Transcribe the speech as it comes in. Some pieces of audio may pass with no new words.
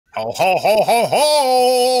Ho, ho, ho, ho,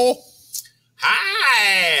 ho!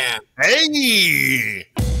 Hi! Hey!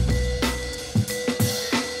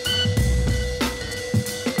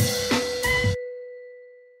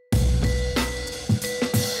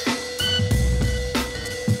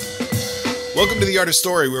 Welcome to The Art of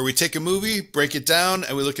Story, where we take a movie, break it down,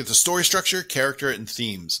 and we look at the story structure, character, and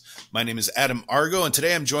themes. My name is Adam Argo, and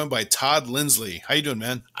today I'm joined by Todd Lindsley. How you doing,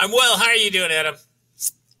 man? I'm well. How are you doing, Adam?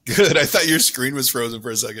 Good. I thought your screen was frozen for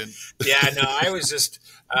a second. Yeah, no, I was just,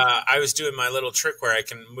 I was doing my little trick where I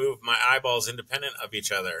can move my eyeballs independent of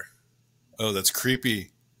each other. Oh, that's creepy.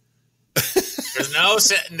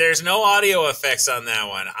 There's no audio effects on that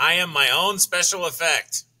one. I am my own special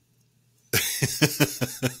effect.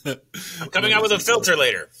 I'm coming out with a filter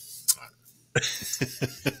later.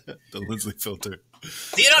 The Lindsley filter.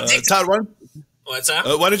 You don't take Todd, what's up?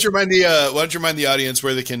 why don't you remind the audience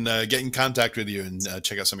where they can get in contact with you and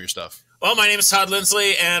check out some of your stuff? Well, my name is Todd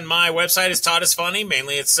Lindsley, and my website is Todd is Funny.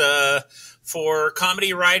 Mainly, it's for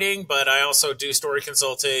comedy writing, but I also do story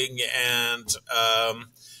consulting and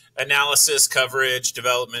analysis, coverage,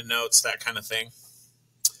 development notes, that kind of thing.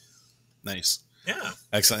 Nice. Yeah.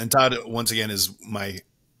 Excellent. And Todd, once again, is my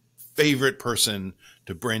favorite person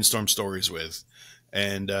to brainstorm stories with.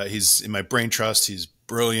 And he's in my brain trust. He's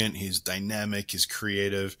brilliant. He's dynamic. He's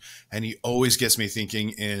creative. And he always gets me thinking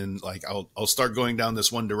in, like, I'll start going down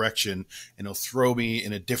this one direction and he'll throw me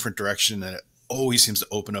in a different direction that always seems to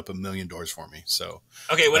open up a million doors for me. So,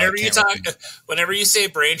 okay. Whenever you say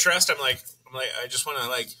brain trust, I'm like, I just want to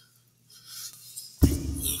like,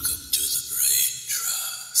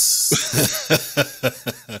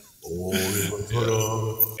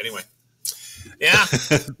 anyway, yeah.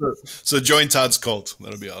 So join Todd's cult.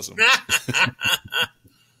 That'll be awesome.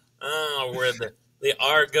 Oh, we're the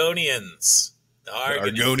Argonians. The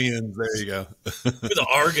Argonians. There you go. We're the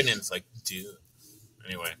Argonans. Like, dude.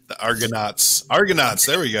 Anyway, the Argonauts. Argonauts.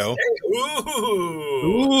 There we go.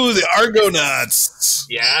 Ooh, the Argonauts.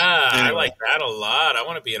 Yeah, anyway. I like that a lot. I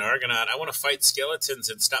want to be an Argonaut. I want to fight skeletons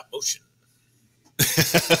in stop motion.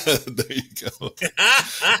 There you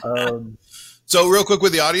go. So real quick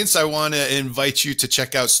with the audience, I want to invite you to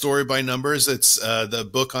check out Story by Numbers. It's the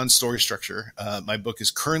book on story structure. My book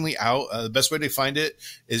is currently out. The best way to find it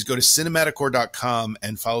is go to cinematicore.com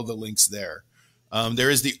and follow the links there.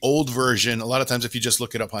 There is the old version. A lot of times if you just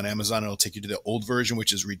look it up on Amazon, it'll take you to the old version,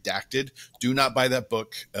 which is redacted. Do not buy that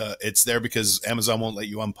book. It's there because Amazon won't let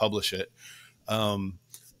you unpublish it.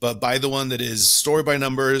 But buy the one that is Story by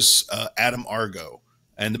Numbers, Adam Argo.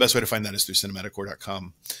 And the best way to find that is through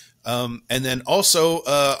cinematicore.com. And then also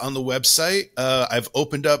on the website, I've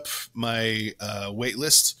opened up my wait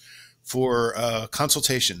list for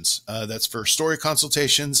consultations. That's for story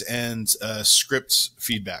consultations and script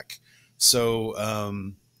feedback. So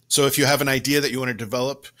if you have an idea that you want to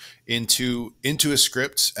develop into a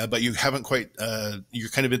script, but you haven't quite, you're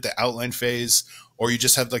kind of at the outline phase, or you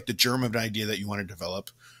just have like the germ of an idea that you want to develop,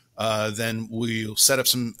 then we'll set up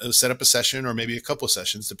a session or maybe a couple of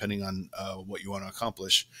sessions, depending on what you want to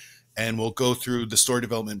accomplish. And we'll go through the story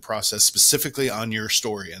development process specifically on your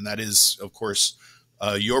story. And that is, of course,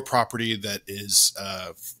 your property that is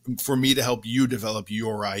for me to help you develop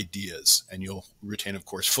your ideas. And you'll retain, of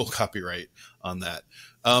course, full copyright on that.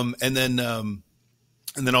 And then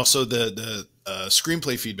also the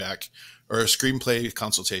screenplay feedback or a screenplay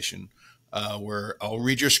consultation. Where I'll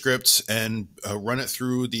read your script and run it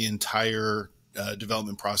through the entire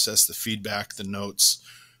development process, the feedback, the notes,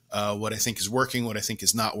 what I think is working, what I think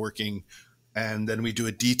is not working. And then we do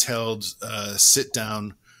a detailed sit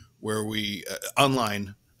down where we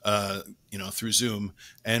online, through Zoom,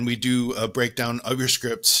 and we do a breakdown of your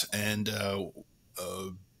script and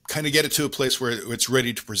kind of get it to a place where it's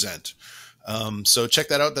ready to present. So check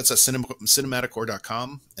that out. That's at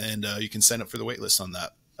cinematicore.com, and you can sign up for the waitlist on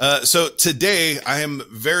that. So today I am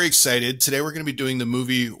very excited. Today we're going to be doing the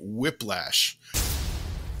movie Whiplash.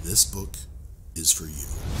 This book is for you.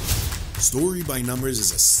 Story by Numbers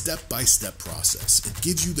is a step-by-step process. It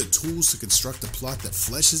gives you the tools to construct a plot that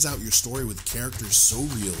fleshes out your story with characters so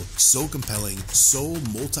real, so compelling, so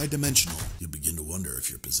multidimensional, you'll begin to wonder if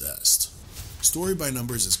you're possessed. Story by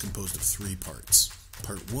Numbers is composed of 3 parts.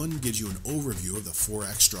 Part 1 gives you an overview of the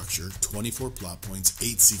 4-act structure, 24 plot points,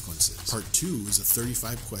 8 sequences. Part 2 is a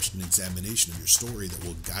 35-question examination of your story that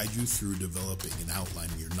will guide you through developing and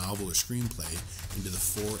outlining your novel or screenplay into the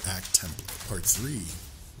 4-act template. Part 3,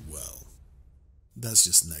 well, that's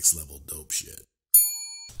just next-level dope shit.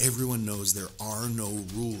 Everyone knows there are no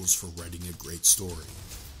rules for writing a great story.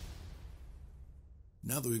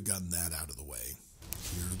 Now that we've gotten that out of the way,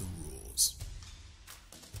 here are the rules.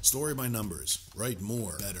 Story by Numbers. Write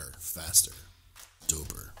more, better, faster,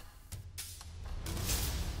 doper.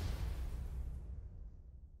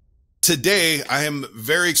 today I am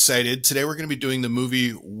very excited. Today we're going to be doing the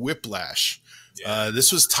movie Whiplash. Yeah.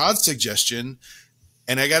 This was Todd's suggestion,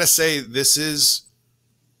 and I got to say this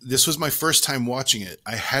was my first time watching it.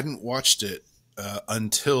 I hadn't watched it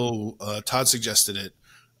until Todd suggested it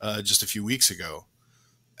just a few weeks ago,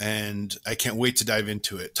 and I can't wait to dive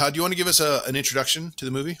into it. Todd, do you want to give us an introduction to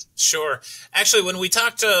the movie? Sure. Actually, when we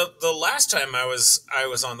talked the last time I was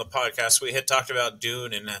on the podcast, we had talked about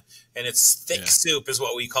Dune, and it's thick soup is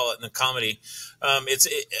what we call it in the comedy.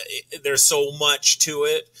 There's so much to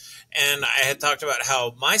it. And I had talked about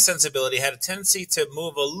how my sensibility had a tendency to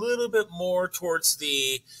move a little bit more towards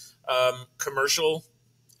the commercial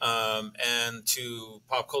and to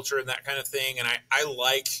pop culture and that kind of thing. And I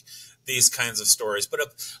like these kinds of stories. But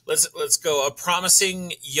let's go. A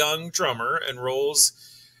promising young drummer enrolls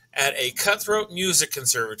at a cutthroat music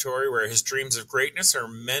conservatory where his dreams of greatness are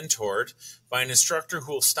mentored by an instructor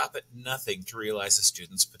who will stop at nothing to realize a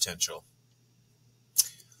student's potential.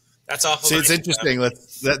 That's awful. See, it's interesting.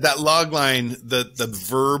 That log line, the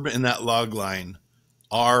verb in that log line,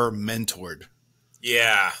 are mentored.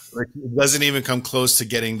 Yeah, like, it doesn't even come close to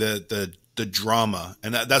getting the drama,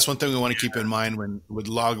 and that's one thing we want to keep in mind with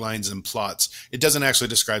log lines and plots. It doesn't actually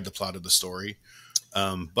describe the plot of the story,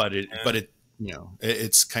 but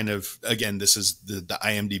it's kind of, again, this is the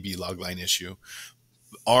IMDb log line issue.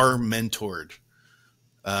 Are mentored.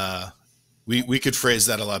 We could phrase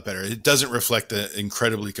that a lot better. It doesn't reflect the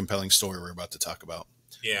incredibly compelling story we're about to talk about.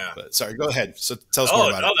 Yeah. But sorry, go ahead. So tell us more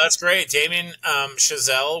about it. Oh, that's great. Damien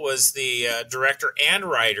Chazelle was the director and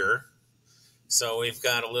writer. So we've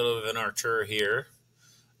got a little bit of an auteur here.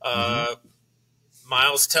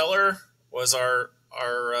 Miles Teller was our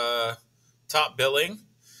top billing.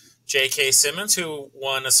 J.K. Simmons, who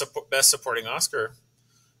won a Best Supporting Oscar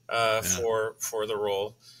for the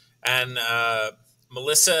role. And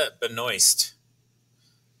Melissa Benoist,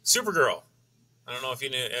 Supergirl. I don't know if you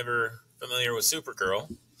ever familiar with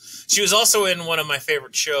Supergirl. She was also in one of my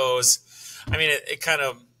favorite shows. I mean, it kind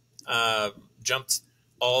of jumped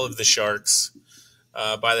all of the sharks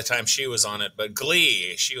by the time she was on it. But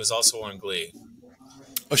Glee, she was also on Glee.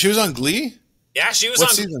 Oh, she was on Glee? Yeah, she was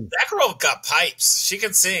what on season? That girl got pipes. She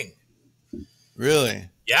can sing. Really?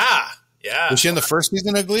 Yeah. Was she in the first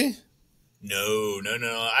season of Glee? No.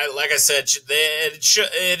 Like I said,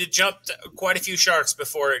 it had jumped quite a few sharks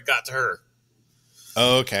before it got to her.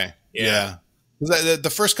 Oh, okay. Yeah.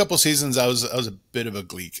 The first couple seasons, I was a bit of a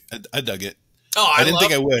gleek. I dug it. Oh, I didn't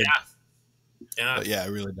think I would. Yeah. But yeah, I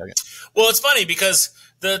really dug it. Well, it's funny because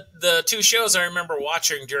the two shows I remember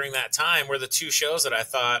watching during that time were the two shows that I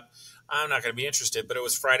thought, I'm not going to be interested, but it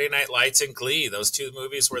was Friday Night Lights and Glee. Those two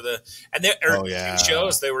movies were two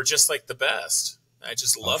shows. They were just like the best. I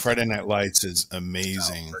just love Friday Night Lights is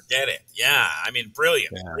amazing. Oh, forget it. Yeah. I mean,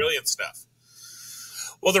 brilliant stuff.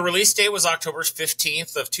 Well, the release date was October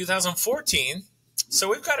 15th of 2014. So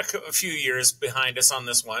we've got a few years behind us on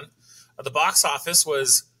this one. The box office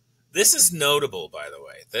this is notable, by the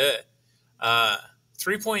way,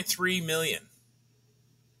 $3.3 million.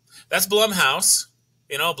 That's Blumhouse.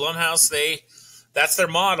 You know, Blumhouse, that's their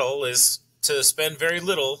model, is to spend very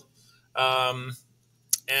little.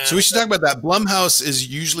 So we should talk about that. Blumhouse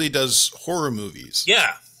usually does horror movies.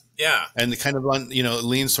 Yeah. And kind of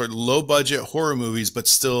leans toward low budget horror movies, but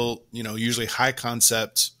still, usually high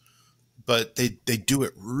concept, but they do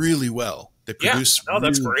it really well. They produce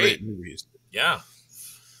that's great movies. Yeah.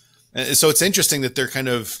 And so it's interesting that they're kind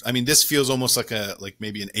of, I mean, this feels almost like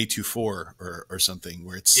maybe an A24 or something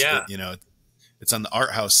where it's, it's on the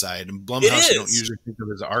art house side, and Blumhouse you don't usually think of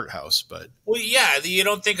as an art house, but. Well, yeah, you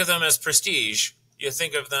don't think of them as prestige. You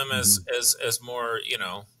think of them as more,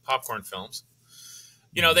 popcorn films.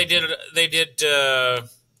 They did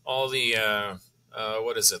all the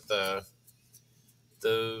what is it, the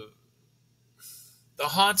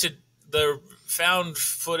found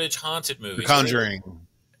footage haunted movies. The Conjuring. Right?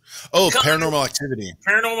 Oh, Paranormal Activity.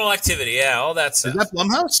 Paranormal Activity, yeah, all that stuff. Is that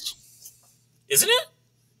Blumhouse? Isn't it?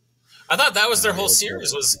 I thought that was their whole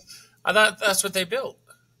series. I thought that's what they built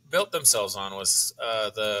themselves on, was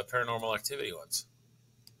the Paranormal Activity ones.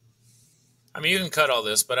 I mean, you can cut all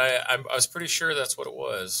this, but I was pretty sure that's what it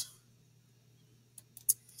was.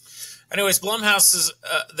 Anyways, Blumhouse is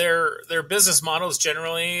their business model is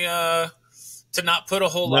generally to not put a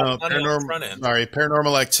whole lot of money on the front end. Sorry,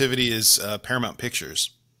 Paranormal Activity is Paramount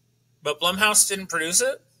Pictures. But Blumhouse didn't produce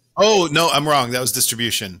it? Oh, no, I'm wrong. That was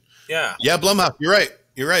distribution. Yeah. Yeah, Blumhouse. You're right.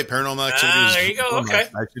 Paranormal Activity. There you go. Blumhouse. Okay.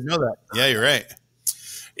 I should know that. Yeah, you're right.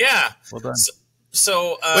 Yeah. Well done.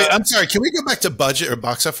 So wait, I'm sorry. Can we go back to budget or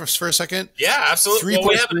box office for a second? Yeah, absolutely.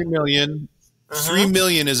 $3.3 million. 3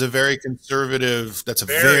 million is a very conservative. That's a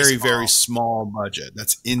very small budget.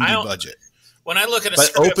 That's indie budget. When I look at a but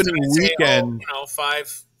script, opening and I say, weekend,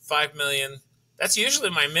 $5 million. That's usually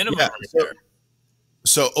my minimum right there.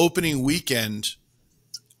 So opening weekend,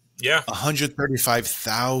 yeah,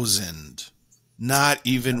 135,000, not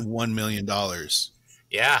even $1 million.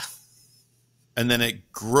 Yeah, and then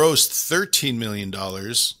it grossed $13 million.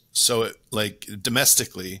 So it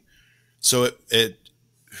domestically, so it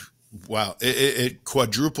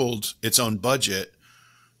quadrupled its own budget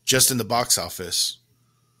just in the box office,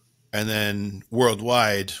 and then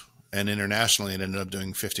worldwide and internationally, it ended up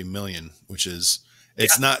doing 50 million, which is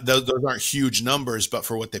not those aren't huge numbers, but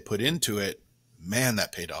for what they put into it, man,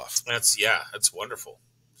 that paid off. That's wonderful.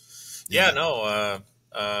 Yeah, no,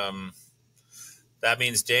 that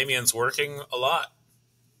means Damien's working a lot.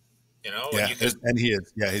 And he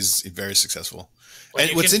is. Yeah, he's very successful.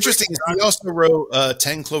 And what's interesting is he also wrote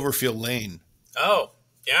 10 Cloverfield Lane. Oh,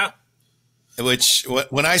 yeah. Which,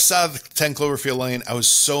 when I saw the 10 Cloverfield Lane, I was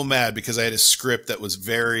so mad because I had a script that was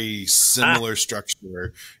very similar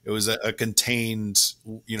structure. It was a contained,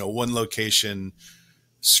 one location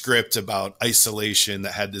script about isolation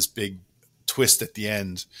that had this big twist at the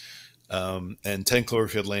end. And 10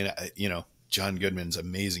 Cloverfield Lane, John Goodman's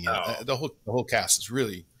amazing. The whole cast is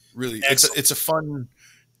really it's a fun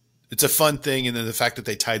thing. And then the fact that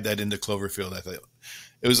they tied that into Cloverfield, I thought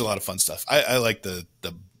it was a lot of fun stuff. I like the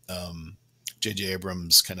J.J.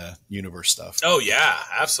 Abrams kind of universe stuff. Oh yeah,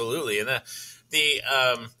 absolutely. And the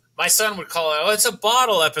my son would call it, "Oh, it's a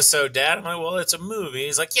bottle episode, Dad." I'm like, "Well, it's a movie."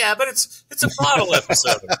 He's like, "Yeah, but it's a bottle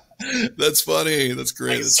episode." That's funny. That's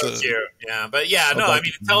great. It's so cute. Yeah, but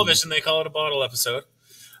in television they call it a bottle episode.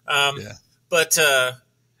 But the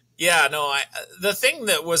thing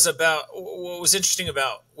that was what was interesting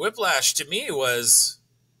about Whiplash to me was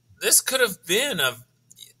this could have been a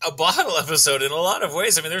bottle episode in a lot of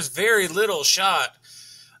ways. I mean, there's very little shot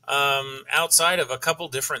outside of a couple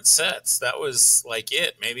different sets. That was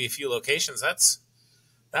it. Maybe a few locations.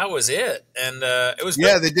 That was it. And it was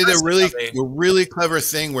they did a really clever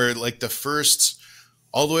thing where the first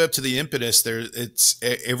all the way up to the impetus there,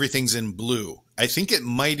 everything's in blue. I think it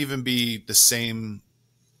might even be the same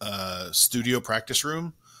studio practice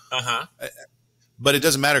room. But it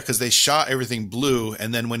doesn't matter because they shot everything blue,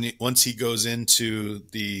 and then once he goes into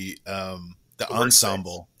the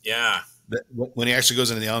ensemble, when he actually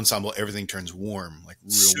goes into the ensemble, everything turns warm,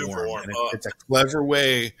 real warm. And it's a clever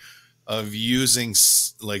way of using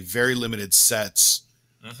very limited sets,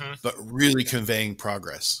 but really conveying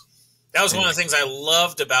progress. That was one of the things I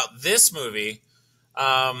loved about this movie,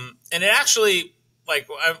 and it actually.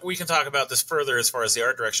 We can talk about this further as far as the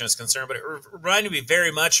art direction is concerned, but it reminded me very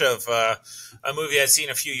much of a movie I'd seen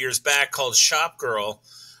a few years back called Shop Girl.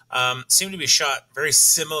 Seemed to be shot very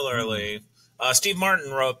similarly. Steve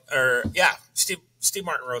Martin wrote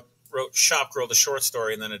Shop Girl, the short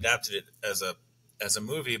story, and then adapted it as a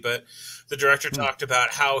movie. But the director talked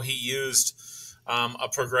about how he used a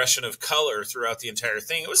progression of color throughout the entire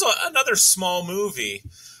thing. It was another small movie,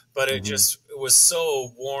 but it was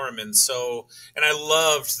so warm and I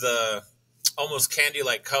loved the almost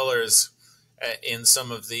candy-like colors in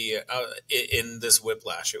some of the in this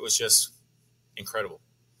Whiplash. It was just incredible.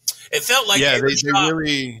 It felt like they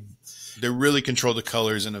really control the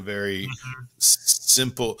colors in a very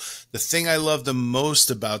simple. The thing I love the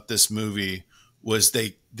most about this movie was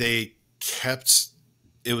they kept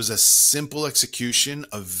it was a simple execution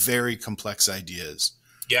of very complex ideas.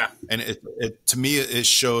 Yeah. And it to me, it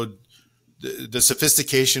showed the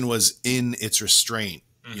sophistication was in its restraint.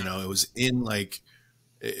 It was in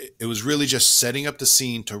it was really just setting up the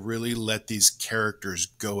scene to really let these characters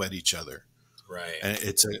go at each other. Right. And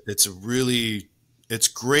it's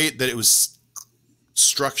great that it was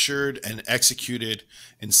structured and executed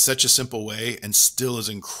in such a simple way and still is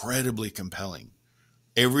incredibly compelling.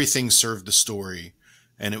 Everything served the story.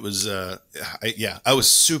 And it was, I was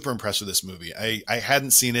super impressed with this movie. I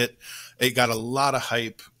hadn't seen it. It got a lot of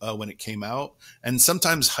hype when it came out. And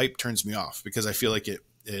sometimes hype turns me off because I feel like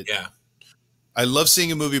I love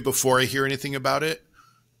seeing a movie before I hear anything about it.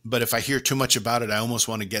 But if I hear too much about it, I almost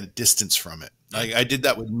want to get a distance from it. I did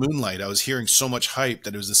that with Moonlight. I was hearing so much hype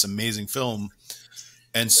that it was this amazing film.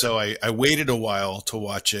 And so I waited a while to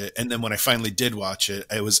watch it. And then when I finally did watch it,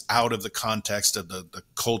 it was out of the context of the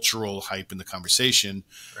cultural hype in the conversation.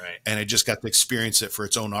 Right. And I just got to experience it for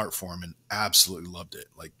its own art form and absolutely loved it.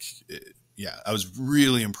 I was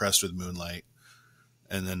really impressed with Moonlight.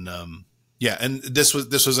 And then, and this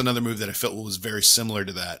was another movie that I felt was very similar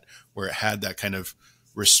to that, where it had that kind of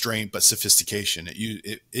restraint, but sophistication.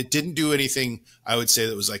 It didn't do anything, I would say,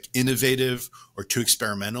 that was like innovative or too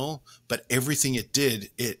experimental, but everything it did,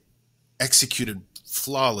 it executed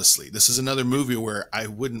flawlessly. This is another movie where I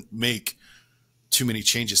wouldn't make too many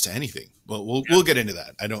changes to anything. Well, we'll get into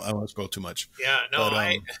that. I don't want to spoil too much. Yeah, no,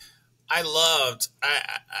 but, I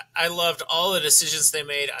loved all the decisions they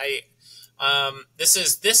made. This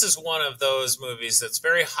is one of those movies that's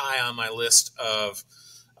very high on my list of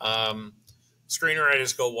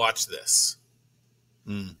screenwriters go watch this.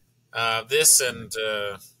 This and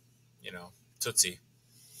Tootsie.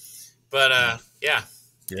 But yeah,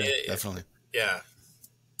 definitely. Yeah,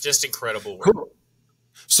 just incredible work. Cool.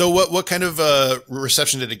 So what kind of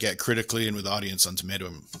reception did it get critically and with audience on Tomato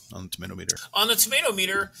Meter? On the Tomato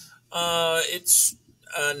Meter, it's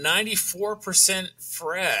 94%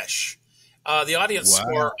 fresh. The audience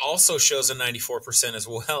score also shows a 94% as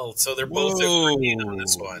well, so they're both agreeing on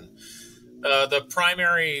this one. The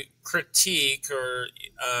primary critique or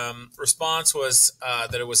response was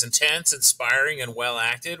that it was intense, inspiring, and well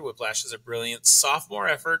acted. Whiplash is a brilliant sophomore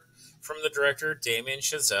effort from the director Damien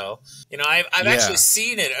Chazelle. I've actually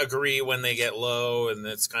seen it agree when they get low and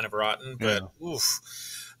it's kind of rotten, but oof.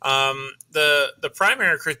 The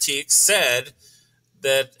primary critique said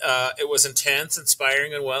that it was intense,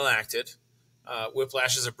 inspiring, and well acted.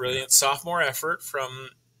 Whiplash is a brilliant sophomore effort from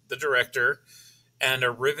the director and a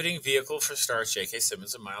riveting vehicle for stars J.K.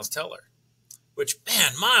 Simmons and Miles Teller. Which,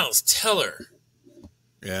 man, Miles Teller.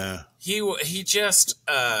 Yeah. He just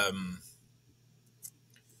I've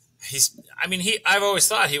always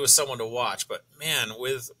thought he was someone to watch, but man,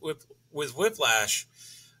 with Whiplash,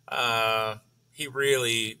 he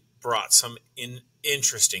really brought some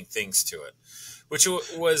interesting things to it, which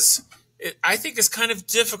was, I think, is kind of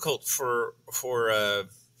difficult for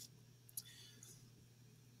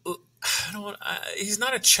he's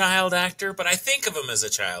not a child actor, but I think of him as a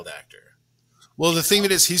child actor. Well, the thing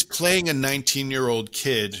is, he's playing a 19-year-old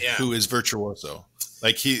kid who is virtuoso.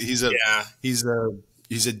 Like he's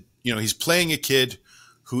playing a kid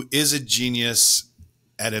who is a genius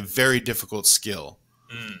at a very difficult skill.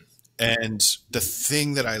 And the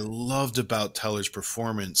thing that I loved about Teller's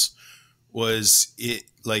performance was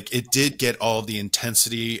it did get all the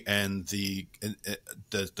intensity and the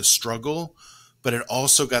struggle, but it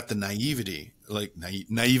also got the naivety,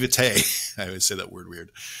 naivete. I always say that word weird.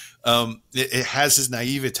 It has his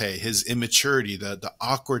naivete, his immaturity, the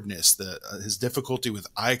awkwardness, his difficulty with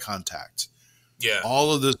eye contact. Yeah.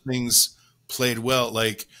 All of those things played well.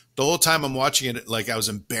 Like the whole time I'm watching it, like I was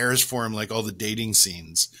embarrassed for him, like all the dating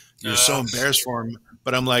scenes. You're so embarrassed for him,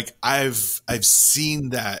 but I'm like, I've seen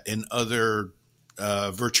that in other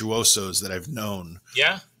virtuosos that I've known.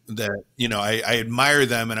 Yeah. That, I admire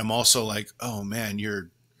them, and I'm also like, oh man,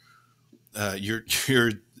 you're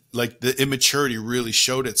like, the immaturity really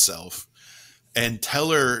showed itself. And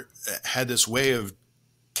Teller had this way of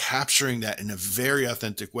capturing that in a very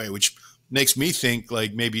authentic way, which makes me think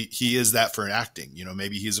like maybe he is that for acting.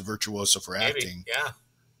 Maybe he's a virtuoso for acting. Yeah.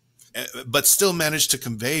 But still managed to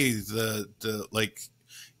convey the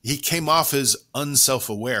he came off as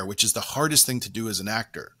unself-aware, which is the hardest thing to do as an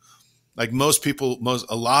actor. Like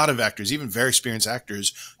a lot of actors, even very experienced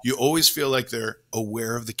actors, you always feel like they're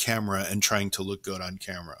aware of the camera and trying to look good on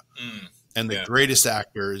camera. And the greatest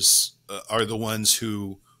actors are the ones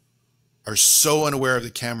who are so unaware of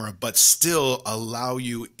the camera, but still allow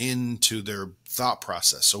you into their thought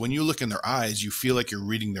process. So when you look in their eyes, you feel like you're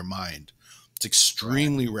reading their mind. It's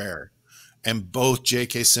extremely rare. And both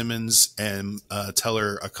J.K. Simmons and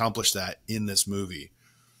Teller accomplished that in this movie.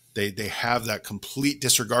 They have that complete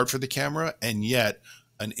disregard for the camera and yet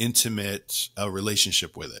an intimate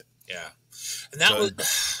relationship with it. Yeah. And that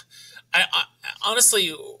was, I honestly,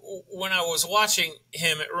 when I was watching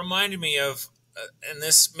him, it reminded me of, and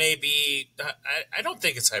this may be, I don't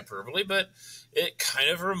think it's hyperbole, but it kind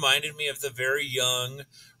of reminded me of the very young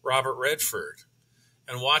Robert Redford.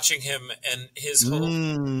 And watching him and his whole,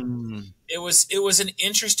 it was an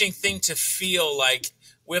interesting thing to feel like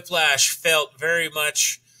Whiplash felt very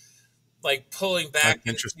much like pulling back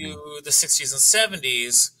into the 60s and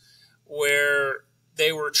 70s, where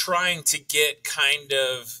they were trying to get kind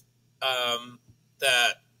of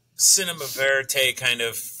that cinema verite kind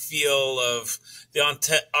of feel of the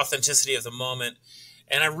authenticity of the moment.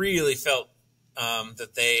 And I really felt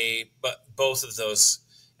that both of those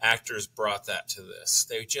actors brought that to this.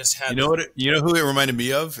 They just had, who it reminded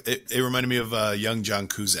me of? It reminded me of young John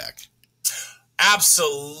Cusack.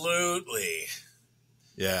 Absolutely.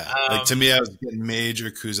 Yeah. Like, to me, I was getting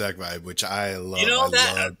major Cusack vibe, which I love.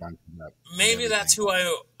 Maybe that's who I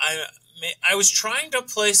was trying to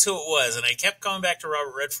place who it was, and I kept going back to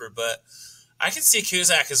Robert Redford, but I can see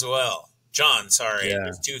Cusack as well. John, sorry. Yeah.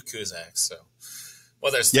 There's two Cusacks, so.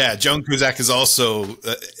 Well, there's Joan Cusack is also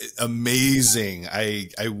amazing. I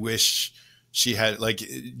wish she had, like,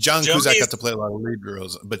 Joan Cusack got to play a lot of lead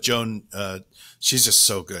roles, but Joan, she's just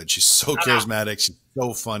so good. She's so charismatic. She's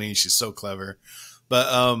so funny. She's so clever.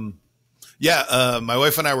 But my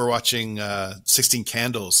wife and I were watching 16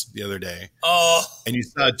 Candles the other day. Oh, and you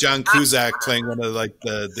saw John Cusack playing one of, like,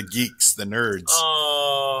 the geeks, the nerds.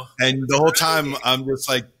 Oh, and the whole time I'm just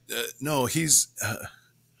like, no, he's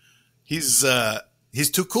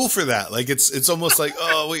too cool for that. Like, it's almost like,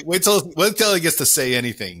 oh, wait till he gets to say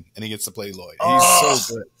anything and he gets to play Lloyd. He's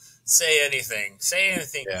so good. Say Anything. Say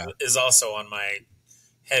Anything is also on my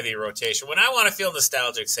heavy rotation. When I want to feel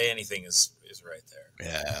nostalgic, Say Anything is right there.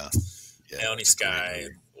 Yeah. Naomi Sky.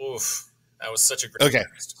 Oof. That was such a great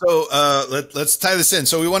cast. So let's tie this in.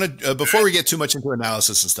 So we want to, before we get too much into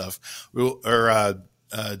analysis and stuff,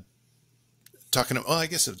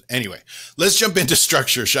 anyway, let's jump into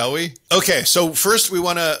structure, shall we? Okay, so first we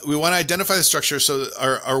want to identify the structure. So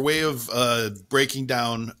our way of breaking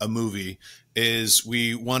down a movie is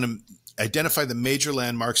we want to identify the major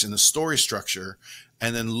landmarks in the story structure,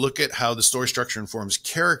 and then look at how the story structure informs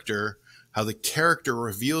character, how the character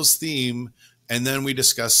reveals theme, and then we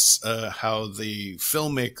discuss how the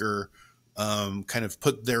filmmaker kind of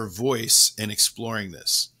put their voice in exploring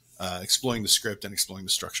this. Exploring the script and exploring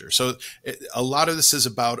the structure. So a lot of this is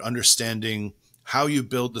about understanding how you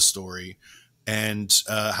build the story, and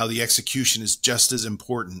how the execution is just as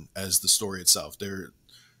important as the story itself.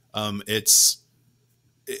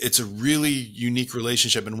 It's a really unique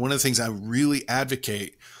relationship. And one of the things I really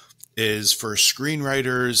advocate is for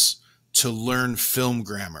screenwriters to learn film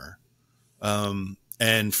grammar.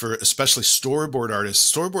 And for especially storyboard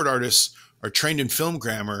artists are trained in film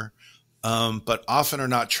grammar, but often are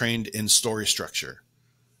not trained in story structure.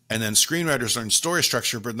 And then screenwriters learn story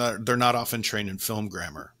structure, but they're not often trained in film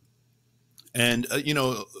grammar. And,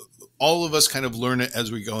 all of us kind of learn it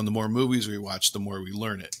as we go. And the more movies we watch, the more we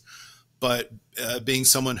learn it. But being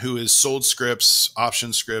someone who has sold scripts,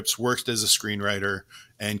 optioned scripts, worked as a screenwriter,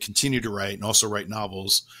 and continued to write, and also write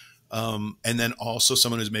novels, and then also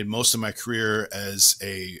someone who's made most of my career as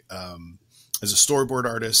a storyboard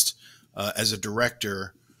artist, as a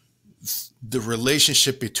director, the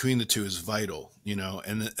relationship between the two is vital,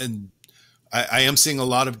 and I am seeing a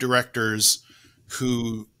lot of directors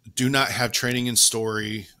who do not have training in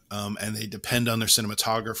story, and they depend on their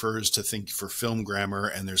cinematographers to think for film grammar.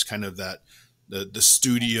 And there's kind of that, the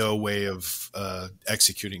studio way of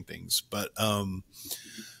executing things. But one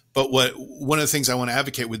of the things I want to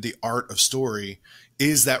advocate with the art of story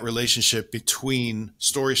is that relationship between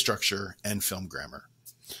story structure and film grammar.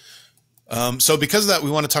 So because of that,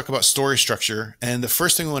 we want to talk about story structure. And the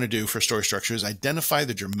first thing we want to do for story structure is identify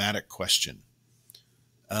the dramatic question.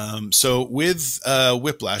 So with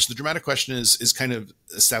Whiplash, the dramatic question is kind of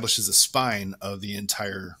establishes the spine of the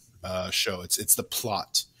entire show. It's the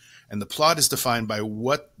plot. And the plot is defined by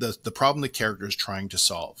what the problem the character is trying to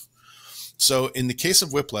solve. So in the case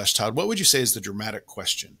of Whiplash, Todd, what would you say is the dramatic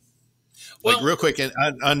question? Well, like, real quick, and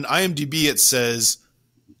on IMDb it says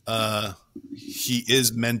he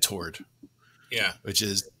is mentored. Yeah. Which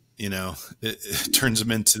is, it turns him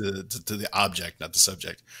into the object, not the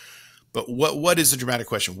subject. But what is the dramatic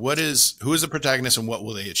question? who is the protagonist, and what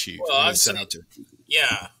will they achieve? Well, I've seen it.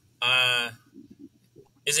 Yeah.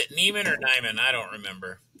 Is it Neiman or Nyman? I don't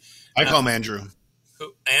remember. I call him Andrew.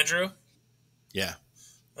 Who? Andrew? Yeah.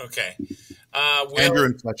 Okay. Andrew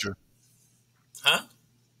and Fletcher. Huh?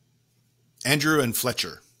 Andrew and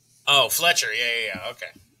Fletcher. Oh, Fletcher. Yeah. Okay.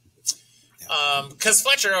 Because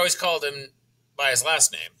Fletcher always called him by his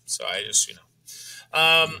last name, so I just,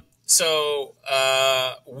 So,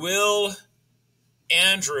 will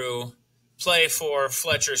Andrew play for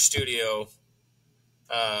Fletcher Studio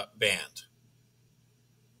band?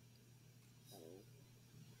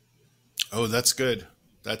 Oh, that's good.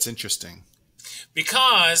 That's interesting.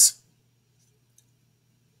 Because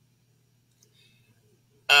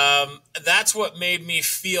that's what made me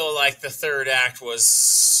feel like the third act was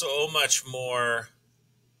so much more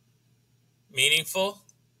meaningful.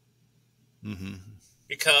 Mm-hmm.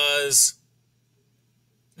 Because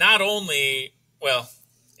not only,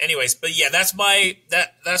 anyways, but yeah, that's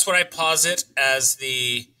what I posit as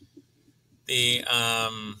the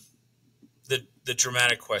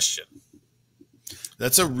dramatic question.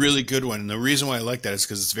 That's a really good one. And the reason why I like that is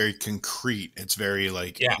because it's very concrete. It's very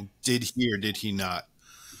did he or did he not?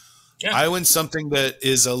 Yeah. I want something that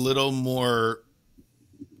is a little more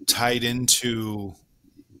tied into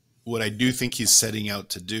what I do think he's setting out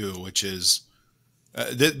to do, which is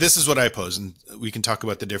This is what I pose, and we can talk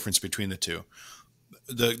about the difference between the two.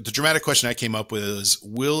 The dramatic question I came up with is,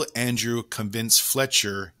 will Andrew convince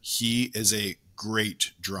Fletcher he is a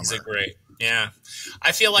great drummer? He's a great, yeah.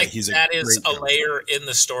 I feel like that is a layer in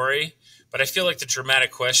the story, but I feel like the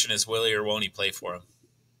dramatic question is, will he or won't he play for him?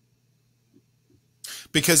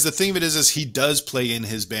 Because the thing of it is he does play in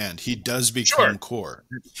his band. He does become core.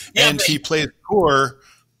 Yeah, and he plays core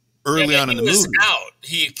early on in the movie. Out.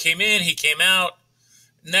 He came in, he came out.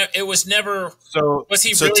 No, it was never. So was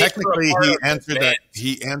he? So really technically, he answered that.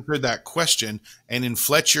 He answered that question. And in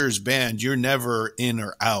Fletcher's band, you're never in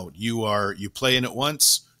or out. You play in it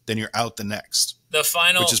once, then you're out the next. The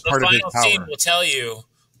final, which is part of his power. scene will tell you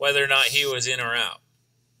whether or not he was in or out.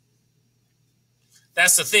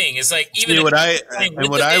 That's the thing. It's like even if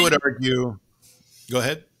I would argue. Go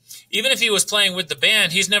ahead. Even if he was playing with the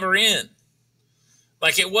band, he's never in.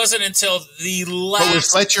 Like it wasn't until the last. But with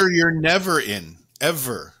Fletcher, you're never in.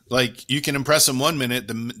 Ever. Like you can impress him 1 minute,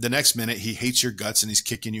 the next minute he hates your guts and he's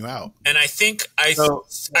kicking you out. And I think I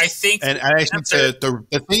think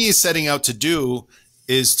the thing he's setting out to do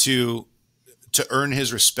is to earn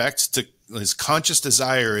his respect. His conscious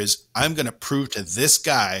desire is, I'm going to prove to this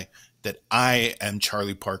guy that I am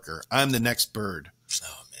Charlie Parker. I'm the next Bird.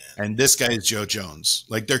 Oh man! And this guy is Joe Jones.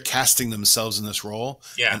 Like they're casting themselves in this role.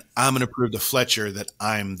 Yeah. And I'm going to prove to Fletcher that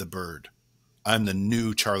I'm the Bird. I'm the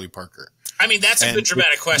new Charlie Parker. I mean, that's a good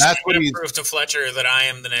dramatic question. I'm going to prove to Fletcher that I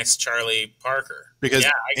am the next Charlie Parker. Because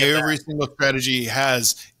every single strategy he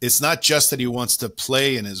has, it's not just that he wants to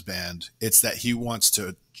play in his band. It's that he wants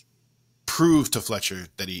to prove to Fletcher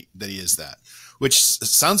that he is that. Which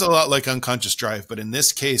sounds a lot like unconscious drive, but in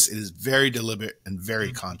this case, it is very deliberate and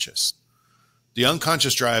very conscious. The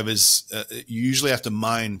unconscious drive is you usually have to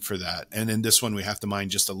mine for that. And in this one, we have to mine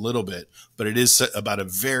just a little bit. But it is about a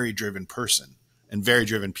very driven person. And very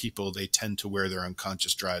driven people, they tend to wear their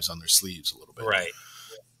unconscious drives on their sleeves a little bit. Right.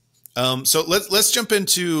 So let's jump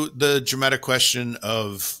into the dramatic question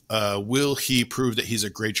of will he prove that he's a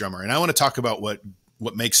great drummer? And I want to talk about what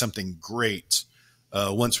makes something great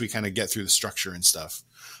once we kind of get through the structure and stuff.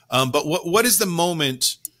 But what is the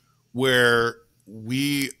moment where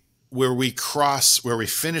we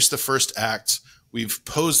finish the first act, we've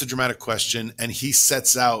posed the dramatic question, and he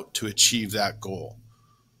sets out to achieve that goal?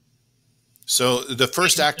 So the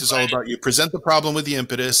first act is all about you present the problem with the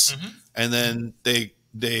impetus, and then they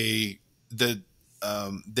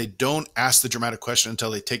don't ask the dramatic question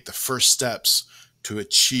until they take the first steps to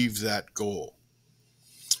achieve that goal.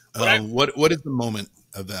 What is the moment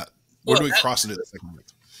of that? Where do we cross into the second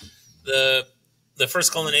moment? The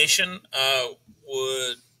first culmination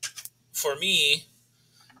would, for me,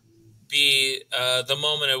 be the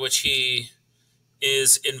moment at which he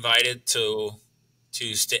is invited to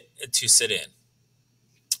sit in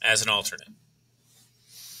as an alternate.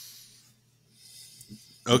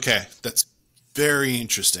 Okay, that's very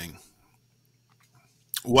interesting.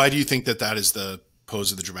 Why do you think that is the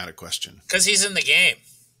pose of the dramatic question? Because he's in the game.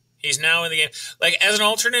 He's now in the game. Like as an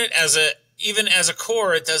alternate, even as a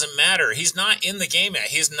core, it doesn't matter. He's not in the game yet.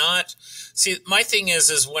 He's not. See, my thing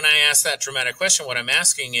is when I ask that dramatic question, what I'm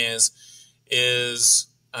asking is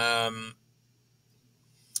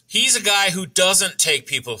he's a guy who doesn't take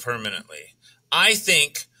people permanently. I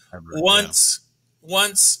think once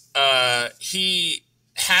he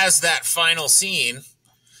has that final scene,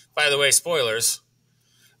 by the way, spoilers,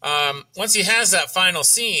 once he has that final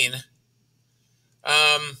scene,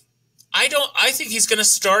 I think he's going to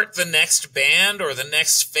start the next band or the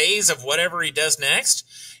next phase of whatever he does next.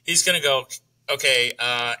 He's going to go, okay,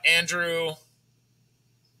 Andrew,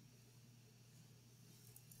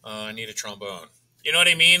 I need a trombone. You know what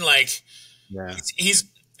I mean? Like, yeah. He's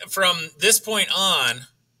from this point on,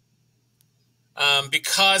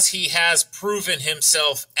 because he has proven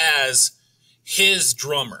himself as his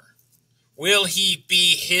drummer. Will he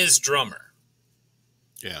be his drummer?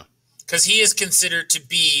 Yeah. Because he is considered to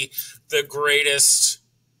be the greatest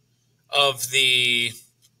of the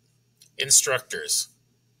instructors,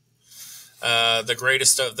 the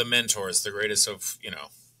greatest of the mentors, the greatest of,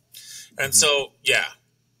 And so, yeah.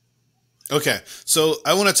 Okay, so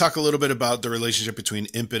I want to talk a little bit about the relationship between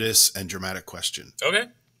impetus and dramatic question. Okay.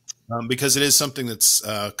 Because it is something that's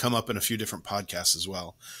come up in a few different podcasts as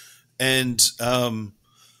well. And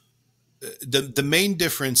the main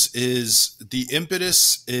difference is the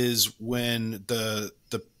impetus is when the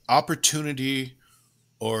opportunity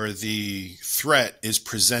or the threat is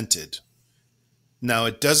presented. Now,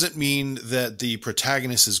 it doesn't mean that the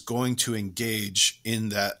protagonist is going to engage in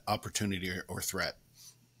that opportunity or threat.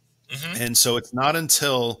 And so it's not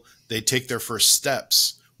until they take their first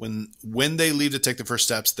steps when they leave to take the first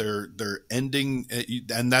steps, they're ending,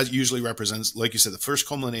 and that usually represents, like you said, the first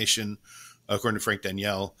culmination, according to Frank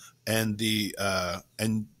Danielle, and the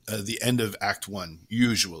end of Act One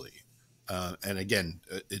usually. And again,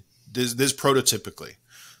 this prototypically.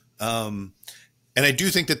 And I do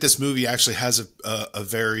think that this movie actually has a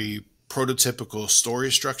very prototypical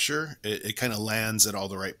story structure. It kind of lands at all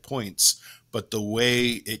the right points, but the way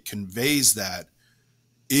it conveys that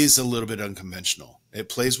is a little bit unconventional. It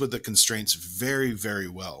plays with the constraints very, very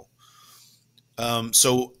well.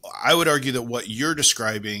 So I would argue that what you're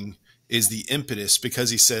describing is the impetus, because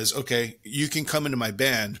he says, okay, you can come into my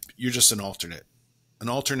band. You're just an alternate. An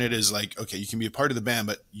alternate is like, okay, you can be a part of the band,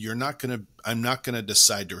 but I'm not going to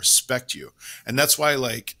decide to respect you. And that's why,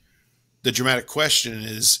 like, the dramatic question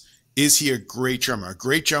is he a great drummer? A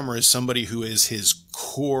great drummer is somebody who is his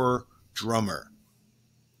core drummer.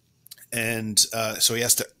 And so he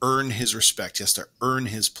has to earn his respect. He has to earn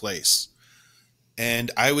his place.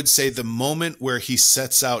 And I would say the moment where he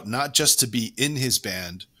sets out not just to be in his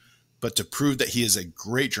band, but to prove that he is a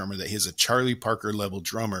great drummer, that he is a Charlie Parker level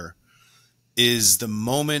drummer, is the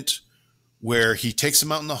moment where he takes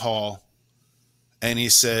him out in the hall and he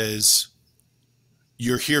says,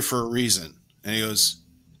 "You're here for a reason." And he goes,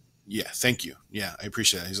 "Yeah, thank you. Yeah, I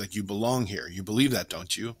appreciate that." He's like, "You belong here. You believe that,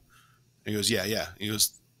 don't you?" And he goes, "Yeah, yeah." He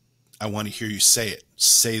goes, "I want to hear you say it.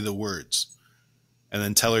 Say the words." And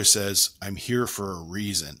then Teller says, "I'm here for a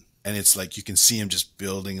reason." And it's like, you can see him just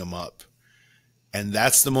building him up. And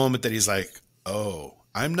that's the moment that he's like, oh,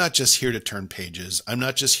 I'm not just here to turn pages. I'm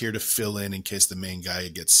not just here to fill in case the main guy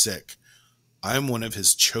gets sick. I'm one of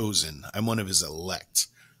his chosen. I'm one of his elect.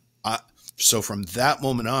 So from that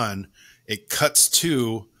moment on, it cuts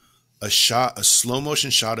to a slow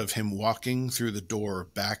motion shot of him walking through the door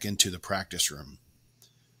back into the practice room.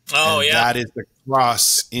 Oh, and that is the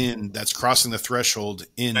that's crossing the threshold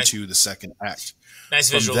into the second act. Nice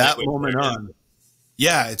visual. From that moment on.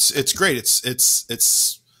 Yeah, it's great.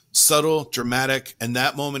 It's subtle, dramatic, and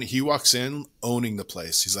that moment he walks in owning the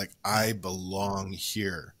place. He's like, I belong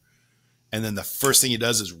here. And then the first thing he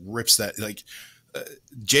does is rips that. Like,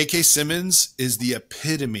 J.K. Simmons is the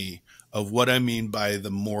epitome of what I mean by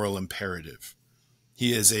the moral imperative.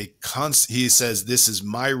 He is he says, this is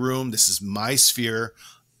my room, this is my sphere,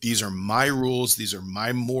 these are my rules, these are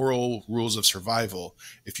my moral rules of survival.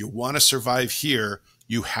 If you want to survive here,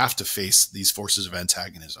 you have to face these forces of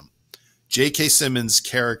antagonism. J.K. Simmons'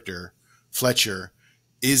 character, Fletcher,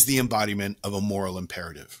 is the embodiment of a moral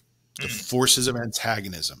imperative, the forces of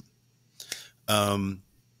antagonism.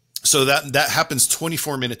 So that happens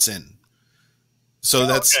 24 minutes in. So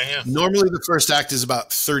normally the first act is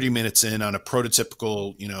about 30 minutes in on a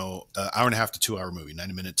prototypical, hour and a half to 2 hour movie,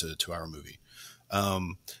 90-minute to 2 hour movie.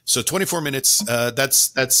 So 24 minutes,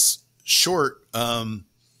 that's short.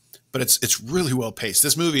 But it's really well paced.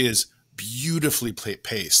 This movie is beautifully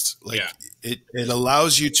paced. Like, it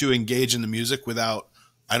allows you to engage in the music without,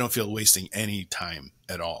 I don't feel, wasting any time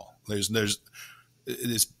at all. It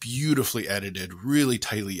is beautifully edited, really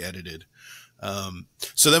tightly edited.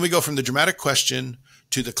 So then we go from the dramatic question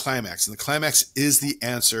to the climax, and the climax is the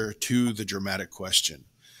answer to the dramatic question.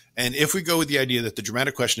 And if we go with the idea that the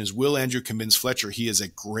dramatic question is, will Andrew convince Fletcher he is a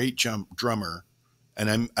great drummer?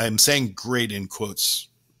 And I'm saying great in quotes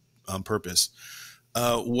on purpose.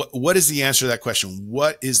 What is the answer to that question?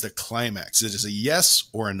 What is the climax? Is it a yes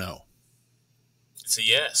or a no? It's a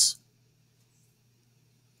yes.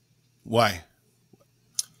 Why?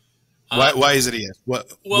 Why is it a yes?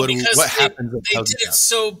 What happens? They did it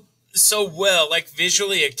so well, like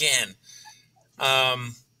visually again.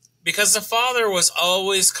 Because the father was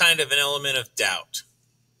always kind of an element of doubt.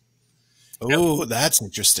 Oh, that's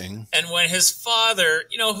interesting. And when his father,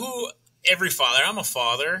 every father, I'm a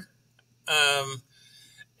father.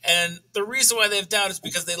 And the reason why they have doubt is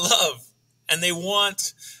because they love and they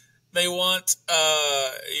want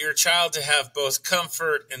your child to have both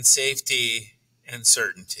comfort and safety and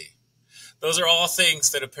certainty. Those are all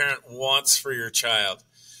things that a parent wants for your child.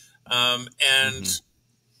 And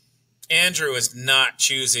Andrew is not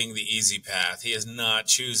choosing the easy path. He is not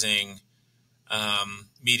choosing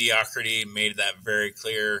mediocrity. Made that very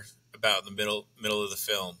clear about the middle of the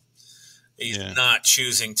film. He's not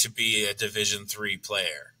choosing to be a Division III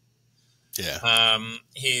player. Yeah.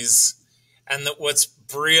 What's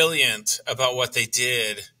brilliant about what they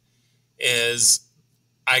did is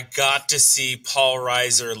I got to see Paul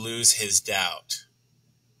Reiser lose his doubt.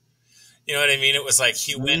 You know what I mean? It was like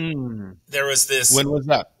he went. There was this. When was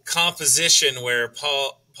that? Composition where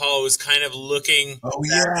Paul was kind of looking at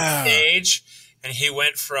the stage, and he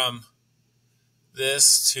went from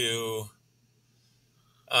this to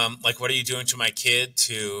like, what are you doing to my kid?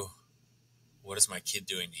 To what is my kid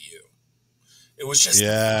doing to you? It was just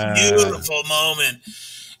a beautiful moment.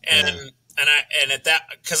 And at that,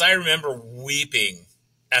 because I remember weeping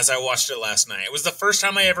as I watched it last night. It was the first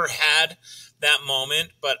time I ever had that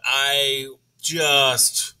moment, but I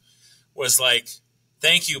just was like,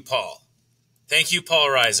 thank you, Paul. Thank you, Paul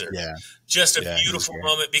Reiser. Yeah. Just a beautiful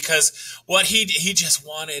moment, because what he just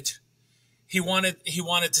wanted, he wanted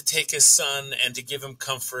to take his son and to give him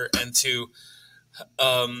comfort and to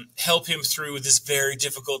help him through this very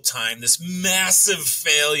difficult time, this massive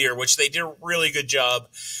failure, which they did a really good job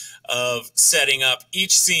of setting up.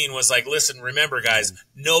 Each scene was like, listen, remember, guys,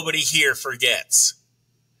 nobody here forgets.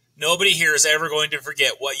 Nobody here is ever going to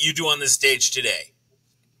forget what you do on this stage today.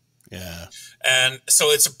 Yeah. And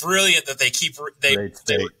so it's brilliant that they keep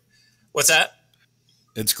what's that?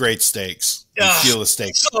 It's great stakes. You feel the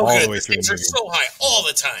stakes so all good. the way through. The stakes are so high all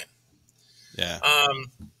the time. Yeah.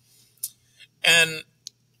 And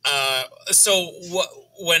so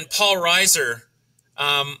when Paul Reiser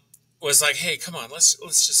was like, "Hey, come on, let's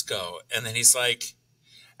just go," and then he's like,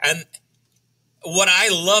 and what I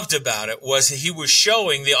loved about it was he was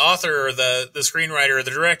showing, the author or the screenwriter or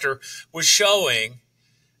the director was showing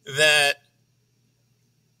that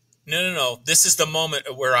no, this is the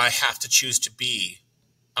moment where I have to choose to be.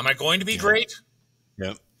 Am I going to be great?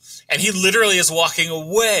 Yep. And he literally is walking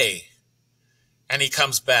away, and he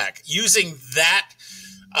comes back using that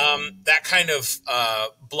that kind of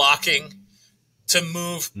blocking to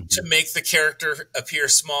move to make the character appear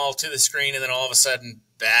small to the screen, and then all of a sudden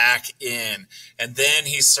back in, and then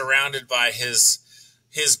he's surrounded by his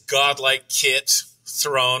godlike kit,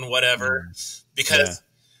 throne, whatever, because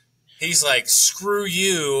he's like, screw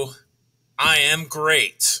you, I am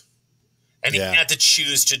great. And he had to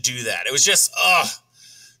choose to do that. It was just,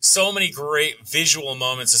 so many great visual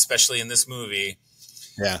moments, especially in this movie.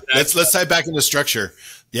 Yeah. Let's tie back into structure.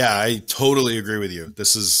 Yeah, I totally agree with you.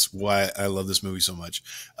 This is why I love this movie so much.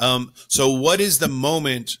 So what is the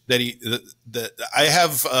moment that I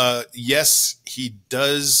have, yes, he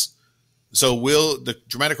does. So the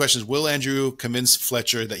dramatic question is, will Andrew convince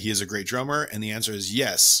Fletcher that he is a great drummer? And the answer is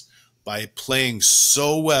yes. By playing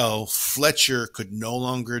so well, Fletcher could no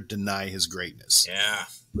longer deny his greatness. Yeah.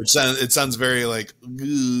 It sounds very like,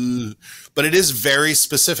 ugh, but it is very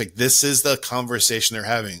specific. This is the conversation they're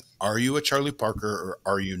having. Are you a Charlie Parker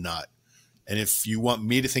or are you not? And if you want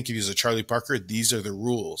me to think of you as a Charlie Parker, these are the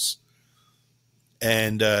rules.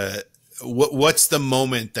 And what's the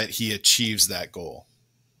moment that he achieves that goal?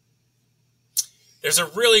 There's a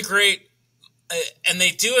really great, and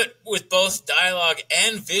they do it with both dialogue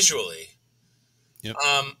and visually. Yep.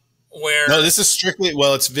 Where no, this is strictly,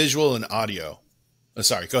 well, it's visual and audio. Oh,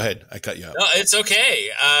 sorry, go ahead. I cut you off. No, it's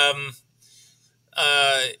okay.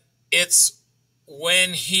 It's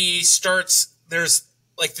when he starts, there's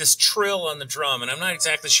like this trill on the drum, and I'm not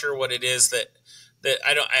exactly sure what it is that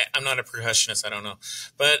I'm not a percussionist. I don't know.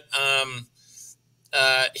 But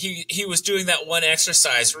he was doing that one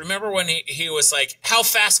exercise. Remember when he was like, how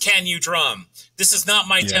fast can you drum? This is not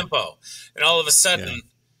my tempo. And all of a sudden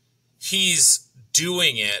he's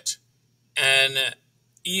doing it. And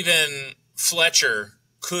even Fletcher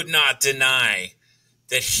could not deny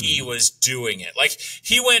that he was doing it. Like,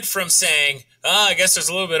 he went from saying, I guess there's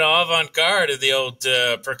a little bit of avant-garde of the old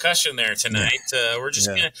percussion there tonight. We're just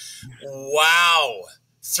going to, wow,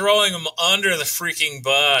 throwing him under the freaking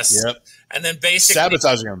bus. Yep. And then basically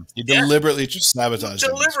sabotaging him. He deliberately just sabotaged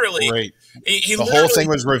him. Deliberately. Great. The whole thing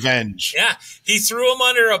was revenge. Yeah. He threw him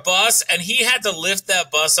under a bus, and he had to lift that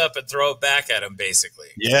bus up and throw it back at him, basically.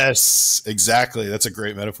 Yes, exactly. That's a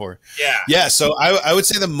great metaphor. Yeah. Yeah. So I would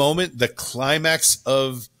say the climax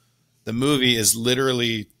of the movie is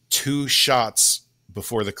literally 2 shots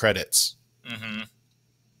before the credits. Mm-hmm.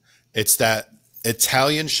 It's that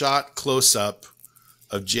Italian shot close up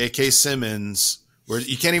of J.K. Simmons, where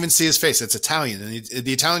you can't even see his face. It's Italian, and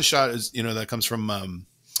the Italian shot is, that comes from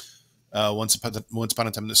Once Upon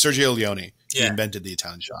a Time. Sergio Leone, he invented the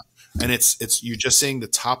Italian shot, and it's you're just seeing the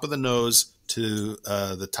top of the nose to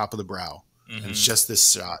the top of the brow, and it's just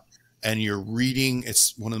this shot, and you're reading.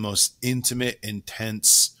 It's one of the most intimate,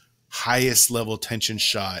 intense, highest level tension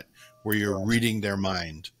shot where you're reading their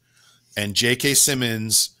mind, and J.K.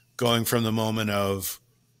 Simmons going from the moment of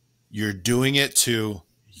you're doing it to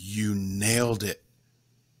you nailed it.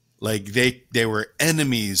 Like they were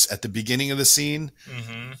enemies at the beginning of the scene.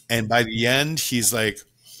 Mm-hmm. And by the end, he's like,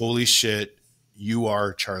 holy shit, you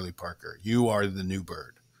are Charlie Parker. You are the new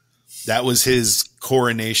bird. That was his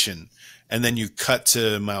coronation. And then you cut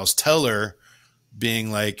to Miles Teller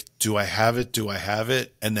being like, do I have it? Do I have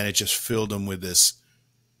it? And then it just filled him with this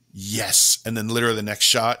yes. And then literally the next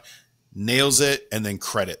shot, nails it, and then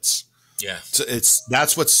credits. Yeah. So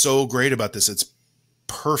that's what's so great about this. It's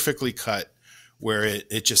perfectly cut where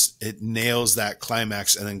it nails that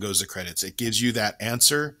climax and then goes to credits. It gives you that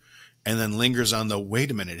answer and then lingers on the,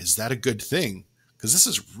 wait a minute, is that a good thing? Because this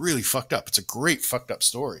is really fucked up. It's a great fucked up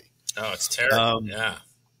story. Oh, it's terrible. Yeah.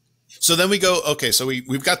 So then we go, okay, so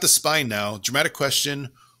we've got the spine now. Dramatic question,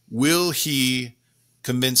 will he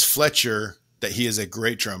convince Fletcher that he is a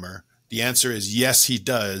great drummer? The answer is yes, he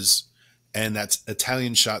does. And that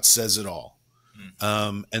Italian shot says it all.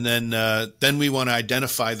 And then we want to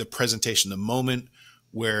identify the presentation, the moment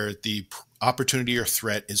where the opportunity or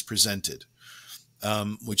threat is presented,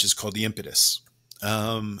 which is called the impetus.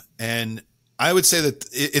 And I would say that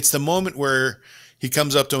it's the moment where he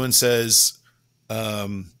comes up to him and says,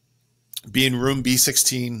 be in room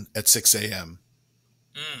B16 at 6 a.m.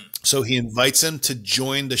 So he invites him to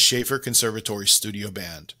join the Schaefer Conservatory studio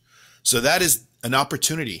band. So that is an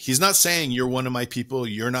opportunity. He's not saying you're one of my people,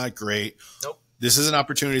 you're not great. Nope. This is an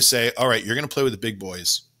opportunity to say, all right, you're going to play with the big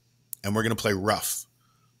boys and we're going to play rough.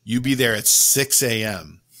 You be there at 6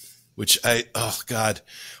 a.m., which oh God,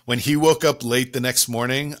 when he woke up late the next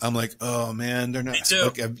morning, I'm like, oh man, they're not. Me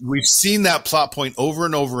too. Like, we've seen that plot point over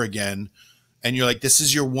and over again. And you're like, this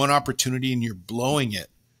is your one opportunity and you're blowing it.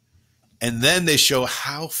 And then they show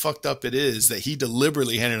how fucked up it is that he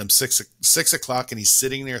deliberately handed him 6 o'clock and he's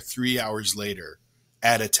sitting there 3 hours later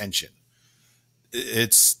at attention.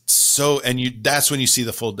 It's so, and that's when you see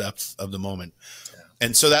the full depth of the moment. Yeah.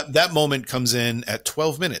 And so that moment comes in at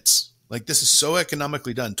 12 minutes. Like, this is so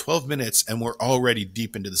economically done, 12 minutes, and we're already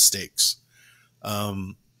deep into the stakes.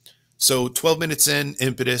 So 12 minutes in,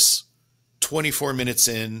 impetus, 24 minutes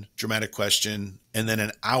in, dramatic question, and then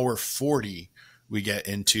an hour 40, we get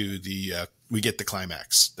into we get the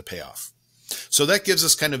climax, the payoff. So that gives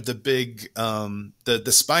us kind of the big, the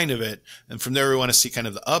spine of it. And from there, we want to see kind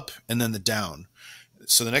of the up and then the down.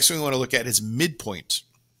 So the next thing we want to look at is midpoint.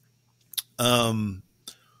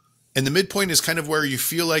 And the midpoint is kind of where you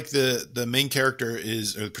feel like the main character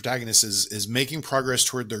is, or the protagonist is making progress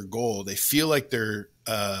toward their goal. They feel like they're,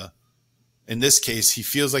 in this case, he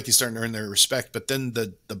feels like he's starting to earn their respect, but then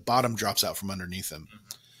the bottom drops out from underneath him.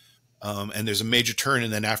 And there's a major turn.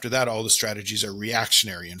 And then after that, all the strategies are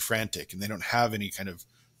reactionary and frantic, and they don't have any kind of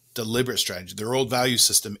deliberate strategy. Their old value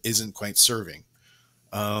system isn't quite serving.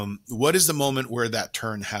 What is the moment where that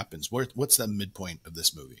turn happens? What's the midpoint of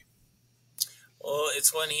this movie? Well,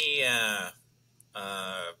 it's when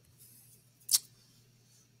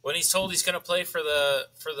he's told he's going to play for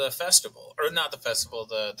the festival, or not the festival,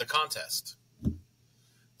 the contest.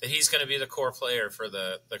 That he's going to be the core player for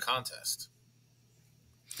the contest.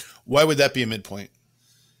 Why would that be a midpoint?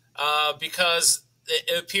 Because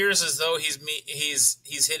it appears as though he's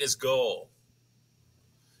hit his goal.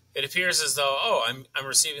 It appears as though, I'm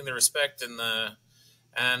receiving the respect and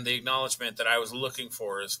the acknowledgement that I was looking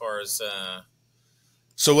for, as far as.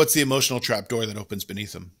 So what's the emotional trapdoor that opens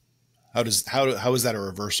beneath him? How is that a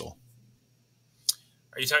reversal?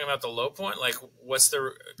 Are you talking about the low point? Like, what's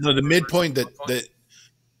the midpoint that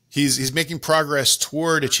he's making progress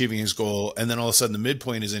toward achieving his goal, and then all of a sudden the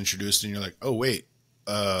midpoint is introduced, and you're like, oh wait,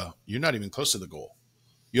 you're not even close to the goal.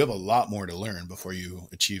 You have a lot more to learn before you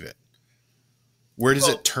achieve it. Where does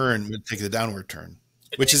it turn? Take the downward turn,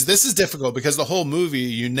 this is difficult because the whole movie,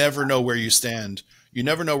 you never know where you stand. You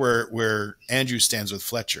never know where Andrew stands with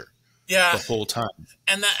Fletcher. Yeah, the whole time.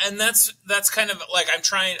 And that's kind of like, I'm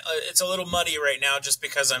trying. It's a little muddy right now, just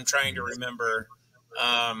because I'm trying to remember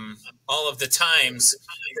all of the times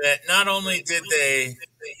that not only did that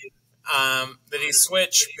he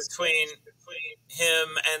switched between him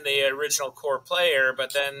and the original core player,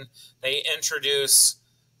 but then they introduce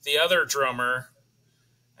the other drummer,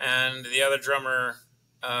 and the other drummer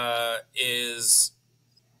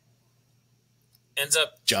ends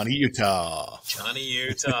up Johnny Utah. Johnny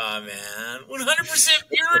Utah, man, 100%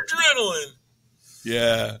 pure adrenaline.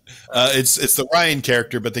 Yeah, it's the Ryan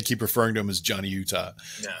character, but they keep referring to him as Johnny Utah.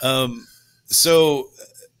 Yeah. So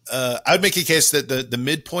I'd make a case that the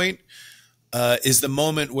midpoint is the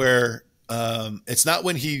moment where it's not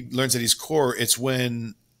when he learns that he's core. It's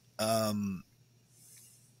when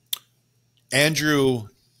Andrew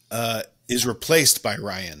is replaced by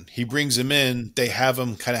Ryan. He brings him in. They have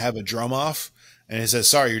him kind of have a drum off, and he says,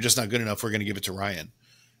 "Sorry, you're just not good enough. We're going to give it to Ryan."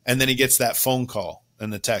 And then he gets that phone call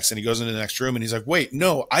and the text, and he goes into the next room, and he's like, "Wait,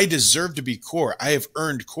 no, I deserve to be core. I have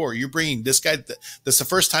earned core. You're bringing this guy." That's the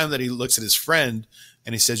first time that he looks at his friend,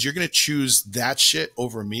 and he says, "You're going to choose that shit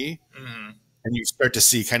over me." Mm-hmm. And you start to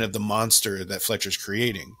see kind of the monster that Fletcher's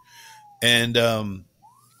creating. And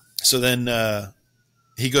so then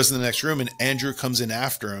he goes to the next room, and Andrew comes in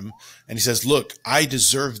after him, and he says, "Look, I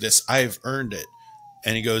deserve this. I've earned it."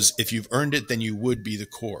 And he goes, "If you've earned it, then you would be the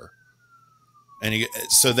core." And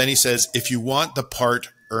so then he says, "If you want the part,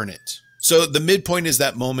 earn it." So the midpoint is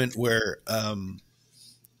that moment where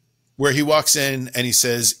he walks in and he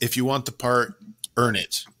says, "If you want the part, earn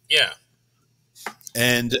it." Yeah.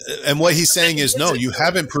 And what he's saying is, no, you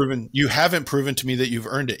haven't proven to me that you've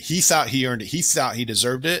earned it. He thought he earned it. He thought he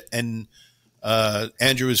deserved it. And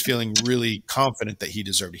Andrew was feeling really confident that he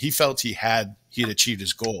deserved it. He felt he had achieved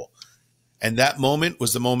his goal. And that moment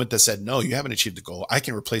was the moment that said, no, you haven't achieved the goal. I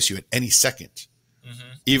can replace you at any second. Mm-hmm.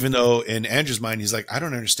 Even though in Andrew's mind, he's like, I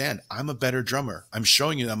don't understand. I'm a better drummer. I'm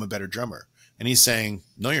showing you that I'm a better drummer. And he's saying,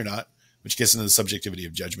 no, you're not, which gets into the subjectivity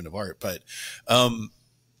of judgment of art. But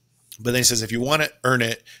then he says, if you want to earn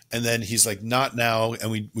it. And then he's like, not now.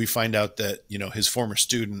 And we find out that, you know, his former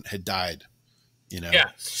student had died, you know,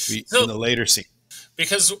 in the later scene.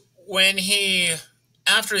 Because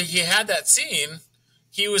after he had that scene,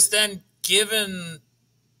 he was then given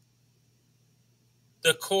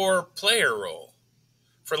the core player role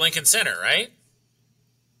for Lincoln Center, right?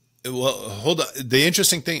 Well, hold on. The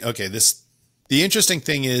interesting thing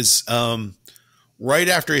is, right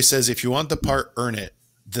after he says, if you want the part, earn it,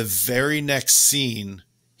 the very next scene,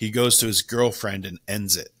 he goes to his girlfriend and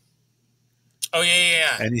ends it. Oh,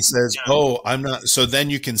 yeah. And he says, oh, I'm not. So then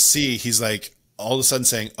you can see he's like all of a sudden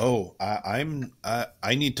saying, oh, I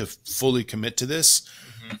need to fully commit to this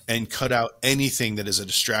and cut out anything that is a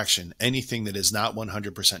distraction, anything that is not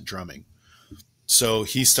 100% drumming. So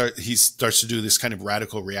he starts to do this kind of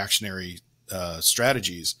radical reactionary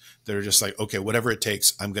strategies that are just like, okay, whatever it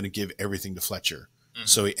takes, I'm going to give everything to Fletcher. Mm-hmm.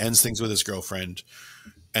 So he ends things with his girlfriend.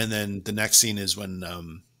 And then the next scene is when,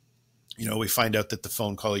 we find out that the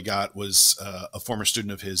phone call he got was a former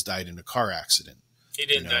student of his died in a car accident. He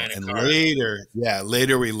didn't die in a car.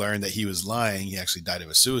 Later we learned that he was lying. He actually died of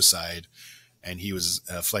a suicide, and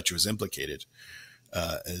Fletcher was implicated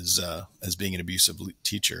as being an abusive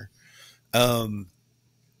teacher.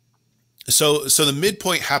 So the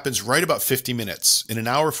midpoint happens right about 50 minutes in an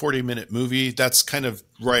hour, 40-minute movie. That's kind of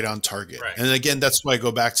right on target. Right. And again, that's why I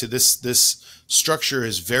go back to this structure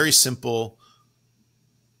is very simple,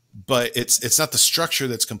 but it's not the structure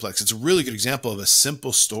that's complex. It's a really good example of a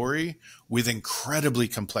simple story with incredibly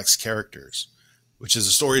complex characters, which is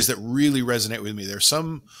the stories that really resonate with me. There's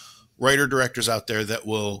some writer directors out there that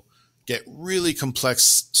will get really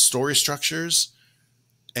complex story structures.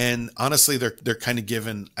 And honestly, they're kind of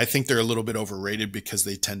given, I think they're a little bit overrated because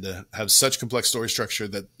they tend to have such complex story structure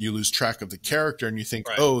that you lose track of the character and you think,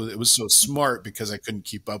 right, oh, it was so smart because I couldn't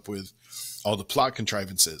keep up with all the plot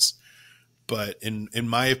contrivances. But in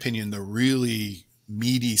my opinion, the really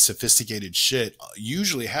meaty, sophisticated shit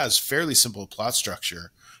usually has fairly simple plot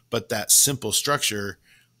structure, but that simple structure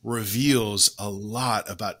reveals a lot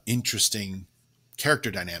about interesting character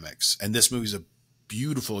dynamics. And this movie is a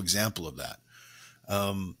beautiful example of that.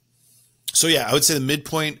 So yeah, I would say the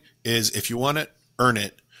midpoint is if you want it, earn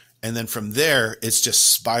it. And then from there, it's just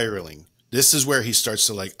spiraling. This is where he starts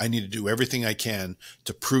to I need to do everything I can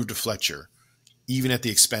to prove to Fletcher, even at the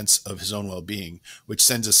expense of his own well-being, which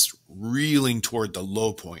sends us reeling toward the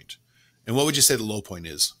low point. And what would you say the low point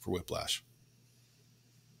is for Whiplash?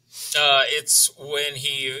 It's when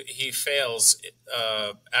he fails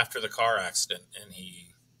after the car accident, and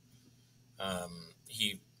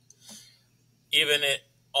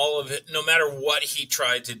all of it, no matter what he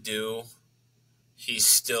tried to do, he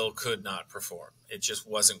still could not perform. It just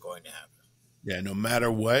wasn't going to happen. Yeah, no matter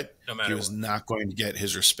what, he was not going to get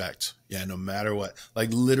his respect. Yeah, no matter what.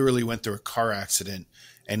 Literally went through a car accident,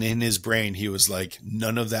 and in his brain, he was like,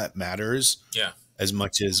 none of that matters. Yeah. As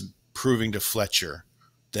much as proving to Fletcher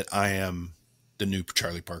that I am the new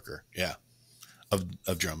Charlie Parker. Yeah,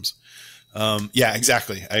 of drums. Yeah,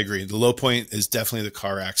 exactly. I agree. The low point is definitely the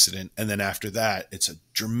car accident. And then after that, it's a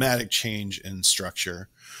dramatic change in structure.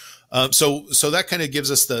 So that kind of gives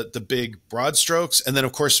us the big broad strokes. And then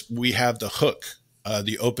of course we have the hook,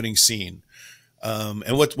 the opening scene.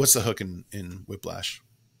 And what's the hook in Whiplash?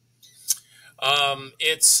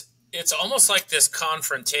 It's almost like this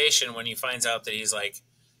confrontation when he finds out that he's like,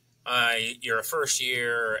 you're a first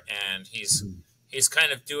year, and he's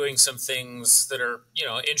kind of doing some things that are,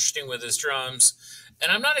 interesting with his drums.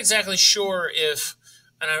 And I'm not exactly sure if,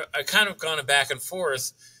 and I kind of gone back and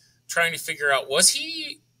forth trying to figure out, was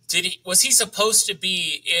he supposed to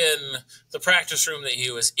be in the practice room that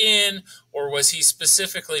he was in, or was he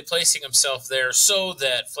specifically placing himself there so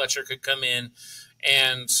that Fletcher could come in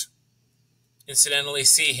and incidentally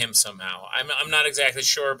see him somehow? I'm not exactly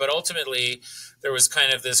sure, but ultimately there was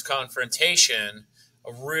kind of this confrontation,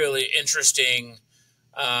 a really interesting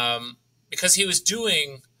because he was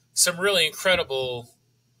doing some really incredible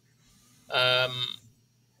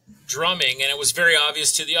drumming, and it was very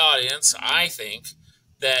obvious to the audience, I think,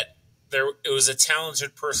 that it was a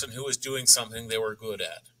talented person who was doing something they were good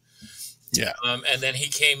at. Yeah. And then he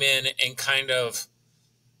came in and kind of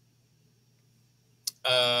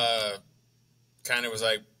was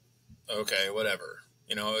like, okay, whatever.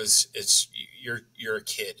 It's you're a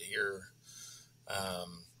kid.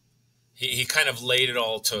 He kind of laid it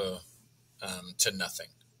all to nothing.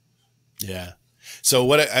 Yeah. So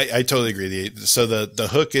what I totally agree. So the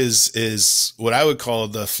hook is what I would call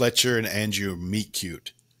the Fletcher and Andrew meet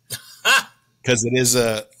cute. Because it is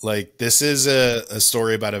this is a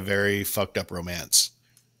story about a very fucked up romance.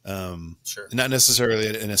 Sure. Not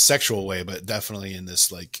necessarily in a sexual way, but definitely in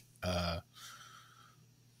this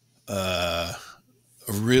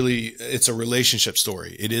really, it's a relationship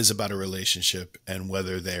story. It is about a relationship and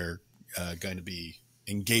whether they're going to be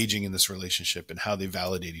engaging in this relationship and how they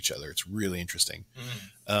validate each other. It's really interesting.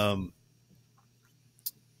 Mm-hmm.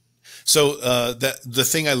 So the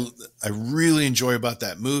thing I really enjoy about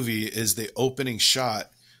that movie is the opening shot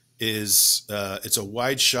is it's a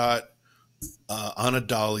wide shot on a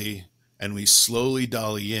dolly, and we slowly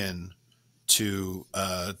dolly in to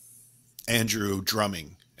Andrew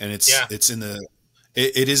drumming, and it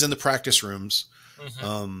is in the practice rooms.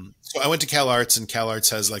 Mm-hmm. So I went to Cal Arts, and Cal Arts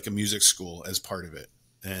has like a music school as part of it,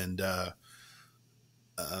 and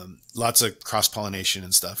lots of cross-pollination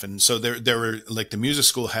and stuff. And so there were like the music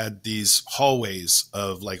school had these hallways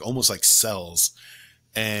of like almost like cells,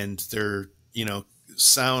 and they're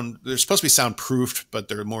supposed to be soundproofed, but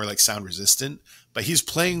they're more like sound resistant. But he's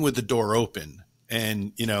playing with the door open,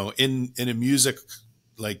 and in a music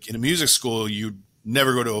school, you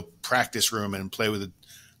never go to a practice room and play with the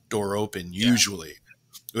door open usually,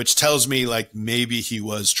 which tells me like maybe he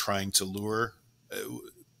was trying to lure.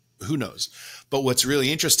 Who knows? But what's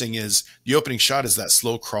really interesting is the opening shot is that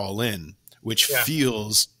slow crawl in, which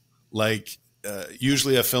feels like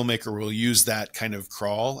usually a filmmaker will use that kind of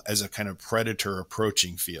crawl as a kind of predator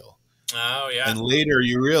approaching feel. Oh, yeah. And later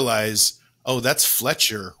you realize, oh, that's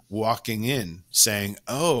Fletcher walking in saying,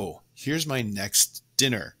 oh, here's my next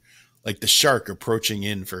dinner, like the shark approaching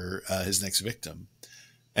in for his next victim.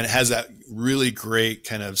 And it has that really great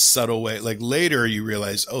kind of subtle way. Like later you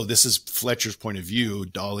realize, oh, this is Fletcher's point of view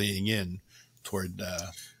dollying in toward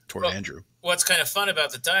Andrew. What's kind of fun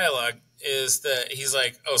about the dialogue is that he's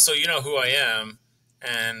like, oh, so you know who I am,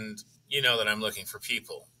 and you know that I'm looking for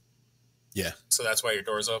people. Yeah. So that's why your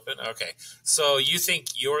door's open? Okay. So you think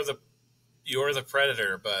you're the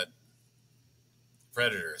predator, but the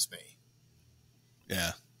predator is me.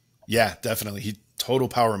 Yeah. Yeah, definitely. Total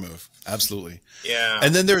power move. Absolutely. Yeah.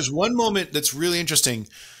 And then there's one moment that's really interesting.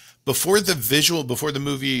 Before the visuals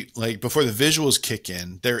kick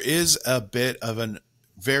in, there is a bit of a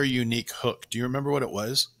very unique hook. Do you remember what it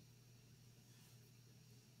was?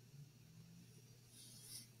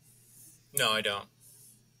 No, I don't.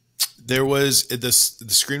 There was the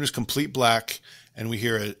screen was complete black, and we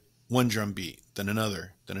hear one drum beat, then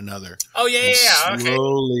another, then another. Oh yeah.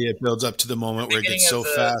 Slowly it builds up to the moment where it gets so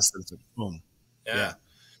fast that it's like boom. Yeah.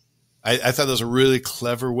 I thought that was a really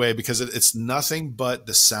clever way, because it's nothing but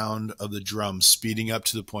the sound of the drums speeding up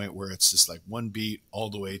to the point where it's just like one beat all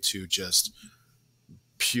the way to just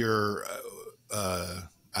pure,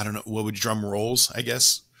 I don't know, what would drum rolls, I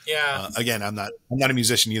guess. Yeah. Again, I'm not a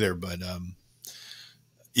musician either, but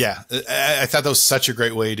yeah, I thought that was such a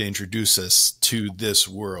great way to introduce us to this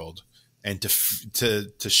world and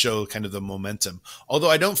to show kind of the momentum. Although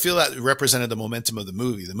I don't feel that represented the momentum of the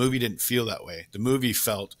movie. The movie didn't feel that way. The movie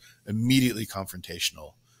felt immediately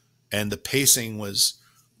confrontational, and the pacing was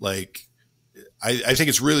like, I think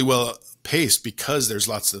it's really well paced because there's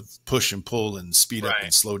lots of push and pull and speed up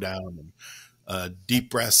and slow down and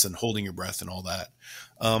deep breaths and holding your breath and all that.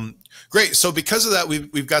 Great. So because of that,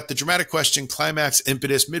 we've got the dramatic question, climax,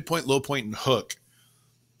 impetus, midpoint, low point, and hook.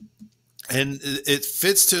 And it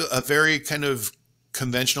fits to a very kind of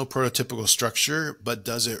conventional prototypical structure, but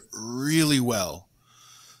does it really well,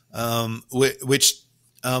 which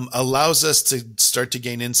allows us to start to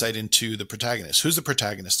gain insight into the protagonist. Who's the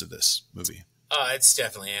protagonist of this movie? It's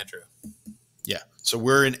definitely Andrew. Yeah. So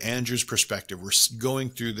we're in Andrew's perspective. We're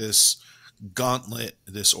going through this gauntlet,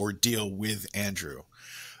 this ordeal with Andrew.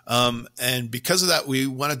 And because of that, we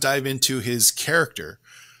want to dive into his character.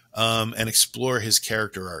 And explore his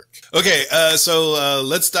character arc. Okay, so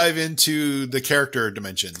let's dive into the character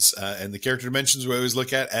dimensions. And the character dimensions we always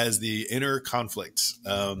look at as the inner conflict.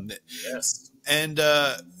 Yes. And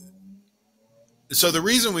so the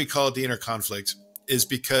reason we call it the inner conflict is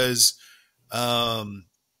because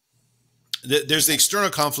there's the external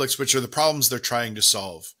conflicts, which are the problems they're trying to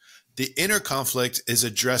solve. The inner conflict is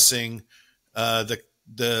addressing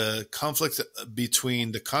the conflict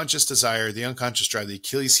between the conscious desire, the unconscious drive, the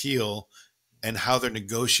Achilles heel, and how they're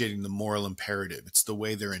negotiating the moral imperative. It's the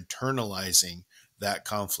way they're internalizing that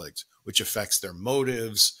conflict, which affects their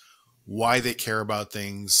motives, why they care about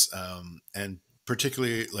things, and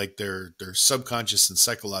particularly like their subconscious and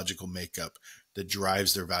psychological makeup that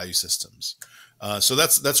drives their value systems. So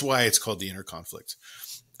that's why it's called the inner conflict.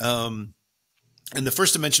 And the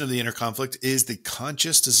first dimension of the inner conflict is the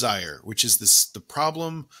conscious desire, which is the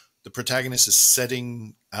problem the protagonist is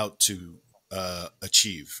setting out to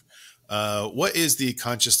achieve. What is the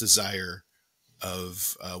conscious desire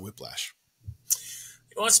of Whiplash?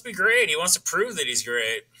 He wants to be great. He wants to prove that he's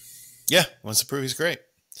great. Yeah, wants to prove he's great.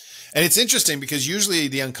 And it's interesting because usually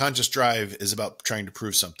the unconscious drive is about trying to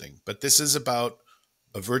prove something, but this is about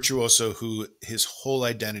a virtuoso who his whole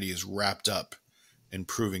identity is wrapped up in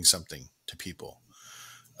proving something to people.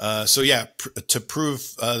 So yeah, to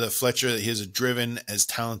prove that Fletcher, that he is driven, as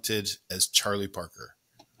talented as Charlie Parker.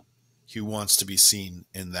 He wants to be seen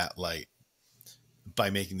in that light by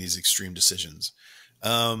making these extreme decisions.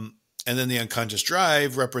 And then the unconscious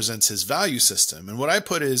drive represents his value system. And what I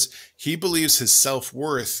put is he believes his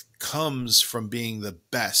self-worth comes from being the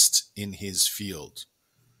best in his field.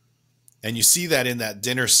 And you see that in that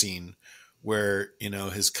dinner scene where,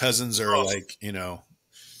 his cousins are like,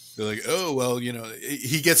 they're like, oh, well,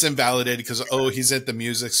 he gets invalidated because, he's at the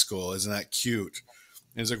music school. Isn't that cute?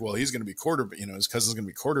 And he's like, well, he's going to be quarterback, his cousin's going to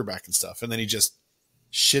be quarterback and stuff. And then he just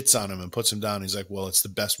shits on him and puts him down. He's like, well, it's the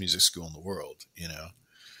best music school in the world,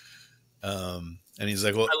 and he's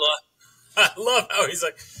like, well, I love how he's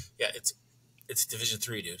like, yeah, it's Division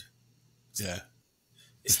III, dude.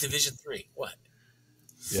 It's Division III. What?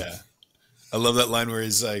 Yeah. I love that line where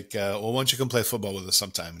he's like, well, why don't you come play football with us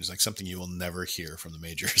sometime? And he's like, something you will never hear from the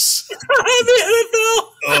majors. The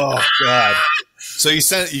NFL. Oh, God. So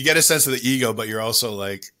you get a sense of the ego, but you're also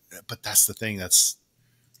like, but that's the thing.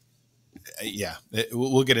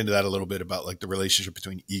 We'll get into that a little bit about like the relationship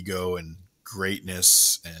between ego and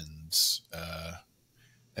greatness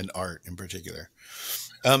and art in particular.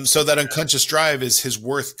 So that unconscious drive is his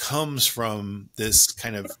worth comes from this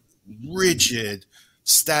kind of rigid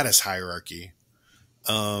status hierarchy.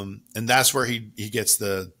 And that's where he gets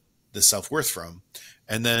the self-worth from.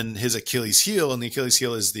 And then his Achilles heel, and the Achilles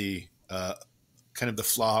heel is the kind of the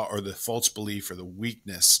flaw or the false belief or the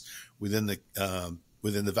weakness within the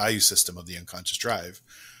value system of the unconscious drive.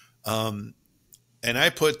 And I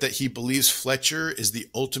put that he believes Fletcher is the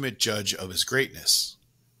ultimate judge of his greatness.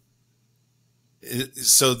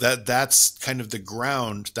 So that's kind of the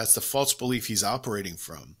ground. That's the false belief he's operating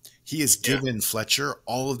from. He has given Fletcher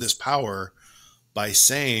all of this power by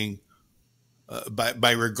saying,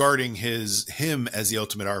 by regarding him as the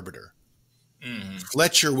ultimate arbiter. Mm-hmm.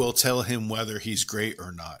 Fletcher will tell him whether he's great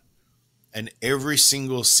or not. And every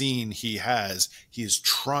single scene he is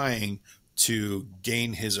trying to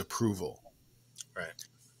gain his approval. Right.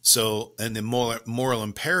 So, and the moral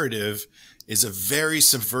imperative is a very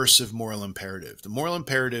subversive moral imperative. The moral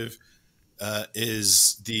imperative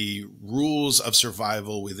is the rules of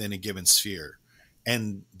survival within a given sphere.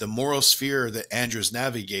 And the moral sphere that Andrew's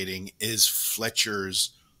navigating is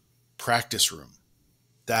Fletcher's practice room.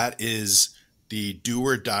 That is the do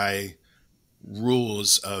or die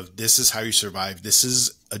rules of this is how you survive. This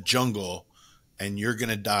is a jungle and you're going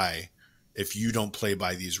to die if you don't play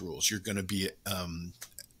by these rules. You're going to be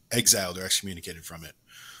exiled or excommunicated from it.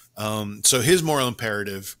 So his moral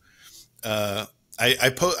imperative, I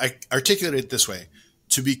articulate it this way: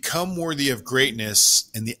 to become worthy of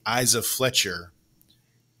greatness in the eyes of Fletcher,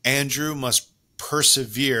 Andrew must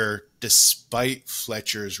persevere despite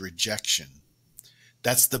Fletcher's rejection.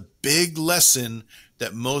 That's the big lesson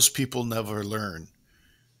that most people never learn,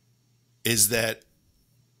 is that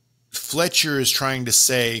Fletcher is trying to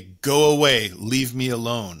say, go away, leave me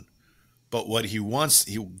alone. But what he wants,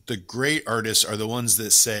 the great artists are the ones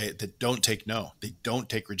that don't take no. They don't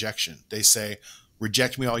take rejection. They say,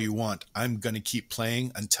 reject me all you want. I'm going to keep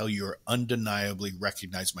playing until you undeniably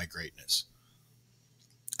recognize my greatness.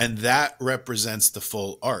 And that represents the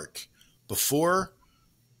full arc. Before,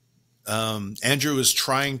 Andrew was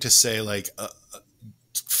trying to say, like,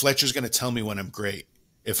 Fletcher's going to tell me when I'm great.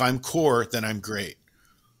 If I'm core, then I'm great.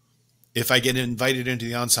 If I get invited into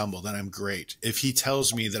the ensemble, then I'm great. If he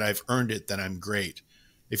tells me that I've earned it, then I'm great.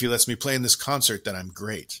 If he lets me play in this concert, then I'm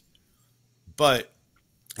great. But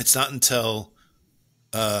it's not until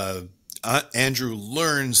Andrew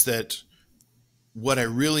learns that what I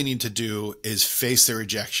really need to do is face the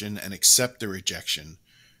rejection and accept the rejection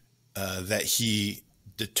that he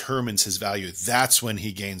determines his value. That's when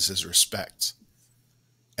he gains his respect.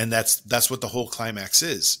 And that's what the whole climax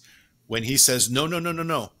is. When he says, no, no, no, no,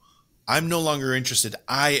 no, I'm no longer interested.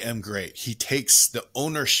 I am great. He takes the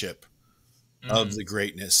ownership of the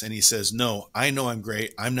greatness. And he says, no, I know I'm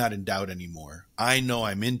great. I'm not in doubt anymore. I know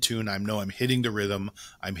I'm in tune. I know I'm hitting the rhythm.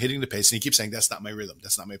 I'm hitting the pace. And he keeps saying, that's not my rhythm.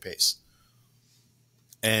 That's not my pace.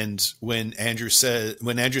 And when Andrew says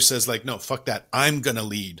like, no, fuck that. I'm going to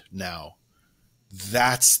lead now.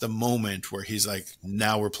 That's the moment where he's like,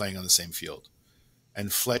 now we're playing on the same field.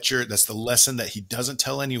 And Fletcher, that's the lesson that he doesn't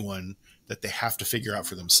tell anyone, that they have to figure out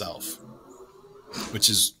for themselves, which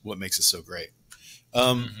is what makes it so great.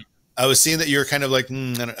 I was seeing that you're kind of like,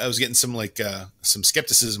 I was getting some some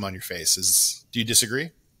skepticism on your face. Do you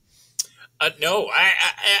disagree? No,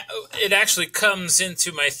 it actually comes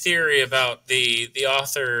into my theory about the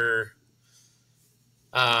author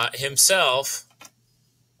himself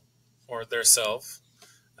or their self.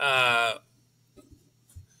 I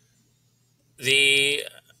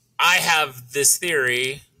have this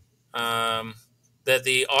theory that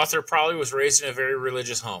the author probably was raised in a very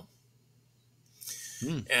religious home.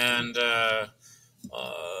 And I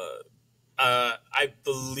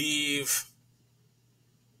believe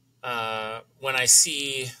when I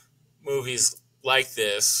see movies like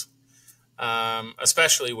this,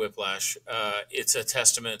 especially Whiplash, it's a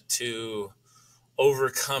testament to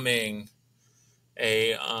overcoming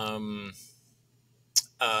a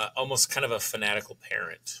almost kind of a fanatical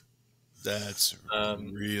parent. That's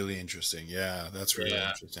really interesting. Yeah, that's really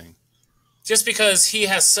interesting. Just because he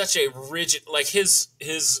has such a rigid, like his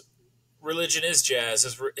religion is jazz.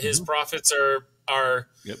 His prophets are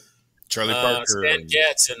Charlie Parker, Stan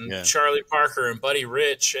Getz and Charlie Parker and Buddy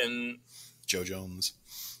Rich and Joe Jones.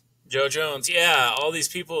 Yeah, all these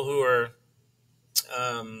people who are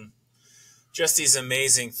just these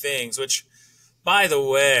amazing things. Which, by the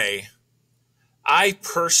way, I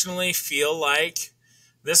personally feel like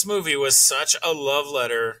this movie was such a love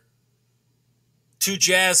letter to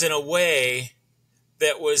jazz in a way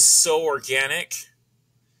that was so organic.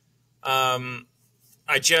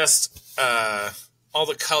 I just, all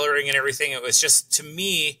the coloring and everything, it was just, to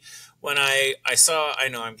me, when I saw, I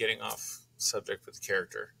know I'm getting off subject with the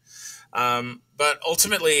character. But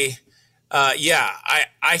ultimately,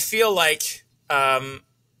 I feel like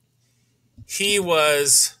he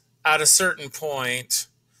was, at a certain point,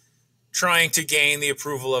 trying to gain the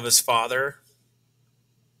approval of his father.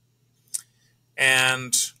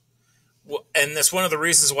 And that's one of the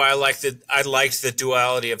reasons why I liked the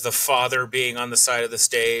duality of the father being on the side of the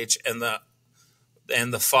stage and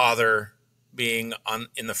the father being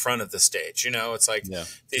in the front of the stage. You know, it's like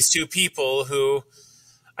these two people who,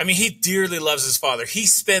 I mean, he dearly loves his father. He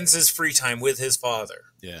spends his free time with his father.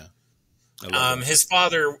 Yeah. His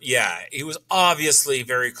father, he was obviously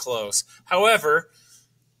very close. However,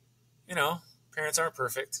 you know, parents aren't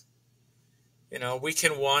perfect. You know, we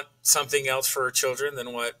can want something else for our children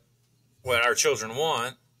than what our children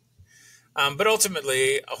want. But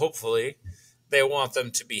ultimately, hopefully, they want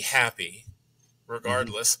them to be happy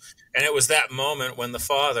regardless. And it was that moment when the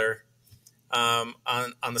father on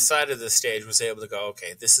the side of the stage was able to go,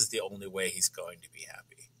 okay, this is the only way he's going to be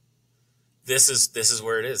happy. This is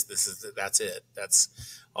where it is. That's it. That's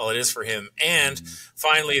all it is for him. And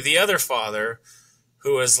finally, the other father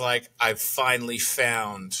who was like, I've finally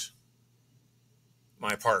found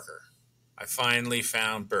my Parker. I finally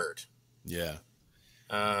found Bird. Yeah.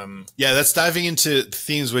 That's diving into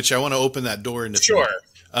themes, which I want to open that door into. Sure.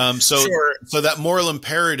 So that moral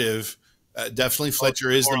imperative, definitely Fletcher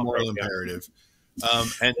is the moral imperative.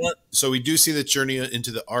 And so we do see the journey into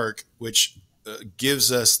the arc, which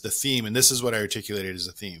gives us the theme. And this is what I articulated as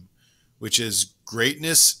a theme, which is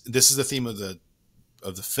greatness. This is the theme of the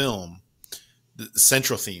film, the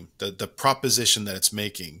central theme, the proposition that it's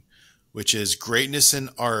making, which is greatness in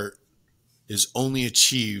art is only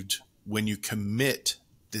achieved when you commit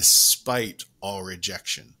despite all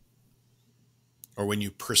rejection, or when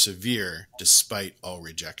you persevere despite all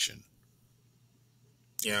rejection.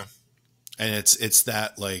 Yeah. And it's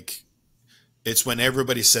that, like, it's when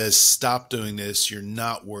everybody says, stop doing this. You're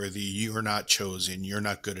not worthy. You're not chosen. You're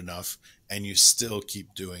not good enough. And you still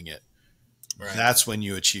keep doing it. Right. That's when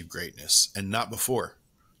you achieve greatness, and not before.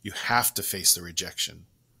 You have to face the rejection.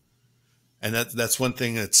 And that's one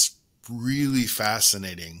thing that's really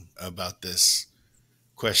fascinating about this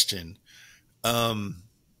question. And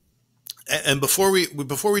before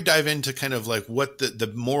we dive into kind of like what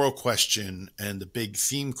the moral question and the big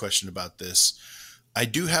theme question about this, I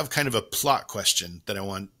do have kind of a plot question that I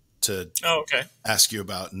want to ask you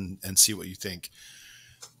about and see what you think.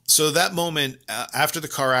 So that moment after the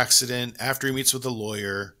car accident, after he meets with the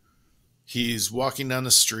lawyer, he's walking down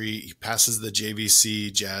the street. He passes the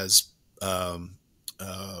JVC Jazz um,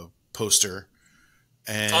 poster,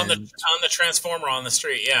 and on the transformer on the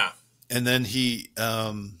street. Yeah, and then he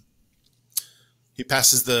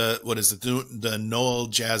passes the Noel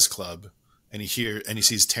Jazz Club, and he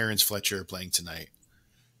sees Terrence Fletcher playing tonight,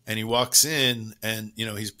 and he walks in, and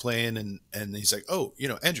he's playing, and he's like, oh,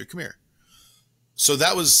 Andrew, come here. So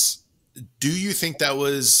do you think that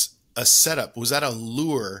was a setup? Was that a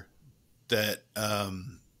lure that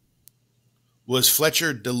was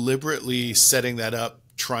Fletcher deliberately setting that up,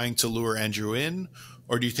 trying to lure Andrew in,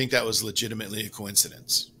 or do you think that was legitimately a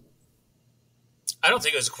coincidence? I don't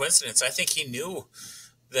think it was a coincidence. I think he knew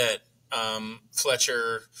that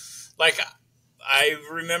Fletcher, like, I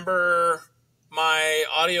remember my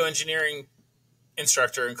audio engineering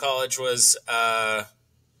instructor in college was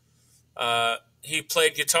he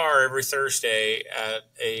played guitar every Thursday at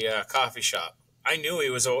a coffee shop. I knew he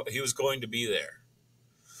was going to be there.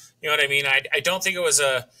 You know what I mean? I don't think it was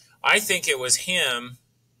I think it was him,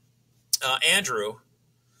 Andrew,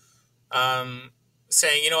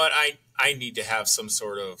 saying, you know what, I need to have some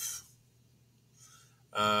sort of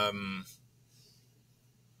an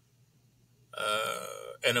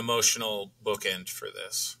emotional bookend for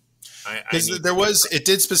this. It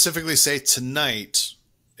did specifically say tonight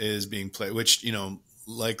is being played, which,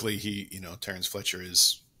 likely Terrence Fletcher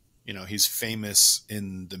is, he's famous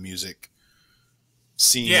in the music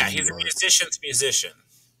scene. Yeah, he's a musician's musician.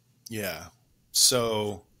 Yeah.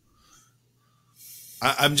 So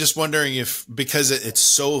I'm just wondering if, because it's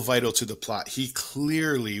so vital to the plot, he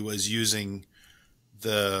clearly was using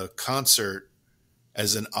the concert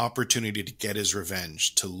as an opportunity to get his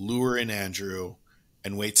revenge, to lure in Andrew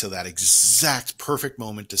and wait till that exact perfect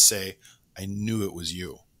moment to say, I knew it was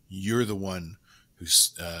you. You're the one who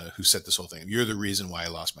set this whole thing. You're the reason why I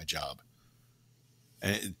lost my job.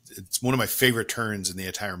 And it's one of my favorite turns in the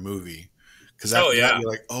entire movie. Because after that,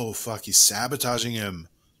 you're like, oh, fuck, he's sabotaging him.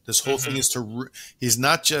 This whole thing is he's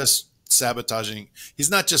not just sabotaging.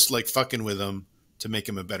 He's not just like fucking with him to make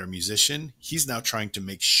him a better musician. He's now trying to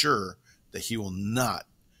make sure that he will not,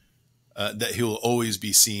 that he will always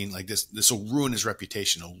be seen like this. This will ruin his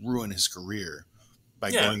reputation. It'll ruin his career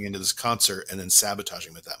by going into this concert and then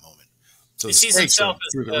sabotaging him at that moment. So he sees himself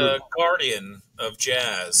as the guardian of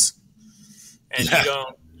jazz, and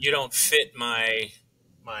you don't fit my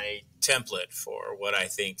template for what I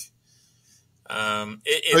think.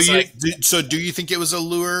 So do you think it was a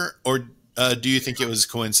lure, or do you think it was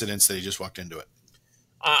coincidence that he just walked into it?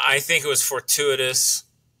 I think it was fortuitous.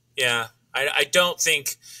 Yeah. I don't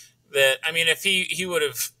think that, I mean, if he would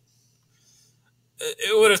have,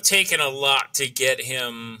 it would have taken a lot to get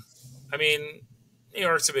him. I mean, New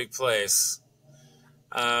York's a big place.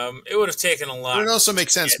 It would have taken a lot. But it also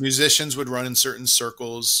makes sense. Musicians would run in certain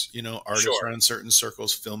circles, artists run in certain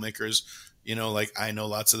circles, filmmakers, like I know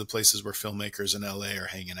lots of the places where filmmakers in LA are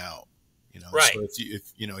hanging out, right. So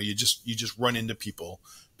if you just run into people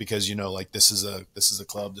because, like this is a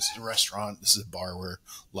club, this is a restaurant, this is a bar where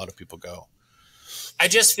a lot of people go. I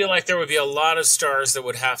just feel like there would be a lot of stars that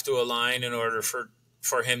would have to align in order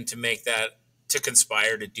for him to make that, to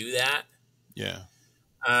conspire to do that. Yeah.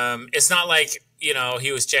 It's not like,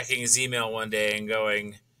 he was checking his email one day and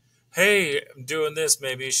going, hey, I'm doing this.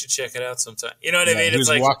 Maybe you should check it out sometime. You know what I mean? He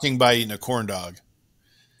was walking by eating a corn dog.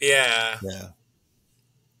 Yeah. Yeah.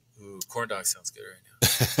 Ooh, corn dog sounds good right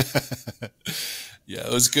now. Yeah,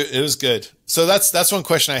 it was good. It was good. So that's one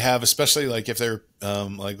question I have, especially like if they're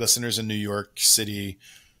like listeners in New York City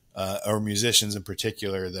or musicians in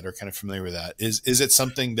particular that are kind of familiar with that. Is it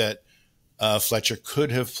something that Fletcher could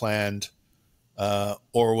have planned,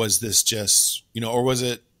 or was this just, or was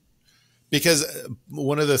it, because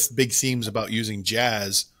one of the big themes about using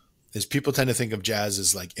jazz is people tend to think of jazz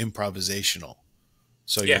as like improvisational.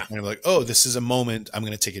 So you're kind of like, oh, this is a moment I'm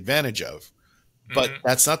going to take advantage of. But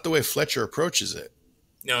that's not the way Fletcher approaches it.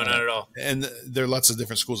 No, not at all. And there are lots of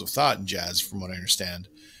different schools of thought in jazz, from what I understand.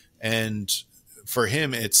 And for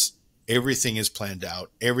him, it's everything is planned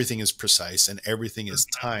out, everything is precise, and everything is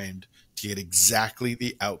timed to get exactly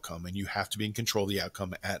the outcome. And you have to be in control of the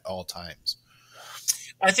outcome at all times.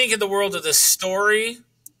 I think in the world of the story,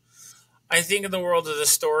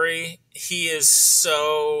 he is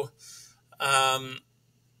so,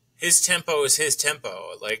 his tempo is his tempo.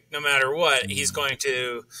 Like no matter what, he's going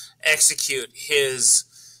to execute his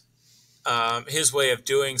way of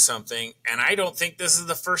doing something. And I don't think this is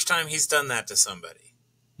the first time he's done that to somebody.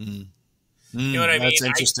 You know what I mean? That's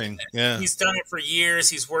interesting. He's done it for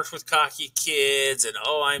years. He's worked with cocky kids and,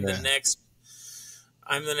 I'm the next.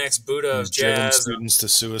 I'm the next Buddha He's of driven jazz. students to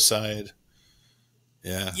suicide.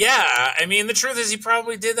 Yeah. Yeah, I mean, the truth is he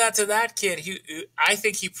probably did that to that kid. I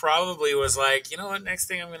think he probably was like, you know what, next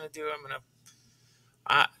thing I'm going to do, I'm going to,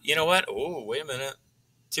 you know what? Oh, wait a minute.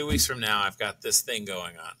 2 weeks from now, I've got this thing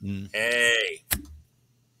going on. Hey.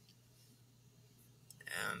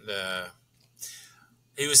 And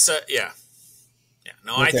he was, yeah. Yeah,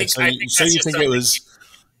 no, Okay, I think so I you, think so that's you just think it was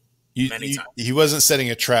many times. he wasn't setting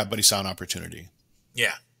a trap, but he saw an opportunity.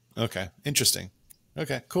 Yeah. Okay, interesting.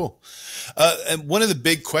 Okay, cool. And one of the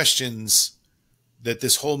big questions that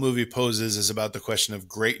this whole movie poses is about the question of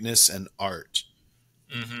greatness and art.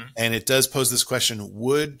 Mm-hmm. And it does pose this question: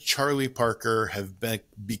 would Charlie Parker have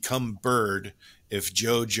become Bird if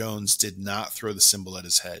Joe Jones did not throw the symbol at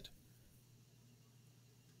his head?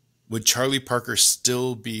 Would Charlie Parker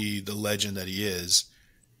still be the legend that he is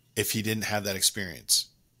if he didn't have that experience?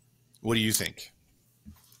 What do you think?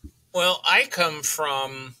 Well, I come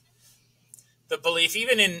from the belief,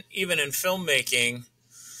 even in filmmaking,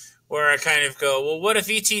 where I kind of go, well, what if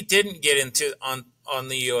E.T. didn't get into on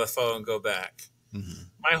the UFO and go back? Mm-hmm.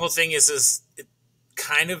 My whole thing is it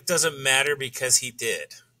kind of doesn't matter because he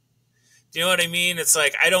did. Do you know what I mean? It's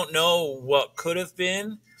like, I don't know what could have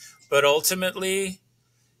been, but ultimately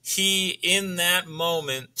he, in that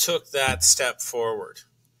moment, took that step forward.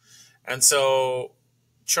 And so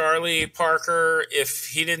Charlie Parker, if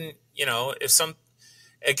he didn't,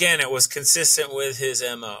 again, it was consistent with his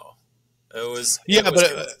MO. What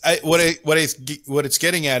it's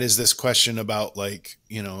getting at is this question about, like,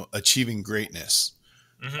 achieving greatness.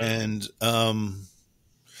 Mm-hmm. And,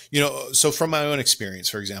 so from my own experience,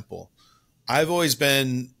 for example, I've always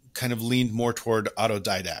been kind of leaned more toward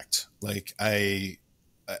autodidact. Like I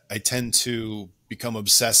tend to become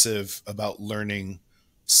obsessive about learning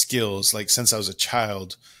skills. Like since I was a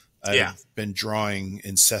child, I've been drawing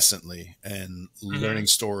incessantly and learning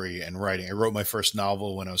story and writing. I wrote my first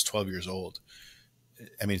novel when I was 12 years old.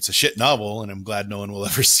 I mean, it's a shit novel and I'm glad no one will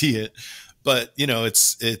ever see it, but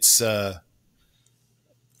it's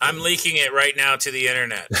I'm leaking it right now to the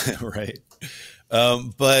internet. Right.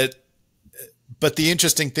 But the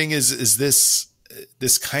interesting thing is this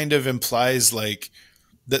kind of implies, like,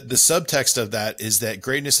 the subtext of that is that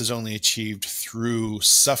greatness is only achieved through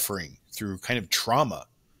suffering, through kind of trauma,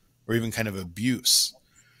 or even kind of abuse.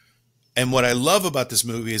 And what I love about this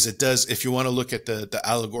movie is it does, if you want to look at the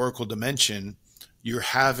allegorical dimension, you're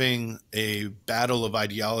having a battle of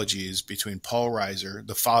ideologies between Paul Reiser,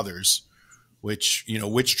 the fathers, which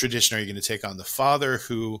tradition are you going to take on? The father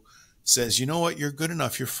who says, you know what, you're good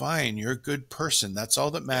enough, you're fine, you're a good person, that's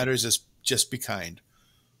all that matters, is just be kind.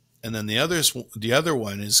 And then the other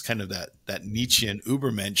one is kind of that Nietzschean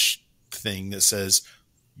Übermensch thing that says,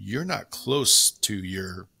 you're not close to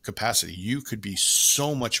your capacity. You could be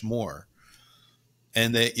so much more.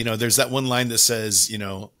 And there's that one line that says,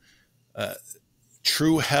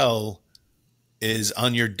 true hell is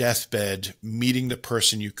on your deathbed meeting the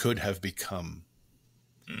person you could have become,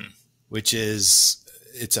 which is,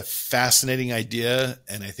 it's a fascinating idea.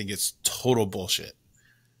 And I think it's total bullshit.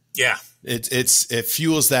 Yeah. It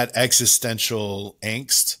fuels that existential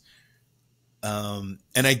angst. And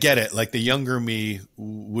I get it. Like, the younger me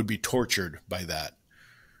would be tortured by that.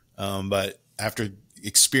 But after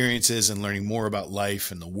experiences and learning more about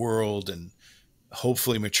life and the world and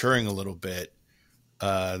hopefully maturing a little bit,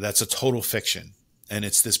 that's a total fiction. And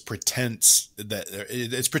it's this pretense that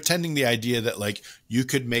it's pretending the idea that, like, you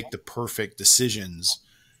could make the perfect decisions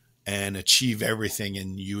and achieve everything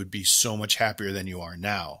and you would be so much happier than you are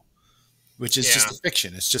now, which is just a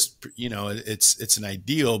fiction. It's just, it's an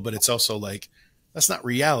ideal, but it's also like, that's not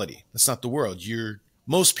reality. That's not the world.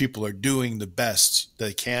 Most people are doing the best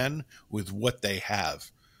they can with what they have.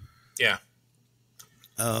 Yeah.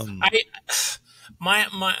 Again,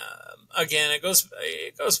 it goes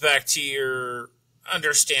back to your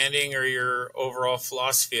understanding or your overall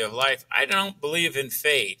philosophy of life. I don't believe in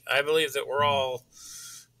fate. I believe that we're all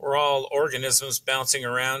organisms bouncing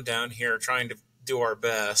around down here trying to do our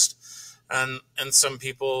best. And some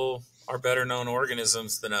people are better known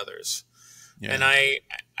organisms than others. Yeah. And I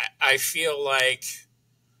feel like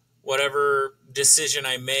whatever decision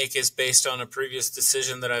I make is based on a previous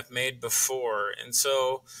decision that I've made before. And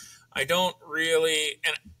so I don't really,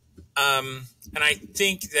 and I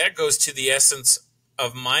think that goes to the essence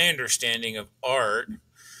of my understanding of art,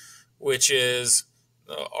 which is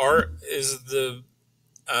art is the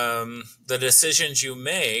decisions you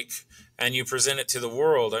make and you present it to the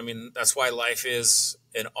world. I mean, that's why life is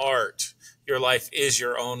an art. Your life is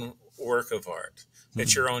your own work of art.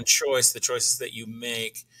 It's your own choice, the choices that you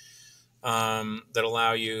make that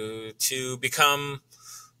allow you to become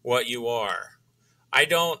what you are. I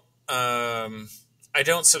don't I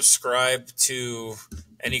don't subscribe to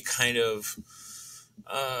any kind of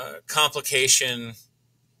complication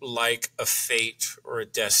like a fate or a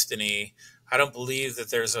destiny. I don't believe that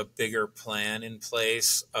there's a bigger plan in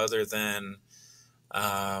place other than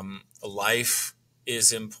life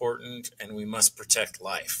is important, and we must protect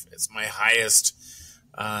life. It's my highest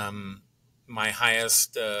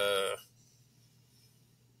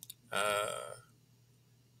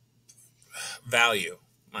value.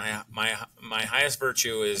 My highest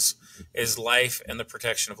virtue is life and the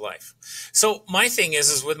protection of life. So my thing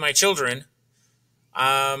is with my children,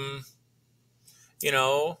 you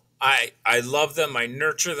know, I love them, I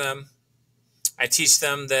nurture them, I teach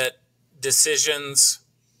them that decisions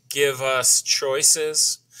give us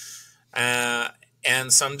choices, and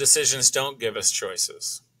some decisions don't give us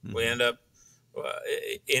choices. Mm-hmm. We end up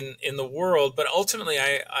in the world, but ultimately,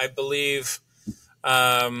 I believe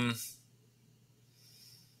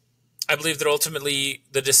that ultimately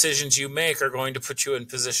the decisions you make are going to put you in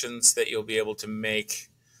positions that you'll be able to make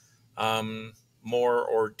more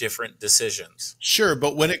or different decisions. Sure,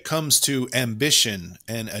 but when it comes to ambition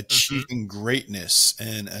and achieving mm-hmm. greatness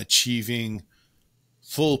and achieving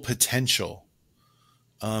full potential,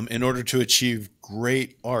 in order to achieve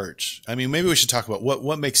great art, I mean, maybe we should talk about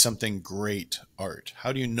what makes something great art.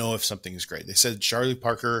 How do you know if something is great? They said Charlie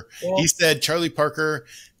Parker. Well, he said Charlie Parker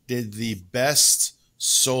did the best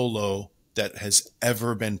solo that has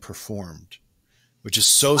ever been performed, which is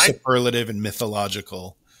so superlative and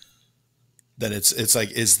mythological that it's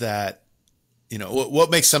like, is that, you know,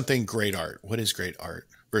 what makes something great art? What is great art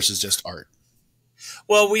versus just art?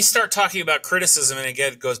 Well, we start talking about criticism, and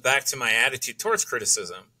again, it goes back to my attitude towards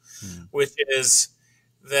criticism, which is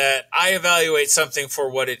that I evaluate something for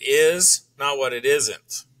what it is, not what it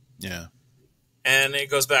isn't. Yeah. And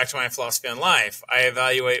it goes back to my philosophy on life. I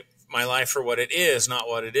evaluate my life for what it is, not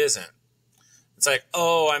what it isn't. It's like,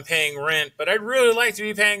 oh, I'm paying rent, but I'd really like to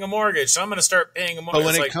be paying a mortgage, so I'm going to start paying a mortgage.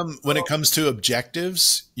 But when it comes to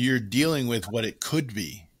objectives, you're dealing with what it could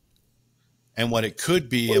be. And what it could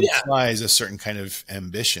be implies a certain kind of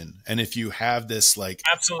ambition. And if you have this, like,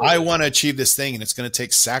 absolutely, I want to achieve this thing, and it's going to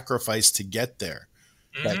take sacrifice to get there.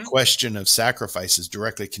 Mm-hmm. That question of sacrifice is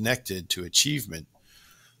directly connected to achievement.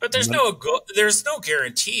 But there's no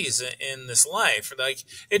guarantees in this life. Like,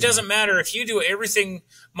 it doesn't matter if you do everything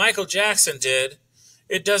Michael Jackson did.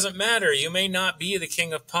 It doesn't matter. You may not be the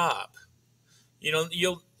king of pop. You know,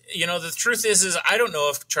 the truth is I don't know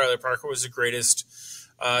if Charlie Parker was the greatest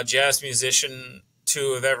jazz musician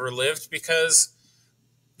to have ever lived, because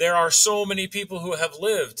there are so many people who have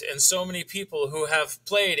lived and so many people who have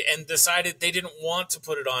played and decided they didn't want to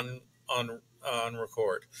put it on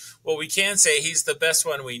record. Well, we can say he's the best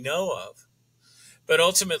one we know of, but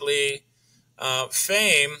ultimately,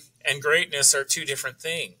 fame and greatness are two different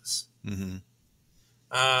things. Mm-hmm.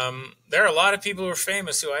 There are a lot of people who are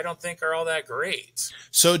famous who I don't think are all that great.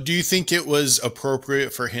 So do you think it was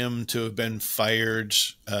appropriate for him to have been fired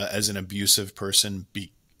as an abusive person?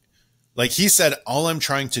 Like he said, all I'm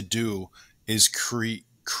trying to do is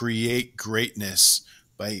create greatness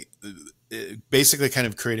by basically kind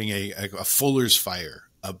of creating a Fuller's fire,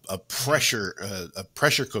 a pressure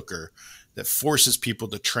cooker that forces people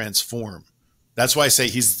to transform. That's why I say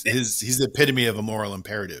he's the epitome of a moral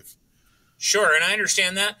imperative. Sure, and I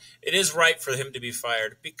understand that. It is right for him to be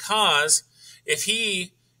fired, because if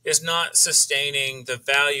he is not sustaining the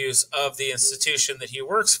values of the institution that he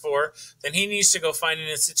works for, then he needs to go find an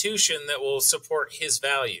institution that will support his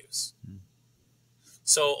values.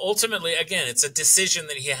 So ultimately, again, it's a decision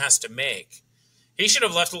that he has to make. He should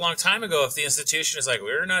have left a long time ago if the institution is like,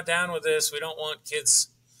 we're not down with this. We don't want kids,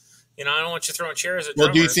 I don't want you throwing chairs at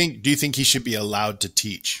drummers. Well, do you think he should be allowed to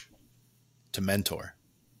teach, to mentor?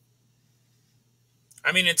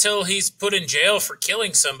 I mean, until he's put in jail for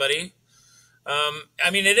killing somebody. I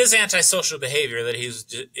mean, it is antisocial behavior that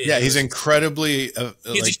he's incredibly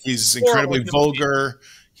he's incredibly vulgar.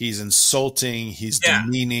 He's insulting. He's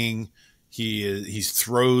demeaning. He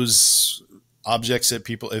throws objects at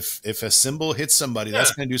people. If a cymbal hits somebody,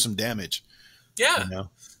 that's going to do some damage. Yeah.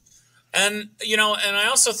 And I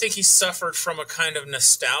also think he suffered from a kind of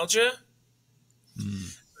nostalgia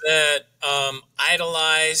that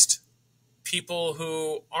idolized people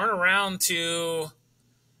who aren't around to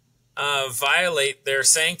violate their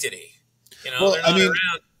sanctity. They're not around.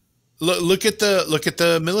 Look at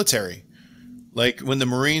the military. Like when the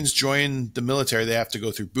Marines join the military, they have to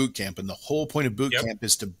go through boot camp, and the whole point of boot camp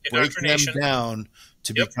is to break them down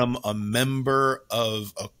to become a member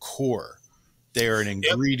of a corps. They are an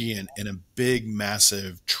ingredient in a big,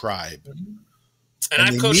 massive tribe. And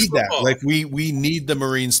I've coached football. Like we need the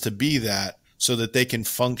Marines to be that, so that they can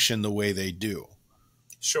function the way they do.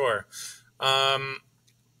 Sure.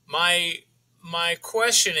 My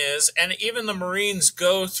question is, and even the Marines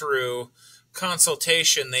go through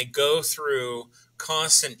consultation, they go through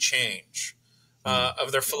constant change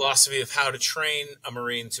of their philosophy of how to train a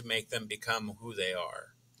Marine to make them become who they are.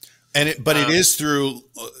 And it is through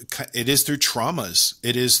traumas.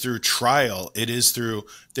 It is through trial. It is through,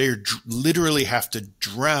 they literally have to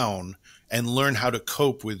drown and learn how to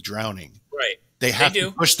cope with drowning. Right. They have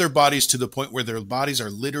to push their bodies to the point where their bodies are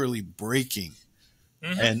literally breaking,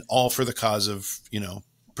 and all for the cause of,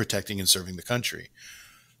 protecting and serving the country.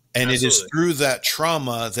 And Absolutely. It is through that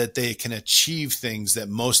trauma that they can achieve things that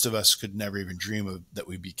most of us could never even dream of that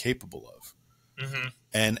we'd be capable of. Mm-hmm.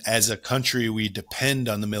 And as a country, we depend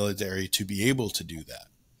on the military to be able to do that.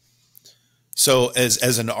 So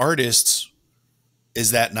as an artist, is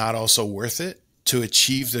that not also worth it to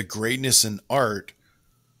achieve the greatness in art?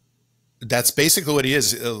 That's basically what he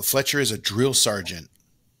is. Fletcher is a drill sergeant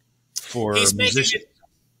for musicians.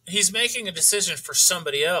 He's making a decision for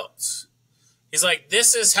somebody else. He's like,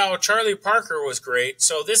 this is how Charlie Parker was great,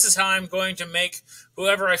 so this is how I'm going to make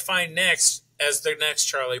whoever I find next as the next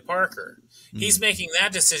Charlie Parker. He's making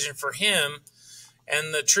that decision for him,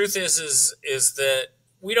 and the truth is that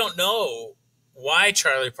we don't know why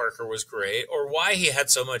Charlie Parker was great, or why he had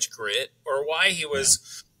so much grit, or why he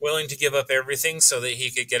was willing to give up everything so that he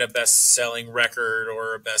could get a best-selling record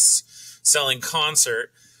or a best-selling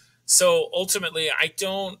concert. So ultimately, I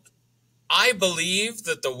believe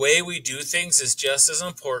that the way we do things is just as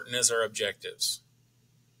important as our objectives.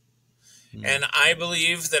 And I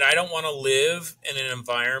believe that I don't want to live in an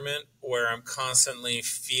environment where I'm constantly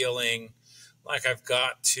feeling like I've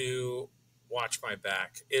got to watch my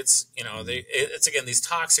back. It's, it's again, these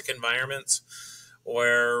toxic environments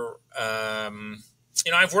where,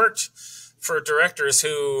 I've worked for directors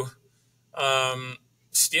who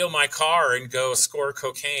steal my car and go score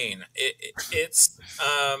cocaine. It's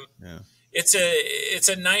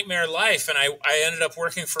a nightmare life. And I ended up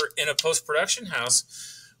working in a post-production house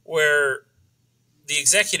where the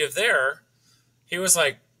executive there, he was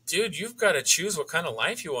like, dude, you've got to choose what kind of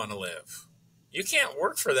life you want to live. You can't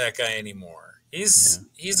work for that guy anymore. He's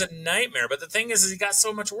a nightmare. But the thing is he got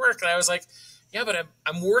so much work that I was like, yeah, but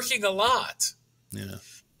I'm working a lot. Yeah.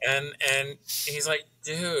 And he's like,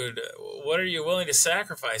 dude, what are you willing to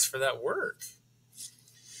sacrifice for that work?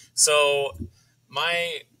 So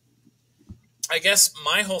I guess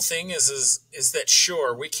my whole thing is that,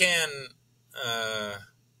 sure, we can,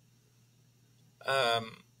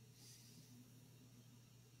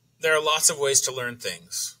 there are lots of ways to learn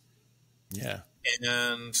things. Yeah.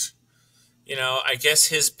 And, I guess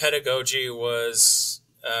his pedagogy was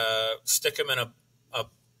stick him in a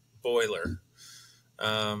boiler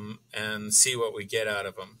and see what we get out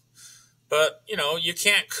of them. But, you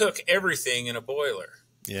can't cook everything in a boiler.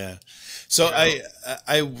 Yeah. So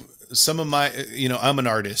some of my, I'm an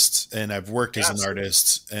artist and I've worked as an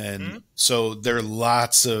artist. And so there are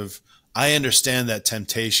lots of, I understand that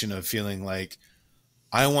temptation of feeling like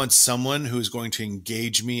I want someone who is going to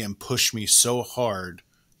engage me and push me so hard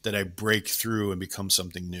that I break through and become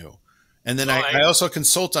something new. And then I also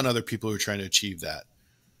consult on other people who are trying to achieve that.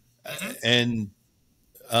 And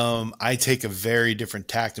I take a very different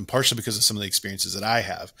tact, and partially because of some of the experiences that I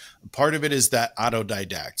have. Part of it is that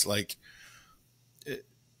autodidact.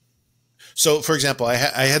 So for example, I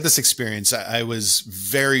had this experience. I've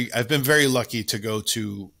been very lucky to go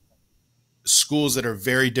to schools that are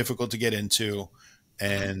very difficult to get into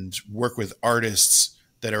and work with artists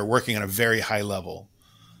that are working on a very high level.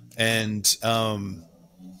 And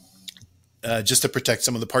just to protect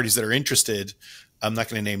some of the parties that are interested, I'm not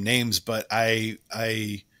going to name names, but I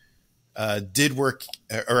did work,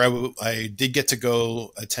 or I did get to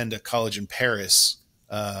go attend a college in Paris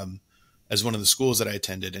as one of the schools that I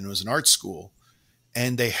attended, and it was an art school.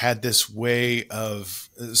 And they had this way of,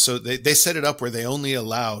 so they set it up where they only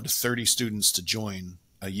allowed 30 students to join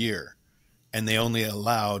a year, and they only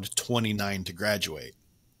allowed 29 to graduate.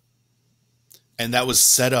 And that was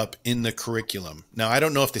set up in the curriculum. Now, I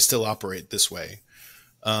don't know if they still operate this way.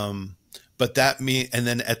 But and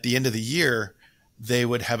then at the end of the year, they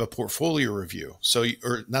would have a portfolio review. So,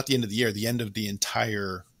 or not the end of the year, the end of the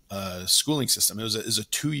entire schooling system. It was a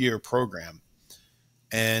 2-year program.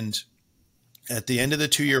 And at the end of the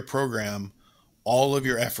 2-year program, all of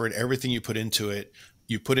your effort, everything you put into it,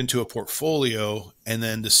 you put into a portfolio, and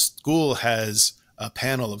then the school has a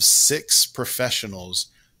panel of 6 professionals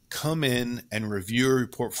come in and review your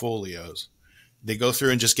portfolios. They go through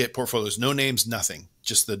and just get portfolios, no names, nothing.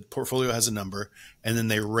 Just the portfolio has a number. And then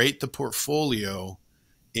they rate the portfolio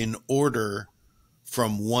in order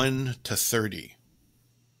from 1 to 30.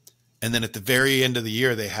 And then at the very end of the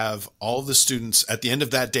year, they have all the students at the end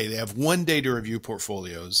of that day, they have one day to review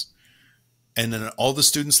portfolios. And then all the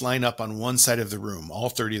students line up on one side of the room, all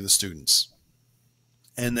 30 of the students.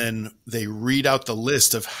 And then they read out the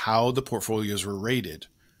list of how the portfolios were rated,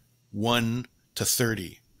 1 to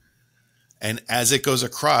 30. And as it goes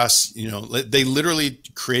across, you know, they literally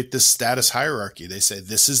create this status hierarchy. They say,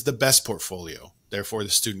 this is the best portfolio. Therefore, the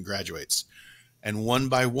student graduates. And one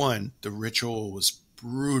by one, the ritual was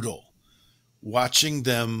brutal. Watching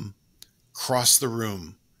them cross the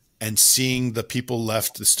room and seeing the people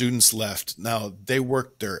left, the students left. Now, they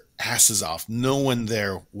worked their asses off. No one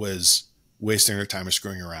there was wasting their time or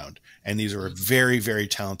screwing around. And these are very, very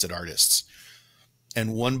talented artists.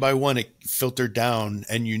 And one by one, it filtered down,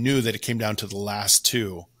 and you knew that it came down to the last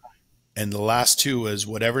two. And the last two was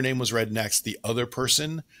whatever name was read next. The other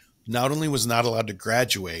person not only was not allowed to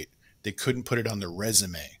graduate, they couldn't put it on their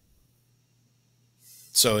resume.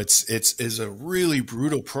 So it's a really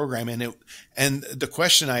brutal program. And the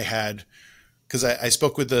question I had, because I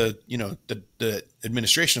spoke with the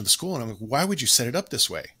administration of the school, and I'm like, why would you set it up this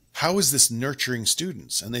way? How is this nurturing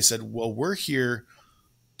students? And they said, well, we're here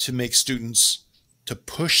to make students, to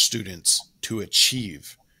push students to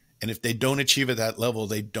achieve. And if they don't achieve at that level,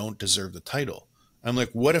 they don't deserve the title. I'm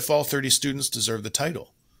like, what if all 30 students deserve the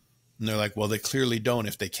title? And they're like, well, they clearly don't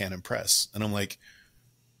if they can't impress. And I'm like,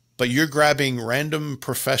 but you're grabbing random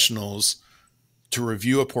professionals to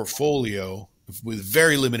review a portfolio with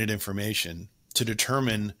very limited information to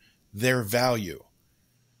determine their value.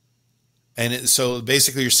 And so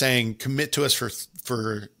basically you're saying, commit to us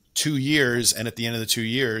for 2 years. And at the end of the 2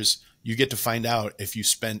 years, you get to find out if you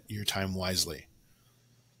spent your time wisely.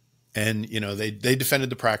 And, you know, they defended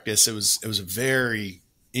the practice. It was a very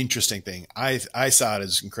interesting thing. I saw it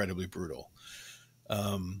as incredibly brutal.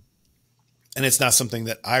 And it's not something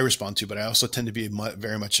that I respond to, but I also tend to be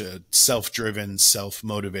very much a self-driven,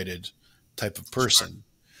 self-motivated type of person.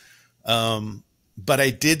 But I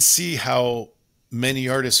did see how many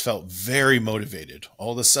artists felt very motivated.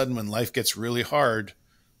 All of a sudden, when life gets really hard,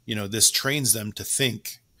 you know, this trains them to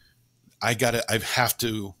think, I have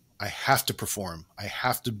to perform. I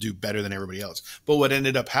have to do better than everybody else. But what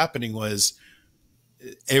ended up happening was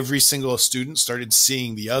every single student started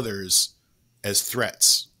seeing the others as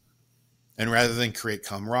threats. And rather than create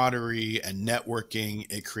camaraderie and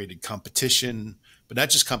networking, it created competition, but not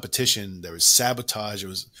just competition. There was sabotage. It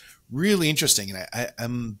was really interesting.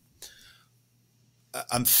 And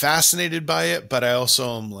I'm fascinated by it, but I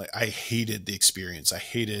also am like, I hated the experience. I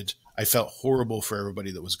felt horrible for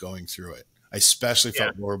everybody that was going through it. I especially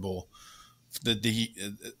felt horrible.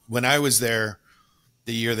 When I was there,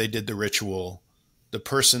 the year they did the ritual, the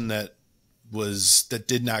person that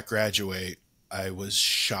did not graduate, I was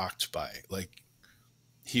shocked by. Like,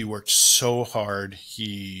 he worked so hard.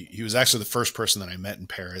 He was actually the first person that I met in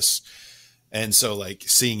Paris. And so, like,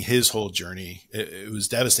 seeing his whole journey, it was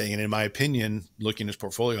devastating. And in my opinion, looking at his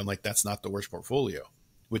portfolio, I'm like, that's not the worst portfolio,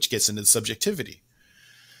 which gets into the subjectivity.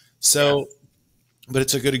 So, but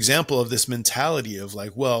it's a good example of this mentality of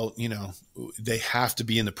like, well, you know, they have to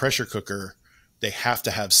be in the pressure cooker. They have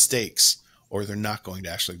to have stakes, or they're not going to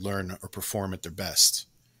actually learn or perform at their best.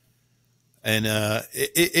 And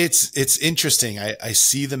it's interesting. I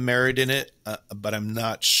see the merit in it, but I'm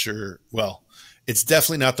not sure. Well, it's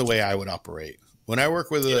definitely not the way I would operate. When I work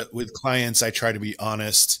with clients, I try to be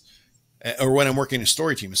honest. Or when I'm working a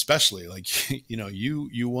story team, especially, like, you know,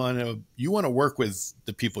 you want to work with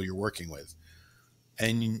the people you're working with,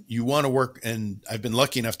 and you want to work. And I've been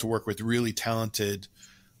lucky enough to work with really talented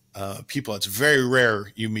people. It's very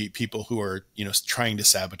rare you meet people who are, you know, trying to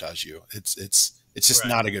sabotage you. It's just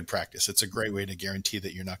not a good practice. It's a great way to guarantee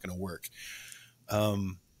that you're not going to work.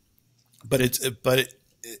 But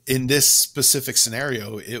in this specific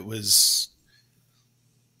scenario, it was,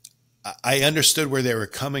 I understood where they were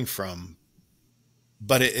coming from,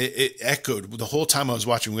 but it echoed the whole time I was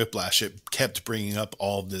watching Whiplash. It kept bringing up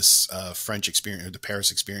all of this French experience, or the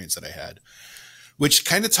Paris experience that I had, which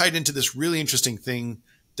kind of tied into this really interesting thing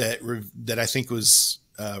that I think was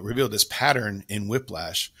revealed this pattern in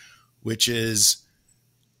Whiplash, which is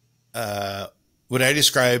what I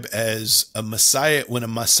describe as when a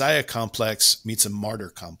messiah complex meets a martyr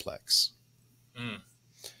complex.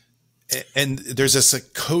 And there's this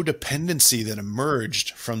codependency that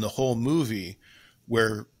emerged from the whole movie,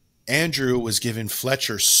 where Andrew was giving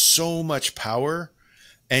Fletcher so much power.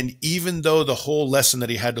 And even though the whole lesson that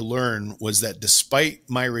he had to learn was that despite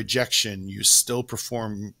my rejection, you still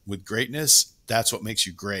perform with greatness, that's what makes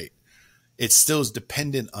you great. It still is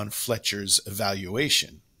dependent on Fletcher's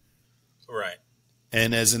evaluation. Right.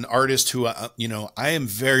 And as an artist who, I am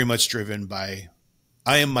very much driven by,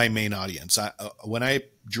 I am my main audience. When I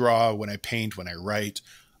draw, when I paint, when I write,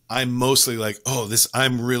 I'm mostly like,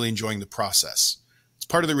 I'm really enjoying the process. It's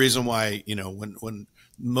part of the reason why, when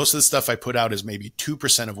most of the stuff I put out is maybe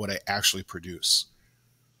 2% of what I actually produce,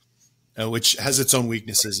 which has its own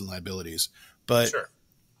weaknesses and liabilities. But Sure.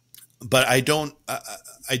 But I don't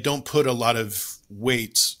put a lot of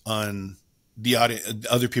weight on the audience,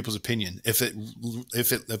 other people's opinion. If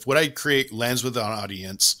what I create lands with an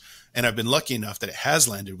audience, and I've been lucky enough that it has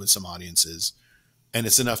landed with some audiences, and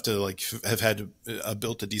it's enough to like have had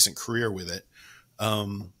built a decent career with it,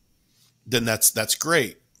 then that's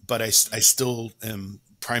great. But I still am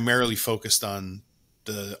primarily focused on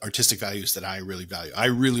the artistic values that I really value. I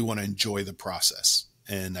really want to enjoy the process,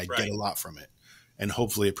 and I get a lot from it. And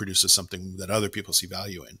hopefully it produces something that other people see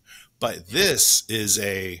value in. But this is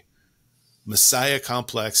a Messiah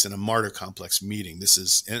complex and a martyr complex meeting. This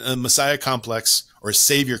is a Messiah complex, or a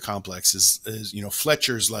savior complex is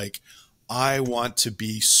Fletcher's like, I want to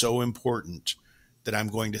be so important that I'm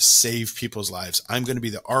going to save people's lives. I'm going to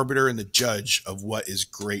be the arbiter and the judge of what is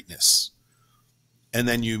greatness. And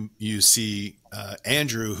then you see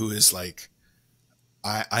Andrew, who is like,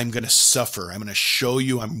 I'm going to suffer. I'm going to show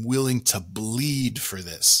you I'm willing to bleed for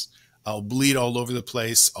this. I'll bleed all over the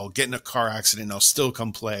place. I'll get in a car accident. I'll still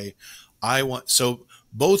come play. So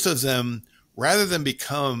both of them, rather than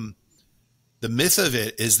become, the myth of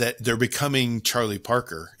it is that they're becoming Charlie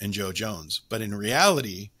Parker and Joe Jones. But in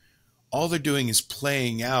reality, all they're doing is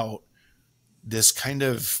playing out this kind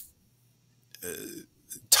of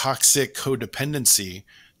toxic codependency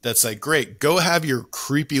that's like, great, go have your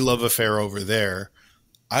creepy love affair over there.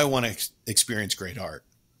 I want to experience great art.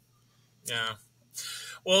 Yeah.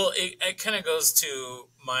 Well, it kind of goes to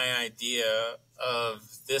my idea of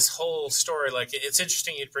this whole story. Like, it's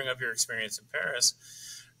interesting you'd bring up your experience in Paris,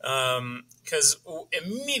 because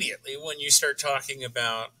immediately when you start talking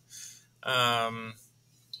about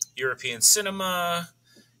European cinema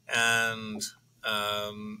and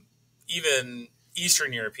even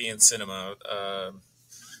Eastern European cinema,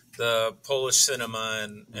 the Polish cinema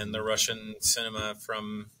and the Russian cinema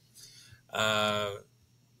from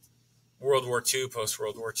World War II,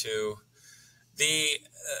 post-World War II.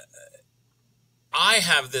 I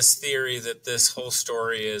have this theory that this whole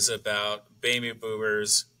story is about baby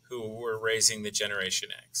boomers who were raising the Generation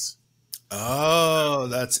X. Oh,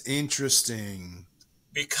 that's interesting.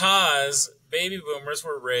 Because baby boomers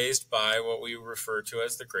were raised by what we refer to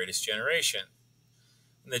as the greatest generation.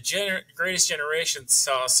 And the greatest generation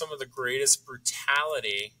saw some of the greatest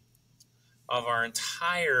brutality of our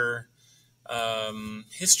entire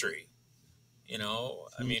history.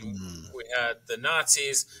 I mean, we had the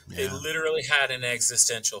Nazis. Yeah. They literally had an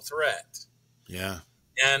existential threat. Yeah.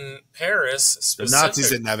 And Paris specifically. The Nazis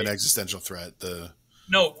didn't have an existential threat.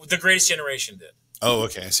 No, the greatest generation did. Oh,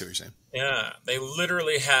 okay. I see what you're saying. Yeah. They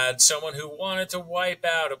literally had someone who wanted to wipe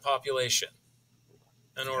out a population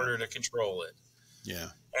in order to control it. Yeah.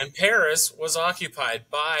 And Paris was occupied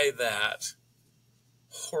by that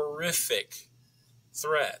horrific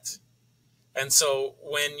threat. And so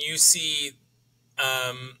when you see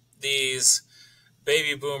these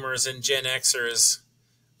baby boomers and Gen Xers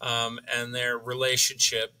and their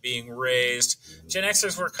relationship being raised, Gen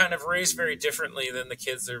Xers were kind of raised very differently than the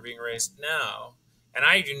kids that are being raised now. And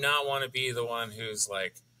I do not want to be the one who's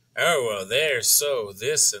like, oh, well, they're so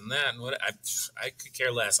this and that. And what I could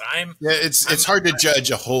care less. It's hard to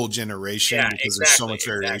judge a whole generation because there's so much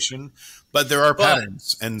variation. Exactly. But there are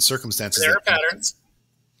patterns and circumstances. There are patterns.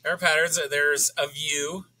 There are patterns. There's a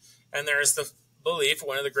view, and there's the belief.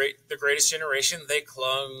 One of the greatest generation, they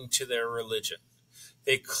clung to their religion.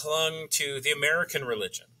 They clung to the American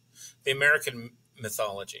religion, the American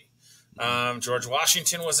mythology. George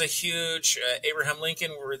Washington was a huge. Abraham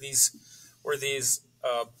Lincoln were these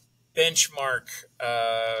benchmark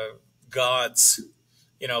gods,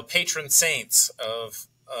 patron saints of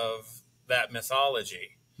that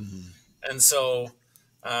mythology. Mm-hmm. And so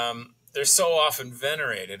they're so often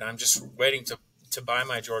venerated. I'm just waiting to buy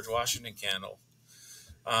my George Washington candle.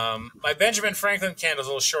 My Benjamin Franklin candle is a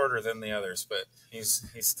little shorter than the others, but he's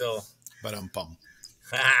still. But I'm bummed.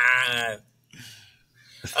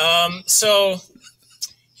 So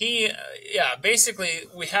basically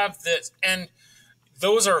we have this, and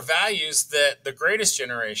those are values that the greatest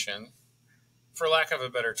generation, for lack of a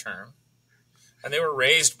better term, and they were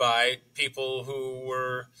raised by people who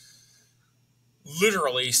were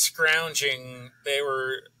literally scrounging. They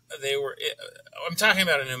were. I'm talking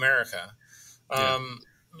about in America.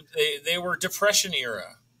 They were Depression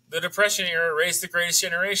era. The Depression era raised the greatest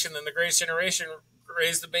generation. Then the greatest generation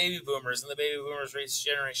raised the baby boomers, and the baby boomers raised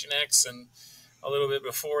Generation X, and a little bit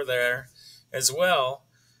before there as well.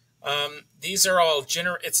 These are all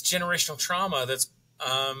it's generational trauma that's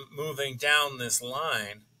moving down this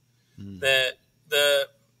line. That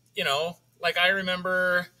like I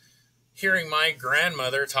remember hearing my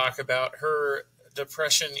grandmother talk about her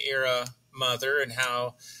Depression era mother and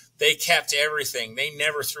how they kept everything. They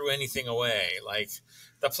never threw anything away. Like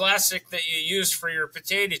the plastic that you used for your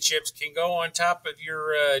potato chips can go on top of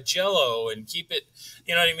your Jell-O and keep it.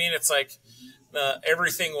 You know what I mean? It's like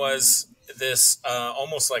everything was this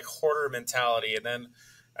almost like hoarder mentality, and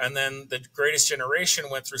then the Greatest Generation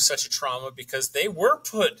went through such a trauma because they were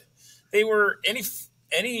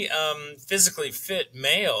any physically fit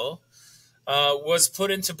male was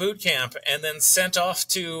put into boot camp and then sent off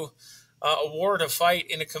to a war to fight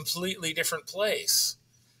in a completely different place.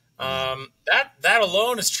 That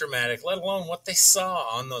alone is traumatic, let alone what they saw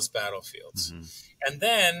on those battlefields. And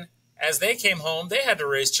then as they came home, they had to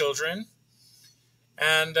raise children.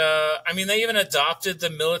 And they even adopted the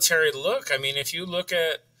military look. I mean, if you look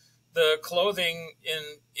at the clothing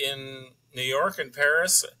in New York and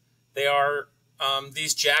Paris, they are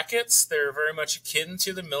these jackets. They're very much akin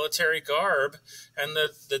to the military garb, and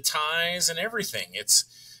the ties and everything.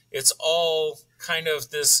 It's all kind of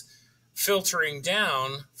this filtering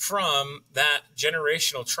down from that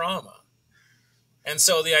generational trauma. And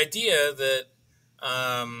so the idea that,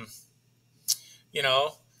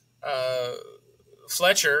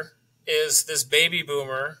 Fletcher is this baby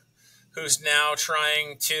boomer who's now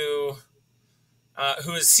trying to,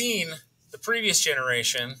 who has seen the previous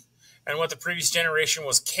generation and what the previous generation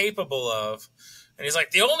was capable of. And he's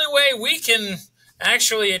like, the only way we can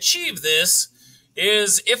actually achieve this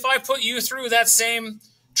is if I put you through that same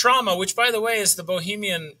trauma, which, by the way, is the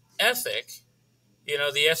Bohemian ethic.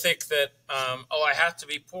 The ethic that, I have to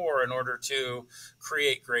be poor in order to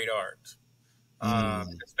create great art.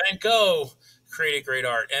 Van Gogh created great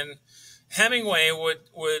art. And Hemingway would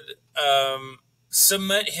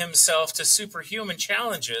submit himself to superhuman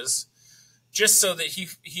challenges just so that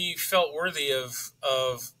he felt worthy of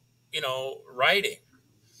writing.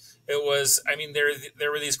 It was,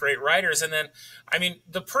 there were these great writers. And then,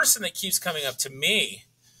 the person that keeps coming up to me,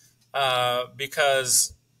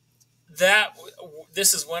 because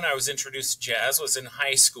this is when I was introduced to jazz, was in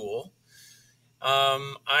high school.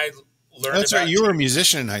 I learned. That's right. You were a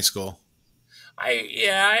musician in high school.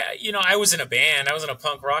 I was in a band. I was in a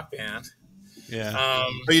punk rock band. Yeah.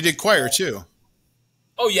 But you did choir too.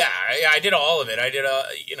 Oh yeah, I did all of it. I did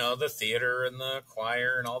the theater and the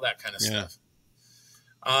choir and all that kind of stuff.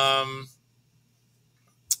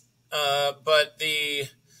 But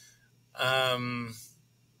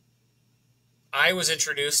I was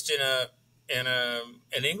introduced in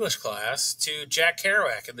an English class to Jack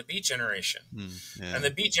Kerouac and the Beat Generation. And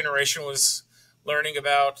the Beat Generation was learning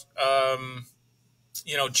about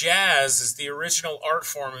jazz is the original art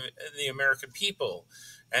form of the American people.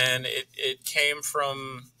 And it came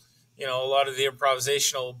from, a lot of the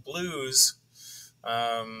improvisational blues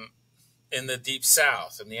in the Deep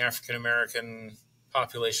South and the African-American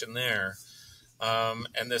population there.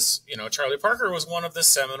 And this, Charlie Parker was one of the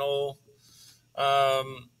seminal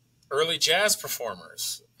early jazz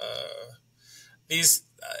performers.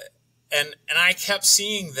 And I kept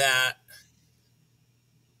seeing that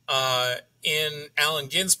in Allen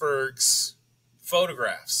Ginsberg's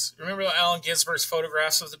photographs. Remember Allen Ginsberg's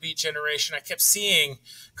photographs of the Beat Generation? I kept seeing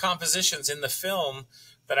compositions in the film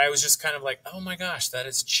that I was just kind of like, oh my gosh, that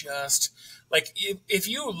is just like, if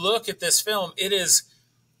you look at this film, it is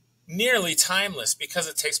nearly timeless because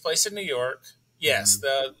it takes place in New York. Yes,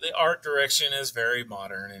 the art direction is very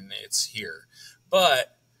modern and it's here.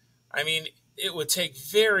 But, it would take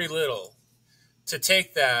very little to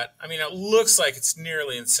take that. It looks like it's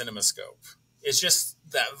nearly in CinemaScope. It's just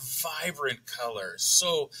that vibrant color.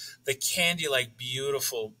 So the candy-like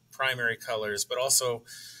beautiful primary colors, but also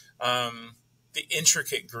the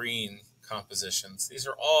intricate green compositions. These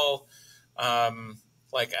are all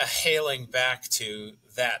like a hailing back to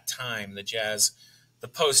that time, the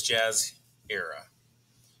post-jazz era.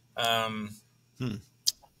 I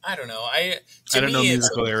don't know. I don't know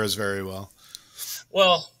musical eras very well.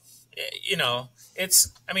 Well,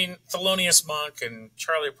 it's, Thelonious Monk and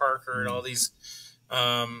Charlie Parker and all these,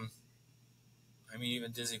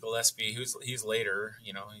 even Dizzy Gillespie, he's later,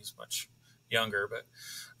 he's much younger, but,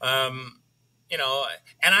 and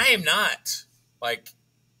I am not like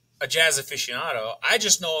a jazz aficionado. I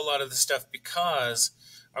just know a lot of the stuff because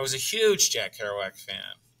I was a huge Jack Kerouac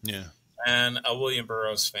fan. Yeah. And a William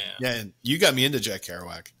Burroughs fan. Yeah. And you got me into Jack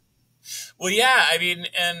Kerouac. Well, yeah, I mean,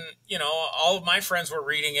 and all of my friends were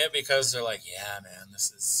reading it because they're like, "Yeah, man,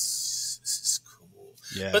 this is cool."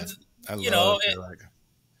 Yeah, But I you know, love it,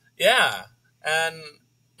 yeah, and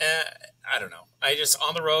I don't know. I just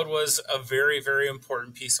On the Road was a very, very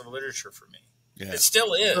important piece of literature for me. yeah. It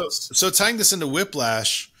still is. So tying this into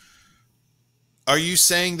Whiplash, are you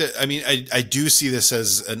saying that? I mean, I do see this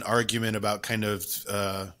as an argument about kind of.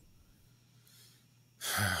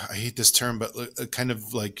 I hate this term, but kind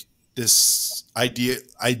of like this idea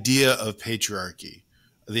of patriarchy,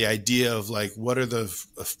 the idea of like what are the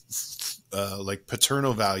like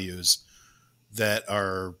paternal values that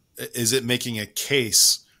are, is it making a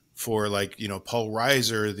case for like, Paul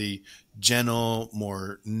Reiser, the gentle,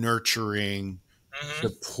 more nurturing,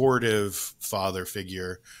 supportive father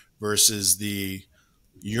figure versus the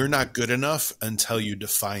you're not good enough until you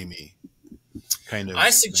defy me kind of I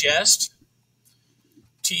thing. suggest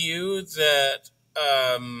to you that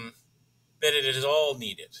that it is all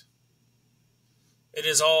needed. It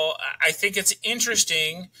is all. I think it's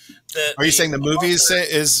interesting that. Are you saying the movie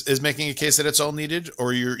is making a case that it's all needed,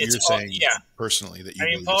 or you're saying personally that you? I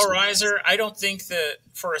mean, Paul Reiser. I don't think that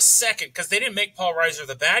for a second, because they didn't make Paul Reiser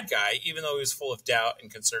the bad guy, even though he was full of doubt and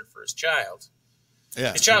concern for his child.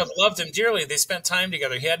 Yeah, his child loved him dearly. They spent time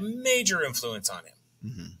together. He had major influence on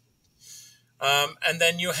him. And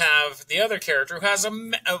then you have the other character who has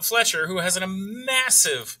Fletcher, who has a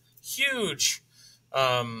massive, huge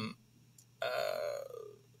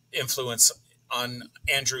influence on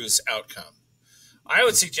Andrew's outcome. I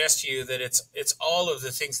would suggest to you that it's all of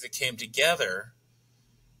the things that came together,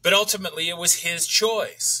 but ultimately it was his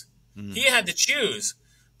choice. He had to choose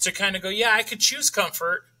to kind of go, yeah, I could choose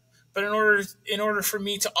comfort, but in order for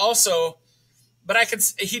me to also, but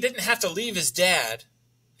he didn't have to leave his dad.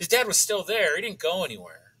 His dad was still there. He didn't go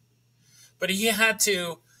anywhere. But he had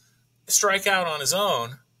to strike out on his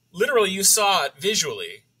own. Literally, you saw it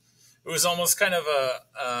visually. It was almost kind of a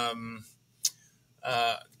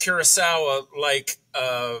Kurosawa-like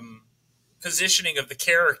positioning of the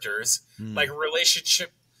characters, like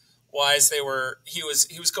relationship-wise. He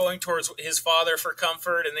was going towards his father for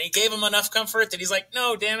comfort, and he gave him enough comfort that he's like,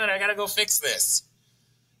 "No, damn it, I got to go fix this,"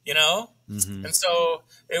 And so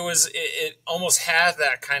it almost had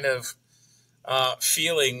that kind of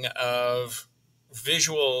feeling of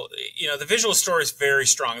visual. The visual story is very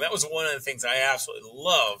strong. That was one of the things I absolutely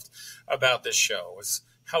loved about this show, was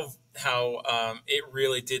how it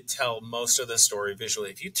really did tell most of the story visually.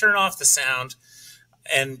 If you turn off the sound,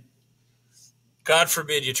 and God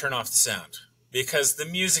forbid you turn off the sound, because the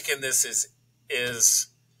music in this is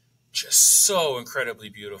just so incredibly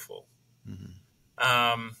beautiful.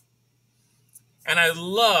 And I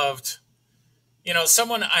loved,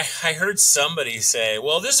 I heard somebody say,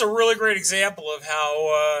 well, this is a really great example of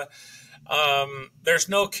how there's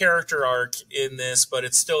no character arc in this, but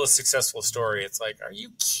it's still a successful story. It's like, are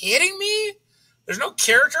you kidding me? There's no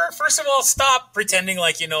character arc? First of all, stop pretending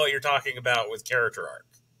like you know what you're talking about with character arc.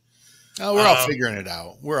 Oh, we're all figuring it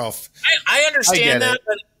out. We're all. I understand that,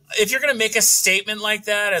 but if you're going to make a statement like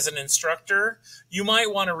that as an instructor, you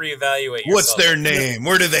might want to reevaluate yourself. What's their name?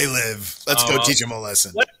 Where do they live? Let's go teach them a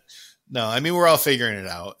lesson. What? No, I mean, we're all figuring it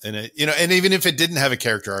out. And and even if it didn't have a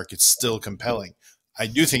character arc, it's still compelling. I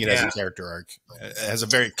do think it has a character arc. It has a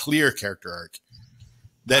very clear character arc.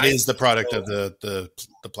 That is the product of the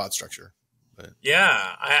plot structure. But.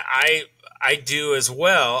 Yeah, I do as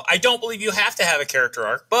well. I don't believe you have to have a character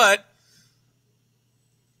arc, but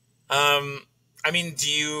I mean,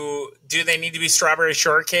 do they need to be Strawberry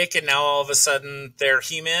Shortcake and now all of a sudden they're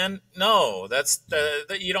He-Man? No,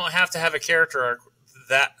 that you don't have to have a character arc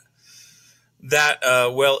that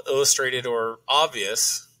well illustrated or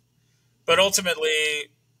obvious. But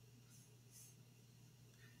ultimately,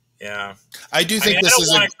 yeah, I do think this is.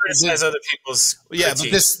 I don't want to criticize other people's. Yeah,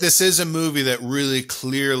 but this is a movie that really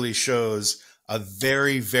clearly shows a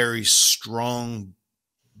very, very strong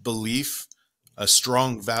belief, a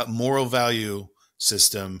strong moral value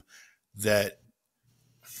system that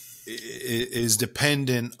is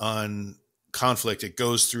dependent on conflict. It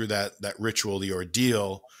goes through that ritual, the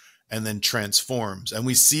ordeal, and then transforms. And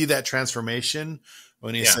we see that transformation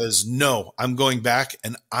when he says, no, I'm going back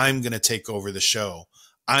and I'm going to take over the show.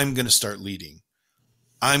 I'm going to start leading.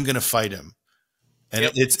 I'm going to fight him. And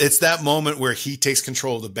it's that moment where he takes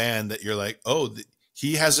control of the band that you're like, oh,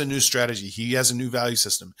 he has a new strategy. He has a new value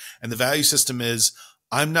system. And the value system is,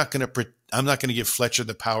 I'm not going to give Fletcher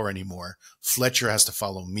the power anymore. Fletcher has to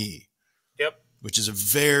follow me. Yep. Which is a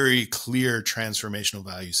very clear transformational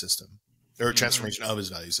value system, or transformation of his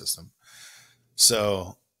value system.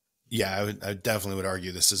 So, yeah, I definitely would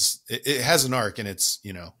argue this is, it has an arc, and it's,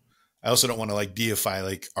 I also don't want to like deify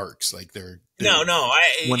like arcs, like they're No,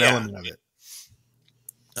 one element of it.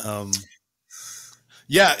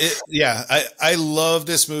 I love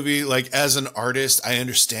this movie. Like as an artist, I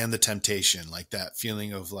understand the temptation, like that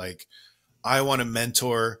feeling of like, I want a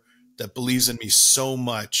mentor that believes in me so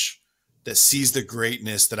much, that sees the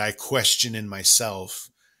greatness that I question in myself,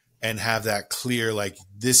 and have that clear, like,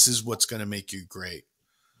 this is what's going to make you great,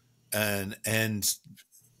 and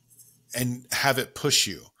have it push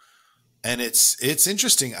you. And it's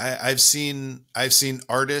interesting. I've seen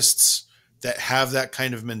artists that have that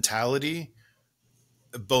kind of mentality,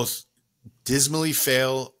 both dismally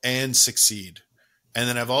fail and succeed. And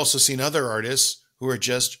then I've also seen other artists who are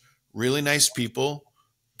just really nice people.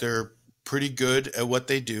 They're pretty good at what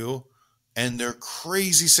they do, and they're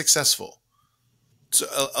crazy successful. So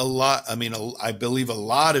a lot, I mean, I believe a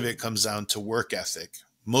lot of it comes down to work ethic.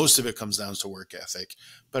 Most of it comes down to work ethic,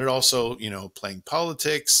 but it also, playing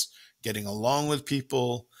politics, getting along with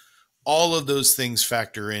people, all of those things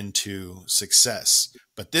factor into success.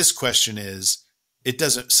 But this question is,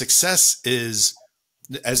 success is,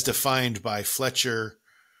 as defined by Fletcher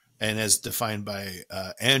and as defined by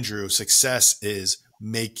Andrew, success is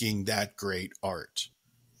making that great art.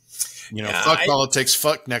 Fuck politics,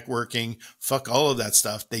 fuck networking, fuck all of that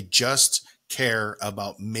stuff. They just care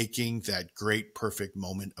about making that great, perfect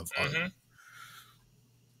moment of art.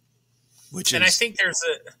 I think there's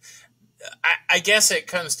I guess it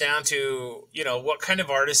comes down to, what kind of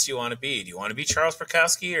artist you want to be. Do you want to be Charles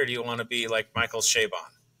Bukowski, or do you want to be like Michael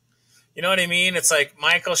Chabon? You know what I mean? It's like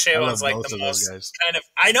Michael Chabon's like the most kind of,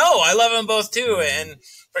 I know, I love them both too. And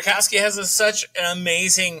Bukowski has such an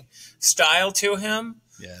amazing style to him.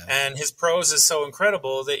 Yeah. And his prose is so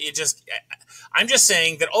incredible that I'm just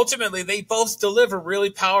saying that ultimately they both deliver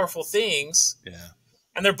really powerful things. Yeah.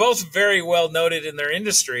 And they're both very well noted in their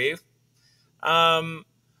industry.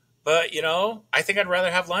 But, I think I'd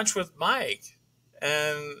rather have lunch with Mike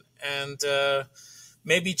and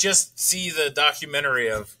maybe just see the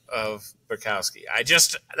documentary of Bukowski. I'd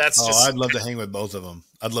love to hang with both of them.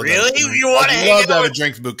 I'd love really? I'd love to have a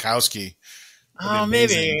drink with Bukowski. Oh,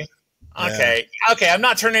 maybe. Okay. Yeah. Okay. I'm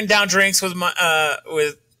not turning down drinks with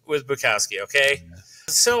with Bukowski. Okay. Yeah.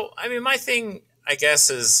 So, I mean, my thing, I guess,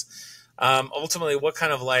 is ultimately, what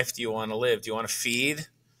kind of life do you want to live? Do you want to feed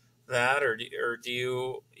that, or do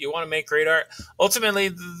you want to make great art?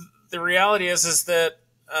 Ultimately, the reality is that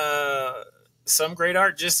some great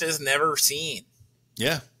art just is never seen.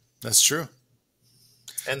 Yeah, that's true.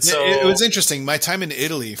 And so it was interesting. My time in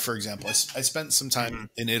Italy, for example, I spent some time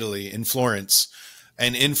in Italy, in Florence,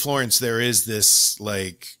 and in Florence there is this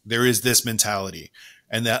mentality,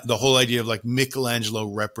 and that the whole idea of like Michelangelo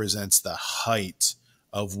represents the height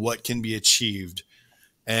of what can be achieved.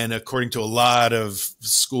 And according to a lot of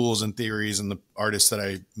schools and theories, and the artists that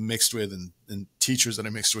I mixed with and teachers that I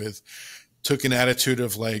mixed with, took an attitude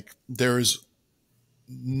of like, there's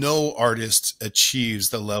no artist achieves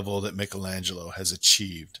the level that Michelangelo has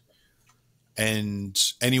achieved. And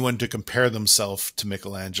anyone to compare themselves to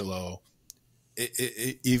Michelangelo,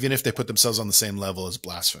 even if they put themselves on the same level, is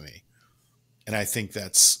blasphemy. And I think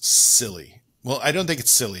that's silly. Well, I don't think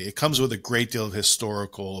it's silly. It comes with a great deal of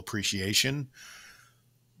historical appreciation.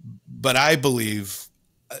 But I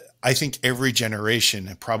think every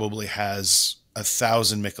generation probably has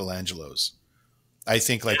 1,000 Michelangelos. I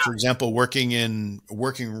think, like, for example, working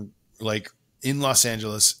like in Los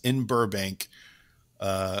Angeles, in Burbank,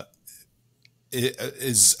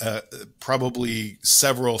 is probably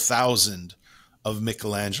several thousand of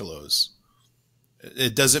Michelangelos.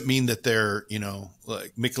 It doesn't mean that they're,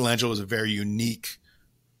 like Michelangelo is a very unique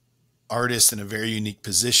artist in a very unique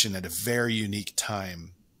position at a very unique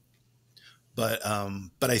time. But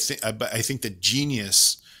I think that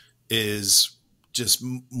genius is just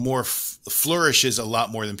more flourishes a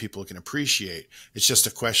lot more than people can appreciate. It's just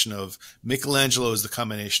a question of Michelangelo is the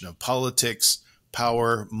combination of politics,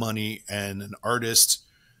 power, money, and an artist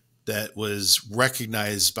that was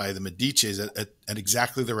recognized by the Medicis at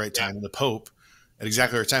exactly the right time, and the Pope at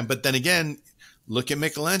exactly the right time. But then again, look at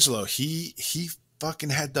Michelangelo. He fucking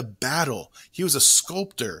had the battle. He was a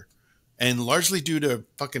sculptor. And largely due to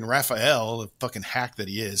fucking Raphael, the fucking hack that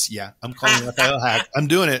he is. Yeah, I'm calling Raphael hack. I'm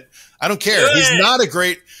doing it. I don't care. He's not a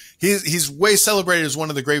great. He's way celebrated as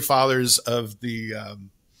one of the great fathers of the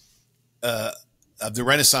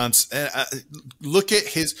Renaissance. And look at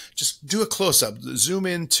just do a close up. Zoom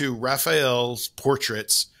into Raphael's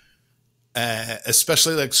portraits,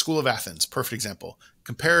 especially like School of Athens. Perfect example.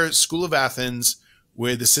 Compare School of Athens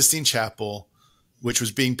with the Sistine Chapel, which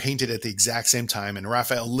was being painted at the exact same time. And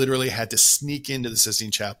Raphael literally had to sneak into the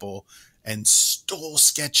Sistine Chapel and stole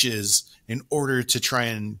sketches in order to try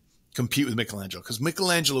and compete with Michelangelo, because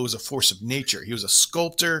Michelangelo was a force of nature. He was a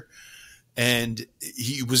sculptor, and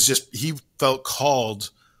he felt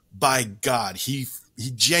called by God. He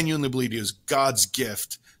genuinely believed he was God's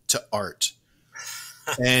gift to art.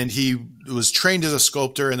 And he was trained as a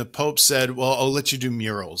sculptor, and the Pope said, well, I'll let you do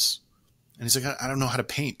murals. And he's like, I don't know how to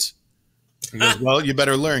paint. He goes, well, you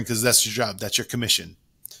better learn, because that's your job. That's your commission.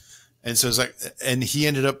 And so it's like, and he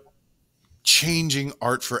ended up changing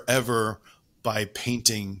art forever by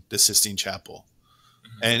painting the Sistine Chapel.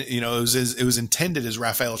 And, you know, it was intended as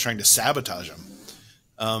Raphael trying to sabotage him.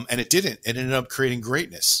 And it didn't. It ended up creating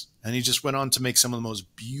greatness. And he just went on to make some of the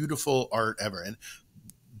most beautiful art ever. And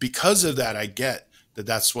because of that, I get that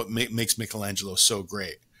that's what makes Michelangelo so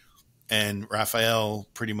great. And Raphael,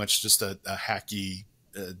 pretty much just a hacky,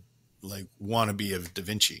 like wannabe of Da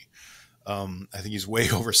Vinci. I think he's way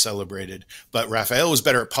over celebrated, but Raphael was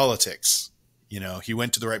better at politics. You know, he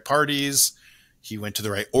went to the right parties. He went to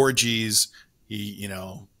the right orgies. He, you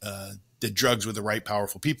know, did drugs with the right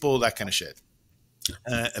powerful people, that kind of shit.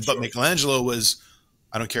 But Michelangelo was,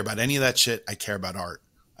 I don't care about any of that shit. I care about art.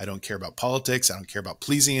 I don't care about politics. I don't care about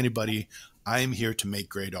pleasing anybody. I'm here to make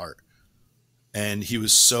great art. And he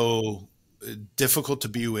was so difficult to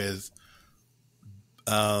be with.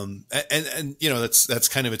 And you know, that's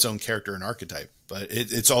kind of its own character and archetype, but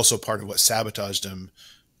it's also part of what sabotaged him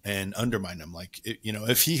and undermined him. Like, you know,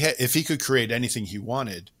 if he could create anything he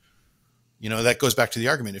wanted, you know, that goes back to the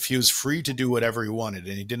argument. If he was free to do whatever he wanted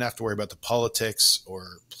and he didn't have to worry about the politics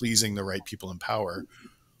or pleasing the right people in power,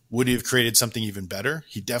 would he have created something even better?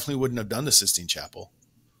 He definitely wouldn't have done the Sistine Chapel.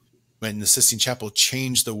 When the Sistine Chapel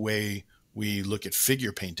changed the way we look at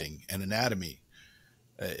figure painting and anatomy.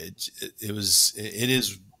 It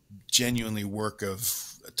is genuinely work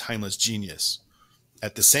of a timeless genius.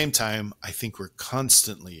 At the same time, I think we're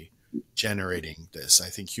constantly generating this. I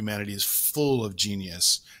think humanity is full of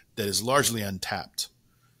genius that is largely untapped.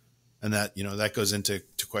 And that, you know, that goes into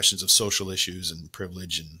questions of social issues and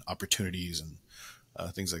privilege and opportunities and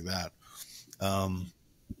things like that.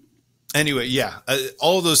 Anyway, yeah,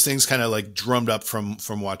 all of those things kind of like drummed up from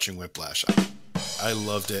watching Whiplash. I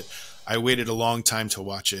loved it. I waited a long time to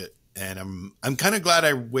watch it, and I'm kind of glad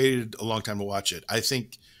I waited a long time to watch it. I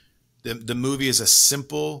think the movie is a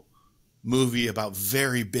simple movie about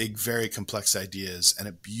very big, very complex ideas, and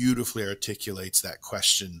it beautifully articulates that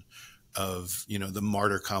question of, you know, the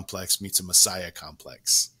martyr complex meets a messiah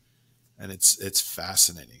complex. And it's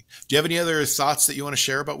fascinating. Do you have any other thoughts that you want to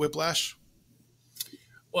share about Whiplash?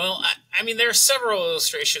 Well, I mean, there are several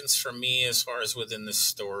illustrations for me as far as within the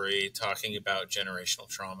story talking about generational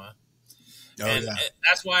trauma. And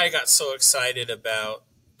that's why I got so excited about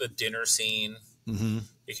the dinner scene,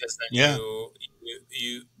 because then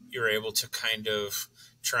you're able to kind of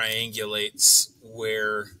triangulate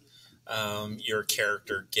where your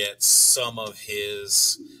character gets some of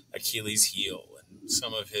his Achilles heel and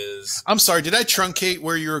some of his... I'm sorry, did I truncate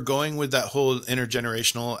where you were going with that whole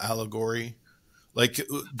intergenerational allegory? Like,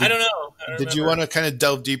 I don't know. Did you want to kind of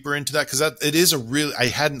delve deeper into that? Because it is I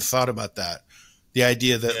hadn't thought about that. The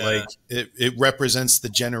idea that like it represents the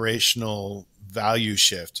generational value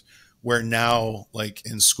shift, where now, like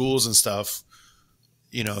in schools and stuff,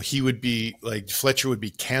 you know, he would be like, Fletcher would be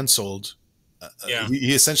canceled.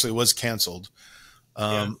 He essentially was canceled.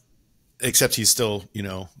 Except he's still, you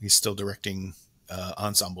know, he's still directing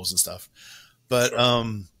ensembles and stuff. But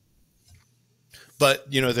but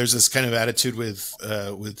you know, there's this kind of attitude with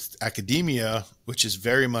academia, which is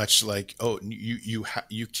very much like, oh,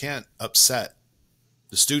 you can't upset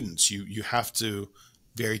the students. You have to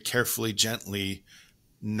very carefully, gently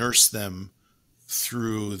nurse them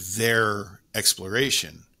through their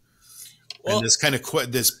exploration. Well, and this kind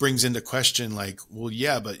of this brings into question, like, well,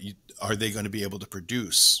 yeah, but are they going to be able to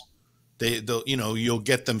produce? They'll, you know, you'll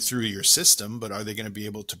get them through your system, but are they going to be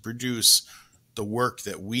able to produce the work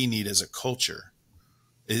that we need as a culture?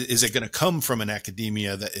 Is it going to come from an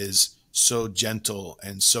academia that is so gentle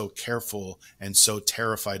and so careful and so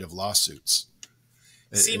terrified of lawsuits?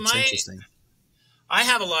 It's interesting. I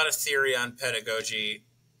have a lot of theory on pedagogy,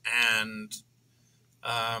 and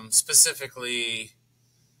specifically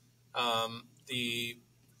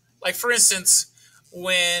like, for instance,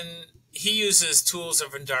 when he uses tools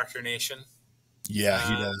of indoctrination. Yeah,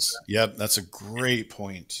 he does. Yep, that's a great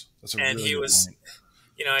point. That's a really good point.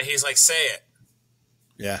 You know, he's like, say it.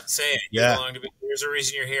 Yeah. Say it. You belong to me. There's a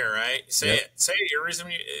reason you're here, right? Say it. Say it. Your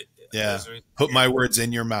reason. Put my words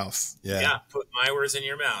in your mouth. Yeah. Yeah. Put my words in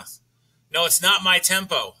your mouth. No, it's not my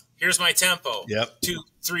tempo. Here's my tempo. Yep. 2,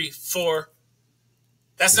 3, 4.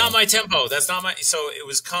 That's not my tempo. That's not my. So it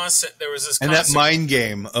was constant. There was this and constant, that mind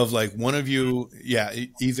game of like one of you,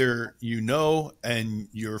 either you know and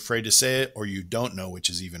you're afraid to say it, or you don't know,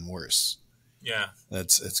 which is even worse. Yeah,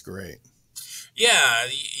 it's great. Yeah,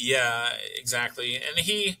 exactly.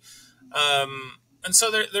 And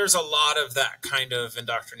so there's a lot of that kind of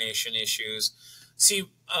indoctrination issues.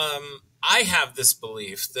 See, I have this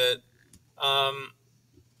belief that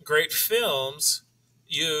great films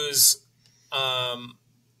use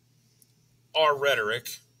our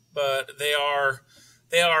rhetoric, but they are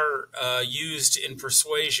used in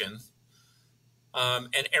persuasion,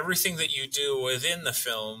 and everything that you do within the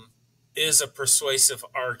film is a persuasive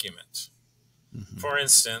argument. Mm-hmm. For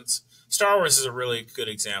instance, Star Wars is a really good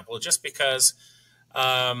example, just because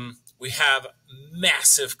we have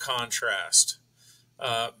massive contrast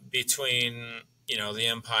between the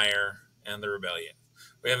Empire and the Rebellion.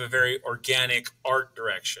 We have a very organic art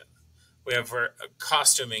direction. We have a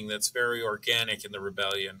costuming that's very organic in the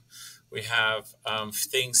Rebellion. We have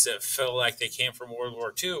things that feel like they came from World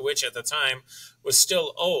War II, which at the time was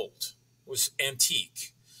still old, was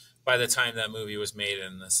antique by the time that movie was made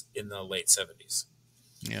in the late 70s.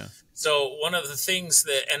 Yeah. So one of the things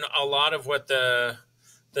and a lot of what the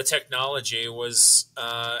technology was,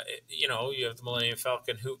 you have the Millennium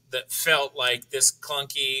Falcon that felt like this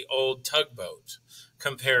clunky old tugboat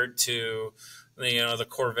compared to the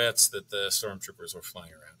Corvettes that the stormtroopers were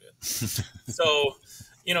flying around in. So,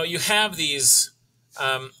 you have these,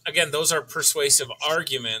 again, those are persuasive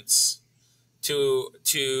arguments to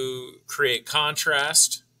create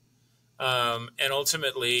contrast. And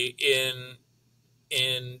ultimately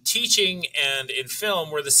in teaching and in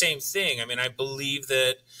film, we're the same thing. I mean, I believe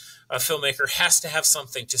that a filmmaker has to have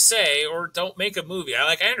something to say, or don't make a movie.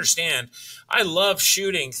 I understand. I love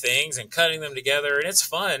shooting things and cutting them together, and it's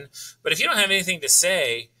fun. But if you don't have anything to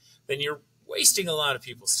say, then you're wasting a lot of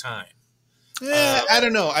people's time. Yeah, I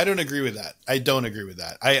don't know. I don't agree with that. I don't agree with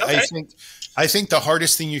that. Okay. I think the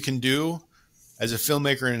hardest thing you can do as a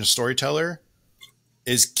filmmaker and a storyteller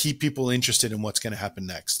is keep people interested in what's going to happen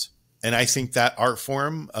next. And I think that art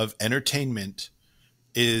form of entertainment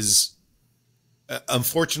is,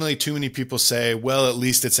 unfortunately, too many people say, well, at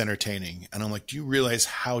least it's entertaining. And I'm like, do you realize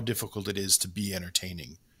how difficult it is to be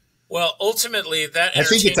entertaining? Well, ultimately, I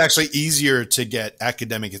think it's actually easier to get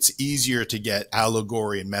academic. It's easier to get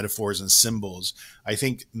allegory and metaphors and symbols. I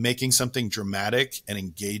think making something dramatic and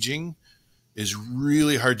engaging is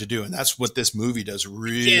really hard to do. And that's what this movie does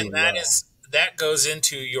really well. That goes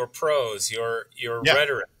into your prose, your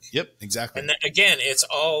rhetoric. Yep, exactly. And again,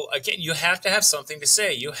 you have to have something to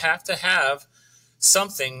say. You have to have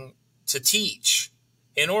something to teach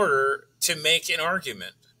in order to make an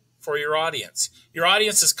argument for your audience. Your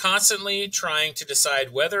audience is constantly trying to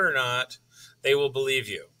decide whether or not they will believe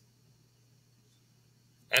you.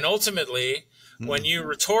 And ultimately, when you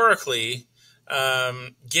rhetorically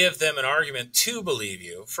give them an argument to believe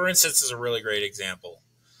you, for instance, is a really great example.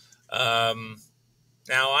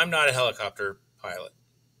 Now, I'm not a helicopter pilot.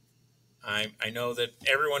 I know that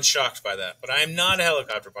everyone's shocked by that, but I'm not a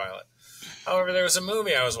helicopter pilot. However, there was a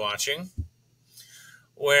movie I was watching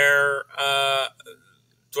where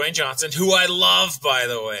Dwayne Johnson, who I love, by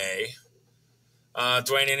the way.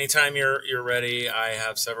 Dwayne, anytime you're ready, I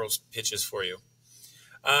have several pitches for you.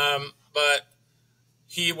 But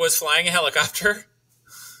he was flying a helicopter,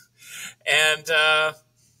 and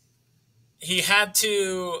he had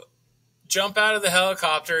to jump out of the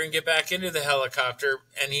helicopter and get back into the helicopter,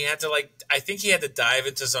 and he had to I think he had to dive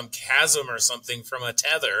into some chasm or something from a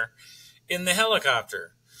tether in the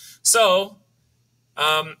helicopter. So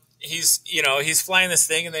he's flying this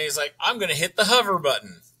thing, and then he's like, I'm going to hit the hover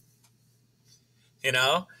button.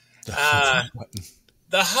 The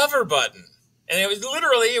hover button. And it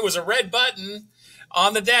was a red button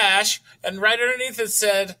on the dash, and right underneath it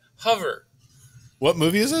said hover. What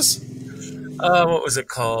movie is this? What was it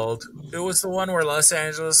called? It was the one where Los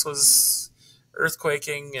Angeles was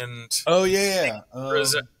earthquaking and... Oh, yeah. Yeah.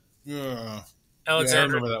 Alexander. Yeah, I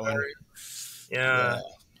remember that one. Yeah.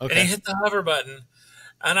 Okay. And he hit the hover button.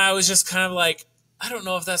 And I was just kind of like, I don't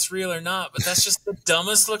know if that's real or not, but that's just the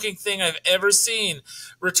dumbest looking thing I've ever seen.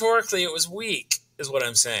 Rhetorically, it was weak, is what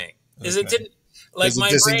I'm saying. Is it didn't... Like my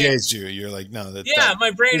disengaged brain, you. You're like, no.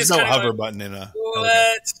 My brain is no kind hover of button in a... What?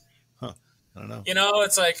 Okay. Huh. I don't know.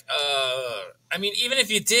 It's like, I mean, even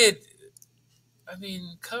if you did,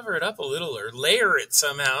 cover it up a little or layer it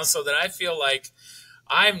somehow so that I feel like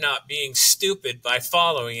I'm not being stupid by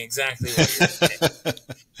following exactly what you're saying.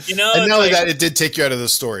 And not only that, it did take you out of the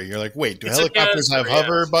story. You're like, wait, do helicopters have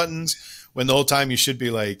hover buttons? When the whole time you should be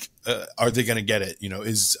like, are they going to get it?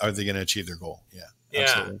 Are they going to achieve their goal? Yeah. Yeah.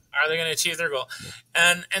 Absolutely. Are they going to achieve their goal?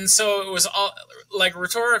 And so it was all like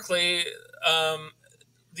rhetorically,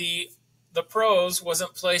 the prose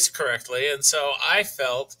wasn't placed correctly, and so I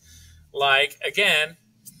felt like again,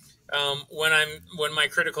 when my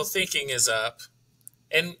critical thinking is up,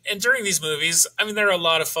 and during these movies, I mean, they're a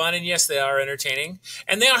lot of fun, and yes, they are entertaining,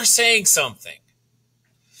 and they are saying something.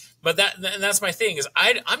 But that's my thing is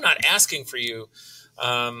I'm not asking for you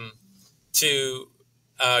to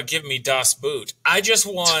give me Das Boot. I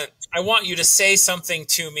want you to say something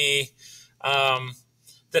to me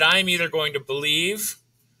that I'm either going to believe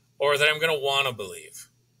or that I'm going to want to believe.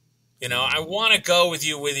 You know, I want to go with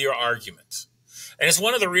you with your argument. And it's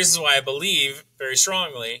one of the reasons why I believe very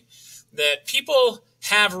strongly that people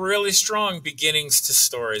have really strong beginnings to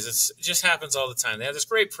stories. It just happens all the time. They have this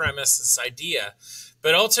great premise, this idea,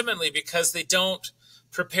 but ultimately because they don't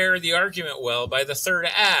prepare the argument well, by the third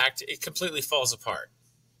act, it completely falls apart.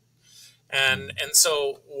 And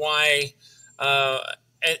so why,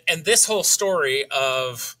 and this whole story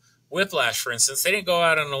of Whiplash, for instance, they didn't go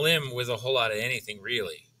out on a limb with a whole lot of anything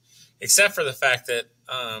really, except for the fact that,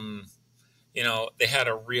 you know, they had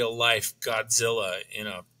a real life Godzilla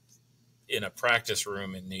in a practice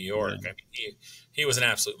room in New York. Yeah. I mean, he was an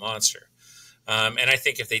absolute monster. And I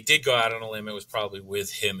think if they did go out on a limb, it was probably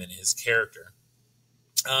with him and his character.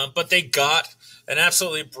 But they got an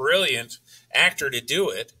absolutely brilliant actor to do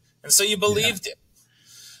it. And so you believed it.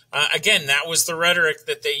 Again, that was the rhetoric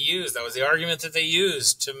that they used. That was the argument that they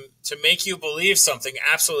used to make you believe something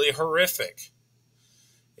absolutely horrific.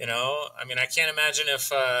 You know, I mean, I can't imagine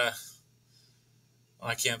if, I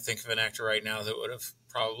can't think of an actor right now that would have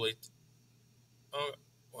probably,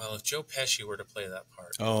 well, if Joe Pesci were to play that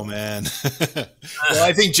part. Oh, man. Well,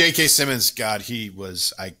 I think J.K. Simmons, God, he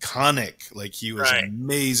was iconic. Like, he was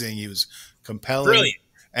amazing. He was compelling. Brilliant.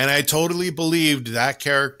 And I totally believed that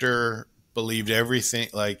character believed everything.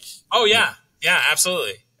 Like, oh, yeah. Yeah,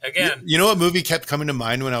 absolutely. Again. You know what movie kept coming to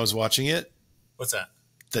mind when I was watching it? What's that?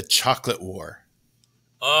 The Chocolate War.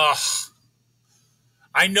 Ugh.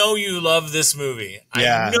 I know you love this movie.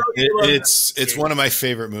 Yeah, it's one of my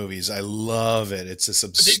favorite movies. I love it. It's this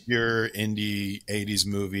obscure indie 80s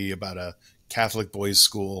movie about a Catholic boys'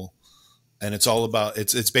 school. And it's all about,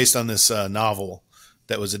 it's based on this novel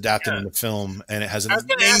that was adapted into film, and it has an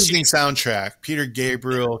amazing soundtrack. Peter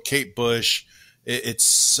Gabriel, Kate Bush. It's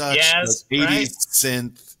such 80s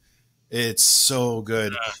synth. It's so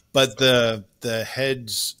good. But the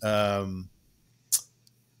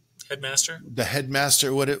headmaster,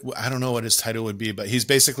 I don't know what his title would be, but he's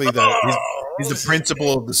basically he's the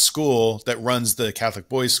principal of the school that runs the Catholic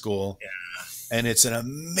boys' school. Yeah. And it's an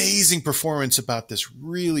amazing performance about this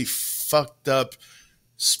really fucked up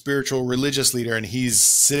spiritual religious leader, and he's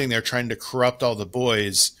sitting there trying to corrupt all the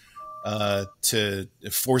boys to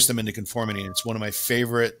force them into conformity. And it's one of my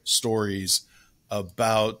favorite stories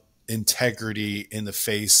about integrity in the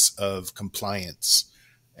face of compliance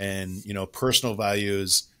and, you know, personal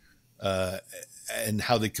values and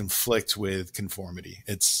how they conflict with conformity.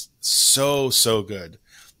 It's so good.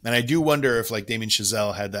 And I do wonder if like Damien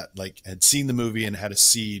Chazelle had seen the movie and had a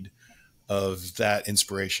seed of that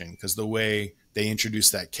inspiration, because the way they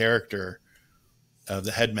introduced that character of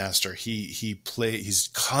the headmaster, he's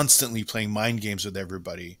constantly playing mind games with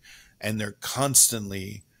everybody, and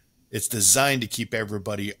it's designed to keep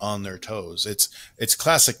everybody on their toes. It's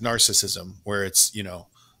classic narcissism where it's, you know,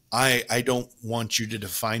 I don't want you to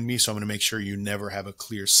define me, so I'm going to make sure you never have a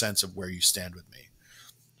clear sense of where you stand with me.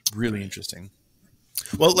 Really interesting.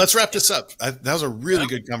 Well, let's wrap this up. That was a really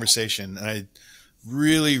good conversation, and I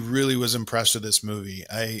really, really was impressed with this movie.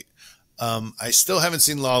 I still haven't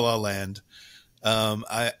seen La La Land. Full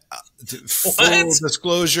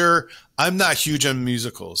disclosure, I'm not huge on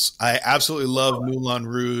musicals. I absolutely love Moulin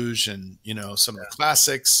Rouge and, you know, some of the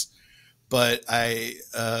classics, but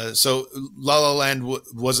so La La Land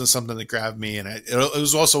wasn't something that grabbed me. And it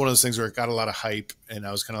was also one of those things where it got a lot of hype, and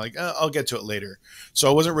I was kind of like, I'll get to it later. So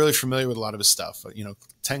I wasn't really familiar with a lot of his stuff. But, you know,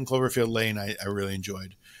 10 Cloverfield Lane, I really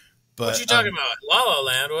enjoyed. But, what you talking about? La La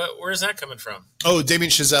Land? Where's that coming from? Oh, Damien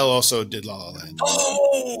Chazelle also did La La Land.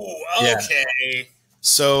 Oh, okay. Yeah.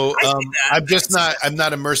 So I'm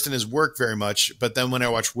not immersed in his work very much. But then when I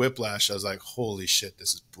watched Whiplash, I was like, holy shit,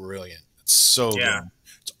 this is brilliant. It's so good.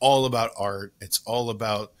 It's all about art. It's all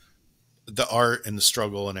about the art and the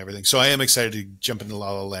struggle and everything. So I am excited to jump into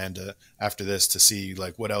La La Land after this to see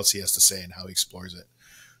like what else he has to say and how he explores it.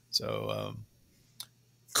 So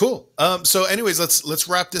cool. So anyways, let's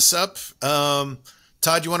wrap this up.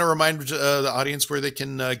 Todd, you want to remind the audience where they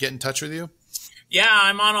can get in touch with you? Yeah,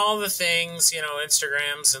 I'm on all the things, you know,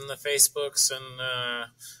 Instagrams and the Facebooks, and I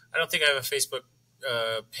don't think I have a Facebook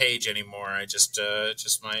page anymore. I just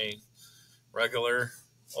my regular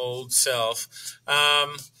old self.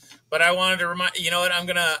 But I wanted to remind you know what I'm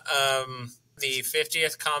gonna the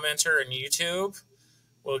 50th commenter on YouTube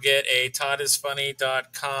will get a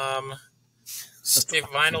toddisfunny.com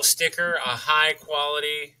vinyl sticker, a high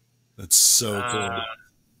quality. That's so cool.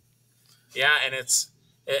 Yeah, and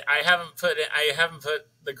I haven't put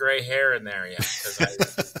the gray hair in there yet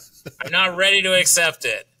because I'm not ready to accept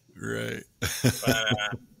it. Right. But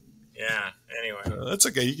yeah. Anyway, that's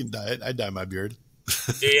okay. You can dye it. I dye my beard.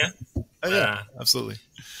 Do you? Oh, yeah, absolutely.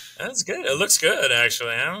 That's good. It looks good,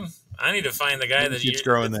 actually. I need to find the guy that keeps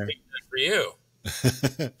growing there for you.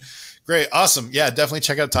 Great. Awesome. Yeah, definitely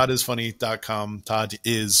check out toddisfunny.com. Todd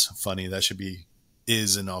is funny. That should be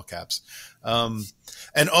is in all caps.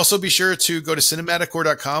 And also be sure to go to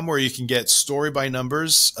cinematicore.com where you can get Story by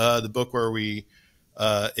Numbers, the book where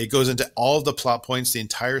it goes into all of the plot points, the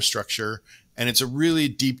entire structure. And it's a really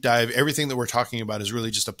deep dive. Everything that we're talking about is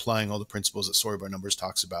really just applying all the principles that Story by Numbers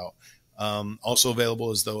talks about. Also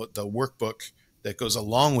available is the workbook that goes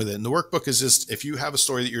along with it. And the workbook is just, if you have a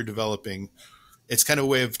story that you're developing, it's kind of a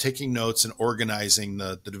way of taking notes and organizing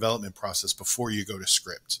the development process before you go to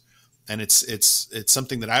script. And it's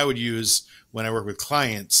something that I would use when I work with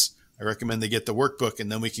clients. I recommend they get the workbook,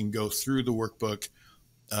 and then we can go through the workbook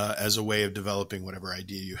as a way of developing whatever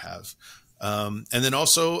idea you have. And then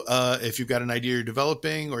also, if you've got an idea you're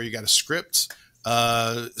developing or you got a script,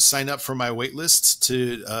 sign up for my wait list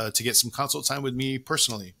to get some consult time with me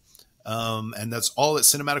personally. And that's all at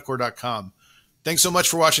cinematicore.com. Thanks so much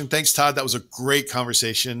for watching. Thanks, Todd. That was a great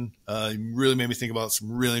conversation. You really made me think about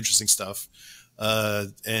some really interesting stuff.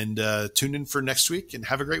 And tune in for next week and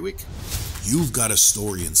have a great week. You've got a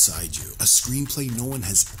story inside you, a screenplay no one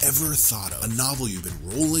has ever thought of, a novel you've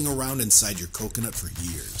been rolling around inside your coconut for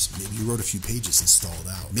years. Maybe you wrote a few pages and stalled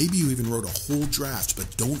out. Maybe you even wrote a whole draft but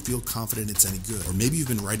don't feel confident it's any good. Or maybe you've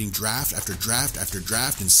been writing draft after draft after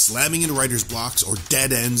draft and slamming into writer's blocks or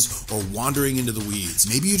dead ends or wandering into the weeds.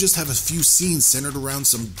 Maybe you just have a few scenes centered around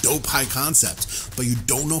some dope high concept, but you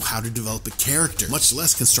don't know how to develop a character, much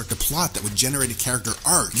less construct a plot that would generate a character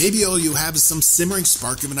arc. Maybe all you have is some simmering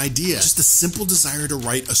spark of an idea, just a simple desire to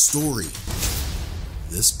write a story.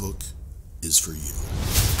 This book is for you.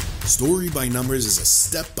 Story by Numbers is a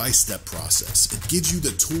step-by-step process. It gives you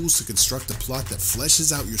the tools to construct a plot that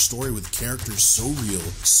fleshes out your story with characters so real,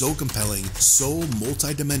 so compelling, so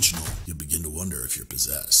multi-dimensional, you'll begin to wonder if you're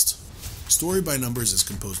possessed. Story by Numbers is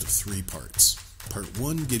composed of 3 parts. Part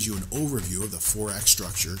 1 gives you an overview of the 4-act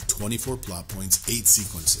structure, 24 plot points, 8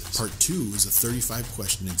 sequences. Part 2 is a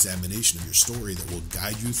 35-question examination of your story that will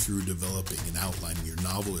guide you through developing and outlining your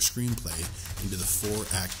novel or screenplay into the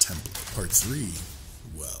 4-act template. Part 3,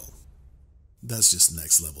 well, that's just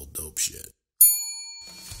next-level dope shit.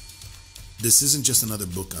 This isn't just another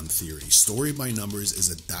book on theory. Story by Numbers is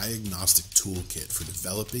a diagnostic toolkit for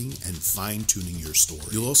developing and fine-tuning your story.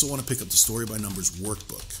 You'll also want to pick up the Story by Numbers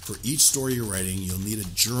workbook. For each story you're writing, you'll need a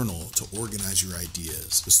journal to organize your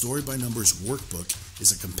ideas. The Story by Numbers workbook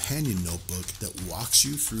is a companion notebook that walks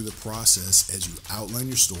you through the process as you outline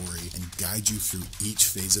your story and guide you through each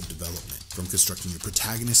phase of development. From constructing your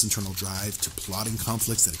protagonist's internal drive, to plotting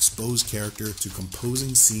conflicts that expose character, to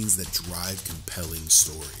composing scenes that drive compelling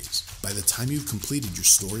stories. By the time you've completed your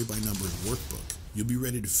Story by Numbers workbook, you'll be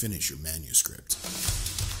ready to finish your manuscript.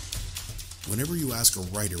 Whenever you ask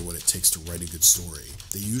a writer what it takes to write a good story,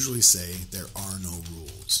 they usually say there are no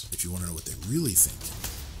rules. If you want to know what they really think,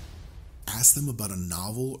 ask them about a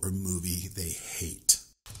novel or movie they hate.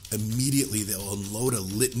 Immediately, they'll unload a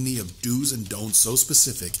litany of do's and don'ts so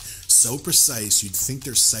specific, so precise, you'd think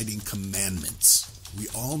they're citing commandments. We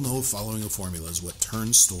all know following a formula is what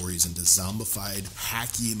turns stories into zombified,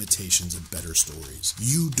 hacky imitations of better stories.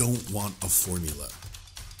 You don't want a formula.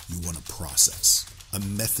 You want a process. A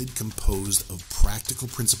method composed of practical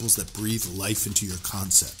principles that breathe life into your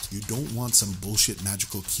concept. You don't want some bullshit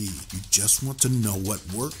magical key. You just want to know what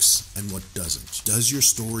works and what doesn't. Does your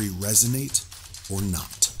story resonate or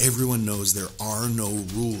not? Everyone knows there are no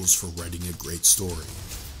rules for writing a great story.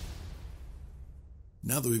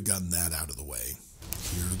 Now that we've gotten that out of the way,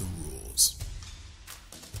 here are the rules.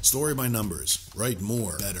 Story by Numbers. Write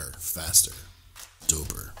more, better, faster,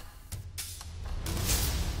 doper.